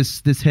sit out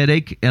this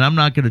headache, and I'm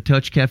not going to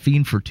touch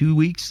caffeine for 2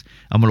 weeks.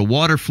 I'm going to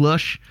water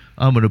flush.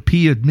 I'm going to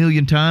pee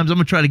 1,000,000 times. I'm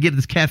going to try to get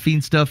this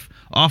caffeine stuff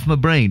off my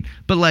brain.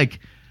 But like,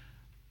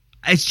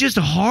 it's just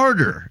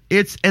harder.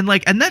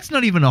 And that's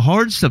not even a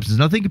hard substance.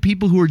 Now think of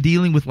people who are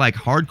dealing with like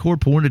hardcore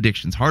porn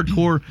addictions,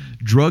 hardcore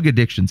drug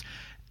addictions,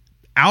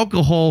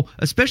 alcohol,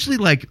 especially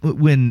like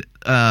when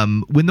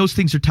those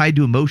things are tied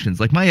to emotions.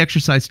 Like my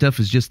exercise stuff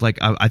is just like,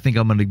 I think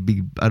I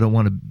don't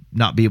want to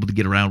not be able to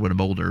get around when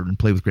I'm older and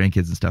play with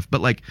grandkids and stuff.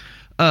 But like,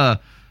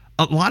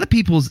 a lot of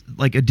people's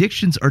like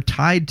addictions are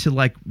tied to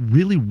like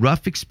really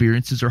rough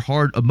experiences or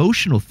hard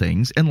emotional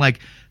things, and like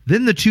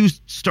then the two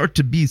start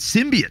to be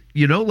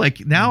symbiote,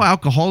 like now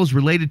alcohol is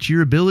related to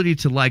your ability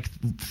to like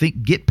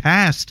get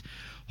past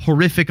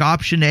horrific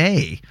option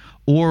A,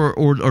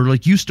 or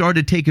like you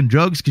started taking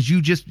drugs because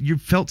you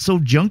felt so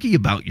junky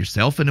about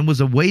yourself, and it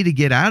was a way to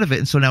get out of it.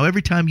 And so now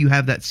every time you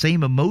have that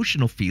same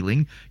emotional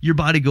feeling, your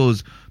body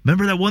goes,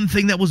 remember that one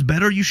thing that was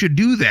better? You should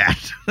do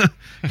that,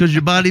 because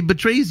your body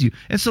betrays you.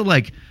 And so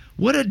like,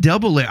 what a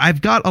double layer.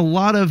 I've got a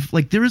lot of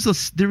like, there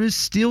is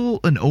still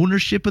an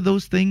ownership of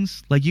those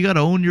things. Like you got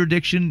to own your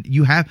addiction.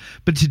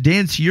 But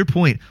to your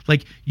point,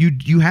 like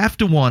you have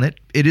to want it.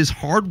 It is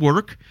hard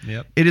work.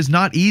 Yep. It is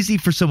not easy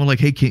for someone like,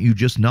 hey, can't you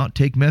just not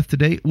take meth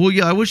today? Well,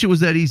 yeah, I wish it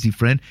was that easy,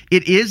 friend.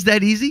 It is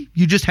that easy.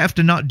 You just have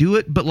to not do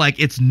it. But like,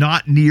 it's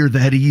not near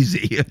that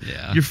easy.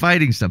 Yeah. You're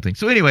fighting something.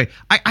 So anyway,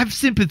 I have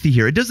sympathy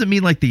here. It doesn't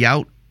mean like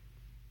the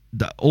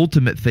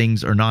ultimate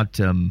things are not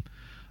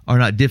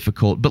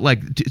difficult, but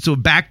like, so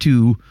back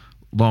to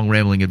long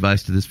rambling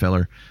advice to this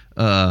feller,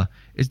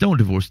 is don't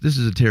divorce. This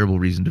is a terrible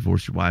reason to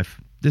divorce your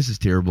wife. This is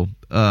terrible.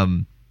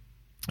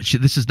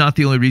 This is not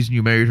the only reason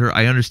you married her.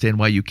 I understand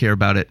why you care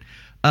about it.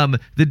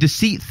 The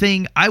deceit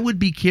thing, I would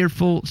be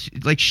careful.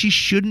 Like, she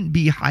shouldn't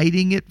be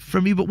hiding it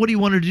from you, but what do you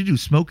want her to do?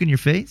 Smoke in your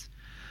face?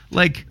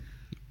 Like,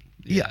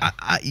 yeah,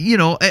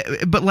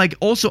 but like,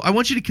 also, I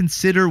want you to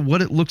consider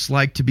what it looks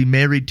like to be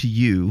married to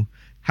you,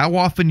 how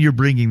often you're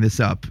bringing this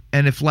up,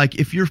 and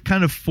if you're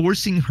kind of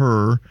forcing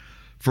her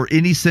for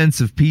any sense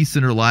of peace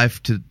in her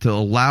life to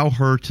allow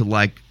her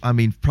to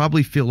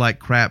probably feel like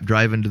crap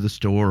driving to the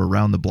store or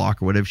around the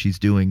block or whatever she's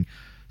doing,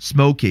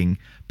 smoking,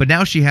 but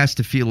now she has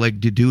to feel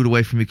like to do it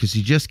away from you because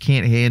she just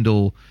can't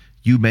handle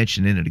you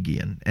mentioning it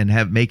again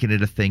and making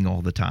it a thing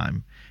all the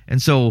time.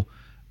 And so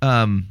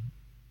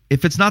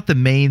if it's not the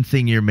main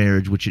thing in your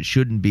marriage, which it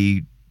shouldn't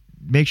be,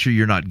 make sure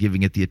you're not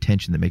giving it the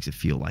attention that makes it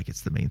feel like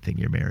it's the main thing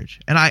in your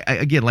marriage. And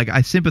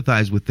I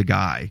sympathize with the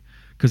guy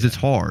because it's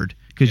hard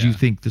because you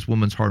think this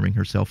woman's harming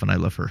herself and I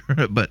love her.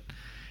 But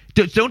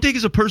don't take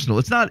it so personal.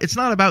 It's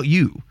not about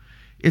you.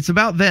 It's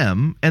about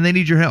them and they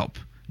need your help.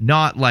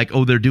 Not like,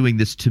 oh, they're doing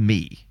this to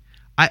me.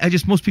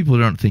 Most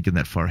people aren't thinking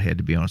that far ahead,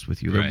 to be honest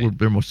with you. Right.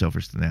 They're more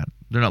selfish than that.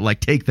 They're not like,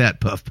 take that,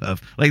 puff,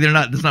 puff. Like,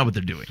 that's not what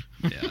they're doing.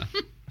 Yeah.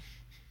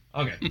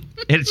 Okay.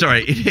 And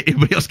sorry,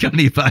 anybody else got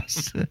any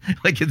advice?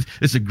 Like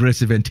this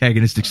aggressive,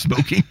 antagonistic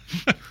smoking?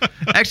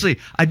 Actually,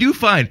 I do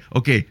find,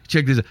 okay,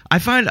 check this out. I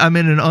find I'm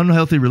in an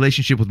unhealthy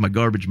relationship with my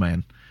garbage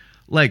man.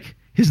 Like,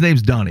 his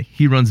name's Donnie.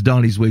 He runs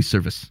Donnie's Waste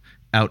Service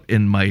out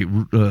in my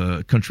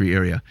country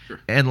area. Sure.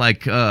 And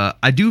like,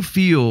 I do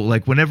feel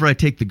like whenever I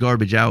take the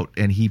garbage out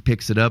and he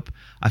picks it up,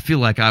 I feel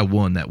like I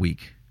won that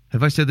week.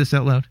 Have I said this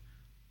out loud?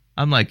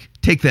 I'm like,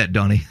 take that,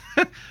 Donnie.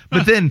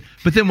 But then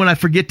when I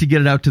forget to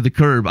get it out to the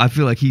curb, I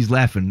feel like he's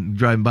laughing,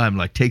 driving by. I'm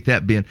like, take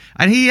that, Ben.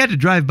 And he had to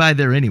drive by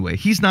there anyway.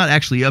 He's not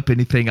actually up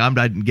anything. I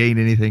didn't gain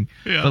anything.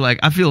 Yeah. But like,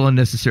 I feel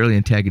unnecessarily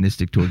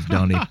antagonistic towards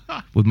Donnie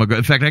with my.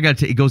 In fact,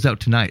 it goes out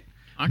tonight.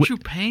 Aren't you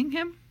paying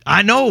him?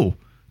 I know.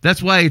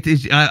 That's why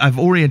I've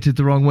oriented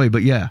the wrong way.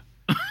 But yeah.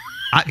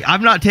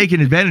 I'm not taking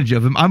advantage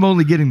of him. I'm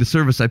only getting the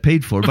service I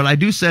paid for. But I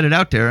do set it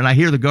out there, and I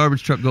hear the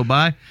garbage truck go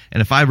by,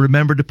 and if I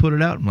remember to put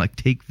it out, I'm like,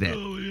 take that,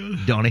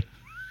 Donnie.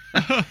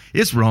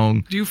 It's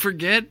wrong. Do you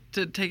forget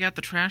to take out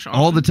the trash often?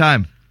 All the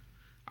time?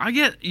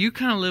 You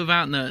kind of live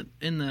out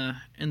in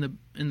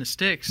the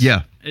sticks.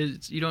 Yeah.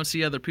 You don't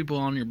see other people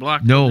on your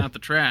block no. taking out the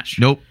trash.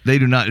 Nope, they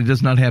do not. It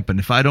does not happen.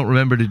 If I don't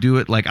remember to do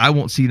it, like, I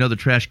won't see another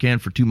trash can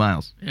for 2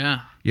 miles.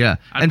 Yeah. Yeah.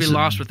 I'd be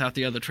lost without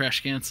the other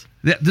trash cans.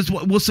 And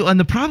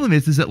the problem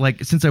is that,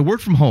 like, since I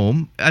work from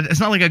home, it's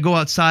not like I go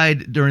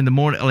outside during the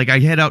morning. Like, I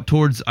head out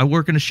I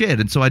work in a shed,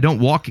 and so I don't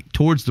walk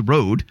towards the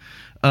road.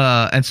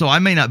 And so I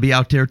may not be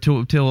out there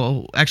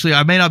till actually,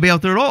 I may not be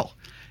out there at all.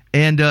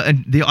 And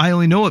I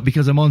only know it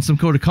because I'm on some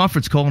kind of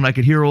conference call, and I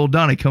could hear old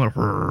Donnie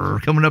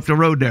coming up the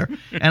road there,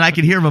 and I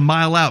could hear him a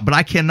mile out, but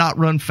I cannot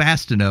run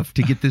fast enough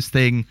to get this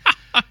thing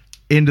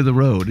into the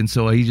road, and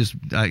so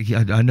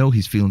I know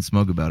he's feeling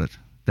smug about it.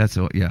 That's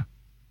all, yeah.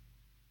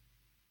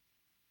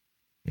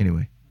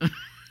 Anyway, I'm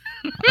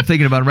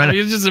thinking about it right now.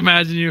 You just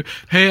imagine you.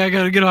 Hey, I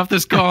gotta get off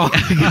this call.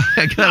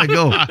 I gotta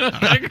go.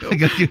 I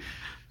gotta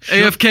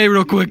AFK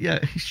real quick. Yeah,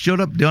 shut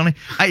up, Donnie.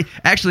 I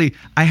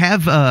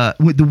have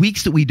with the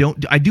weeks that we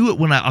don't. I do it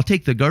when I'll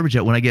take the garbage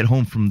out when I get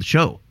home from the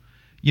show.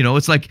 You know,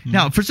 it's like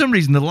now for some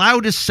reason the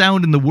loudest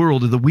sound in the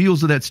world are the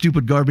wheels of that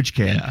stupid garbage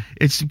can. Yeah.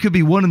 It could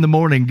be 1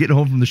 a.m. getting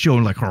home from the show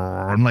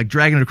and like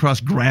dragging it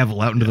across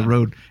gravel out into the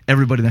road.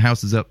 Everybody in the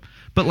house is up.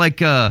 But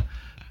like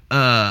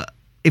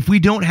if we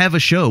don't have a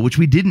show, which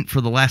we didn't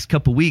for the last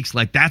couple weeks,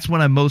 like that's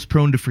when I'm most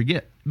prone to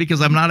forget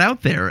because I'm not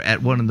out there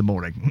at 1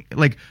 a.m.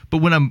 Like, but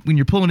when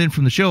you're pulling in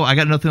from the show, I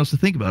got nothing else to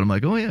think about. I'm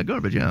like, oh yeah,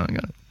 garbage. Yeah, I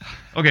got it.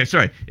 Okay,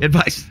 sorry.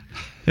 Advice.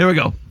 Here we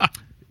go.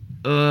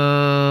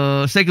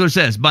 Secular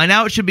says, by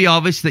now it should be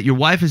obvious that your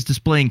wife is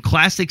displaying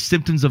classic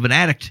symptoms of an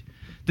addict.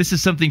 This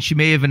is something she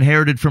may have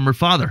inherited from her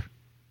father.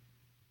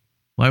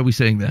 Why are we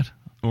saying that?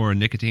 Or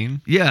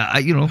nicotine. Yeah,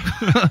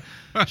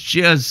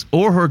 she has,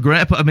 or her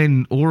grandpa,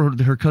 or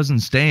her cousin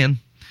Stan.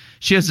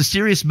 She has a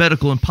serious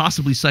medical and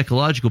possibly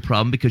psychological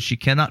problem because she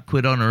cannot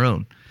quit on her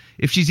own.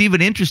 If she's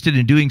even interested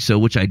in doing so,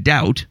 which I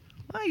doubt,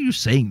 why are you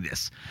saying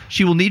this?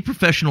 She will need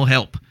professional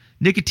help.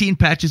 Nicotine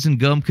patches and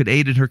gum could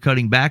aid in her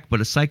cutting back, but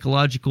a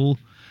psychological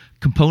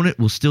component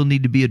will still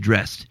need to be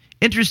addressed.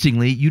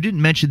 Interestingly, you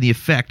didn't mention the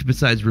effect,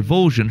 besides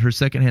revulsion, her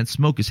secondhand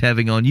smoke is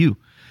having on you.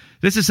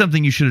 This is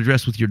something you should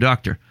address with your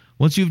doctor.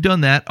 Once you've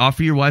done that,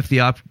 offer your wife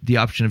the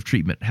option of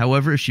treatment.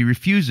 However, if she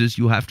refuses,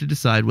 you'll have to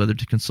decide whether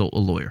to consult a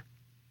lawyer.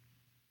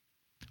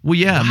 Well,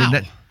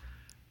 yeah,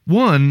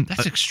 Wow.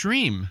 That's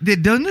extreme.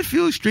 Doesn't it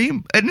feel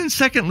extreme? And then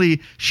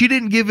secondly, she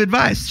didn't give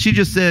advice. She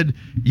just said,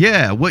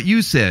 yeah, what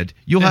you said.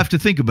 You'll have to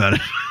think about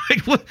it.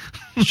 Like, what?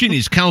 She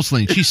needs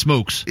counseling. She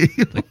smokes.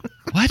 Like,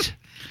 what?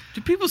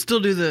 Do people still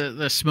do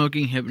the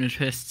smoking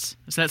hypnotists?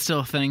 Is that still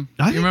a thing?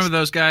 I You think remember so.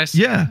 those guys?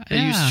 Yeah. They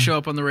used to show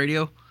up on the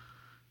radio.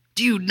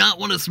 Do you not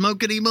want to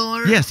smoke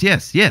anymore? Yes. Yeah,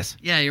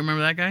 you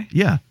remember that guy?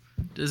 Yeah.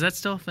 Is that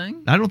still a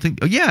thing? I don't think.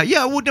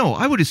 Yeah. Well, no,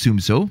 I would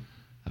assume so.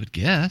 I would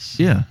guess.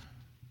 Yeah.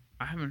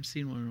 I haven't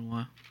seen one in a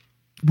while.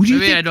 Would you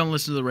Maybe think, I don't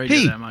listen to the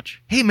radio that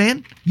much. Hey,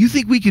 man, you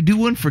think we could do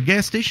one for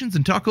gas stations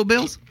and Taco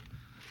Bells?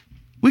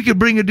 We could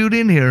bring a dude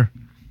in here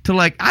to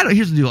like.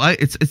 Here's the deal.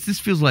 This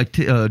feels like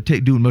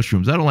doing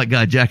mushrooms. I don't like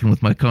guy jacking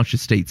with my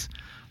conscious states.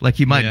 Like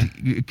he might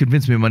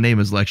convince me my name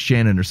is like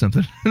Shannon or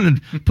something, and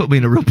then put me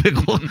in a real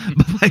pickle.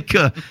 But like,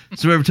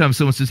 so every time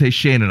someone says, "Hey,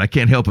 Shannon," I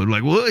can't help it. I'm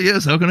like, well,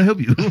 yes, how can I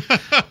help you?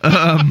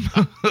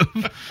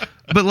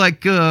 But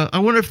like, I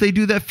wonder if they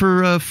do that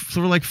for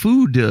like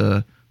food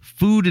and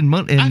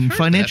I've heard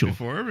financial. that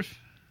before.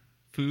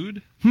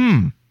 Food.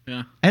 Yeah.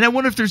 And I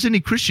wonder if there's any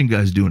Christian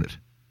guys doing it.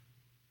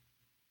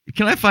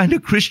 Can I find a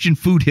Christian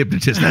food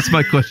hypnotist? That's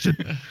my question.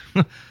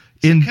 Is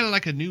it kind of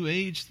like a new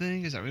age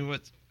thing?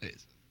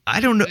 I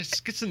don't know.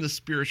 It gets into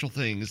spiritual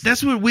things.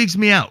 That's what wigs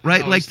me out,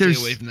 right? Like stay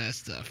away from that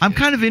stuff. I'm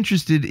kind of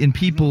interested in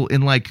people,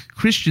 in like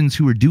Christians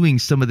who are doing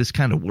some of this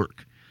kind of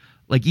work,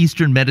 like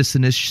Eastern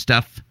medicine-ish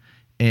stuff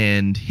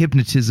and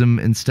hypnotism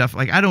and stuff.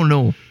 Like I don't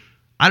know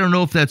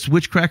if that's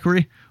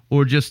witchcrackery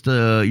or just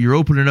you're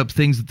opening up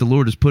things that the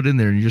Lord has put in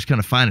there and you're just kind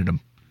of finding them.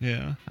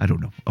 Yeah. I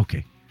don't know.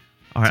 Okay.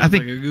 All right. Sounds I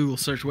think like a Google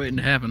search waiting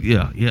to happen.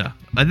 Yeah.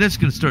 And that's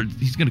going to start.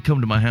 He's going to come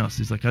to my house.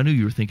 He's like, I knew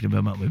you were thinking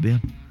about me,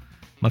 Ben.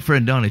 My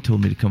friend Donnie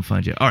told me to come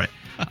find you. All right.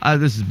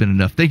 This has been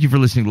enough. Thank you for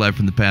listening to Live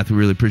from the Path. We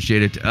really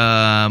appreciate it.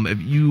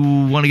 If you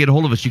want to get a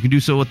hold of us, you can do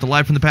so at the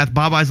Live from the Path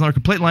Bob Eisenhower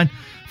complaint line,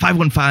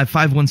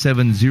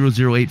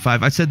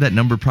 515-517-0085. I said that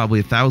number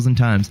probably 1,000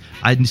 times.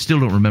 I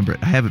still don't remember it.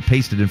 I have it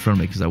pasted in front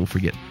of me because I will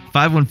forget.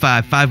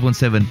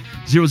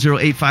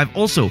 515-517-0085.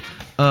 Also,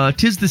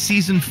 'tis the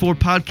season for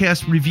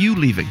podcast review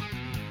leaving.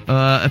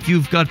 If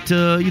you've got,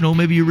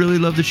 maybe you really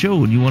love the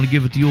show and you want to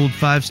give it the old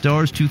 5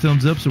 stars, 2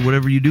 thumbs ups, or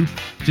whatever you do,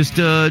 just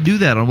do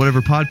that on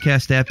whatever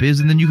podcast app is,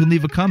 and then you can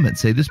leave a comment.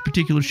 Say, this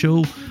particular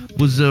show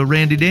was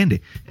randy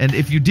dandy. And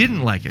if you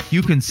didn't like it,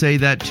 you can say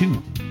that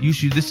too.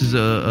 This is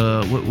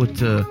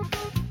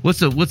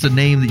what's a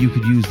name that you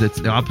could use that's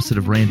the opposite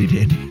of randy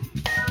dandy?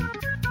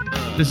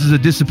 This is a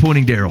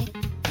disappointing Daryl.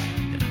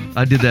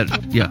 I did that.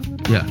 Yeah.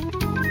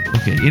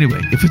 Okay, anyway,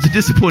 if it's a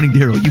disappointing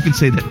Daryl, you can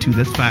say that too.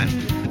 That's fine.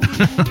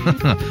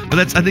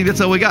 But I think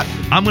that's all we got.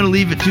 I'm going to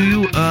leave it to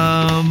you,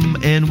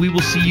 and we will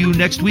see you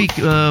next week.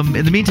 In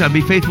the meantime, be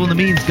faithful in the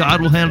means.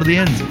 God will handle the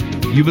ends.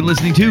 You've been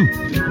listening to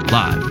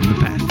Live from the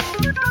Path.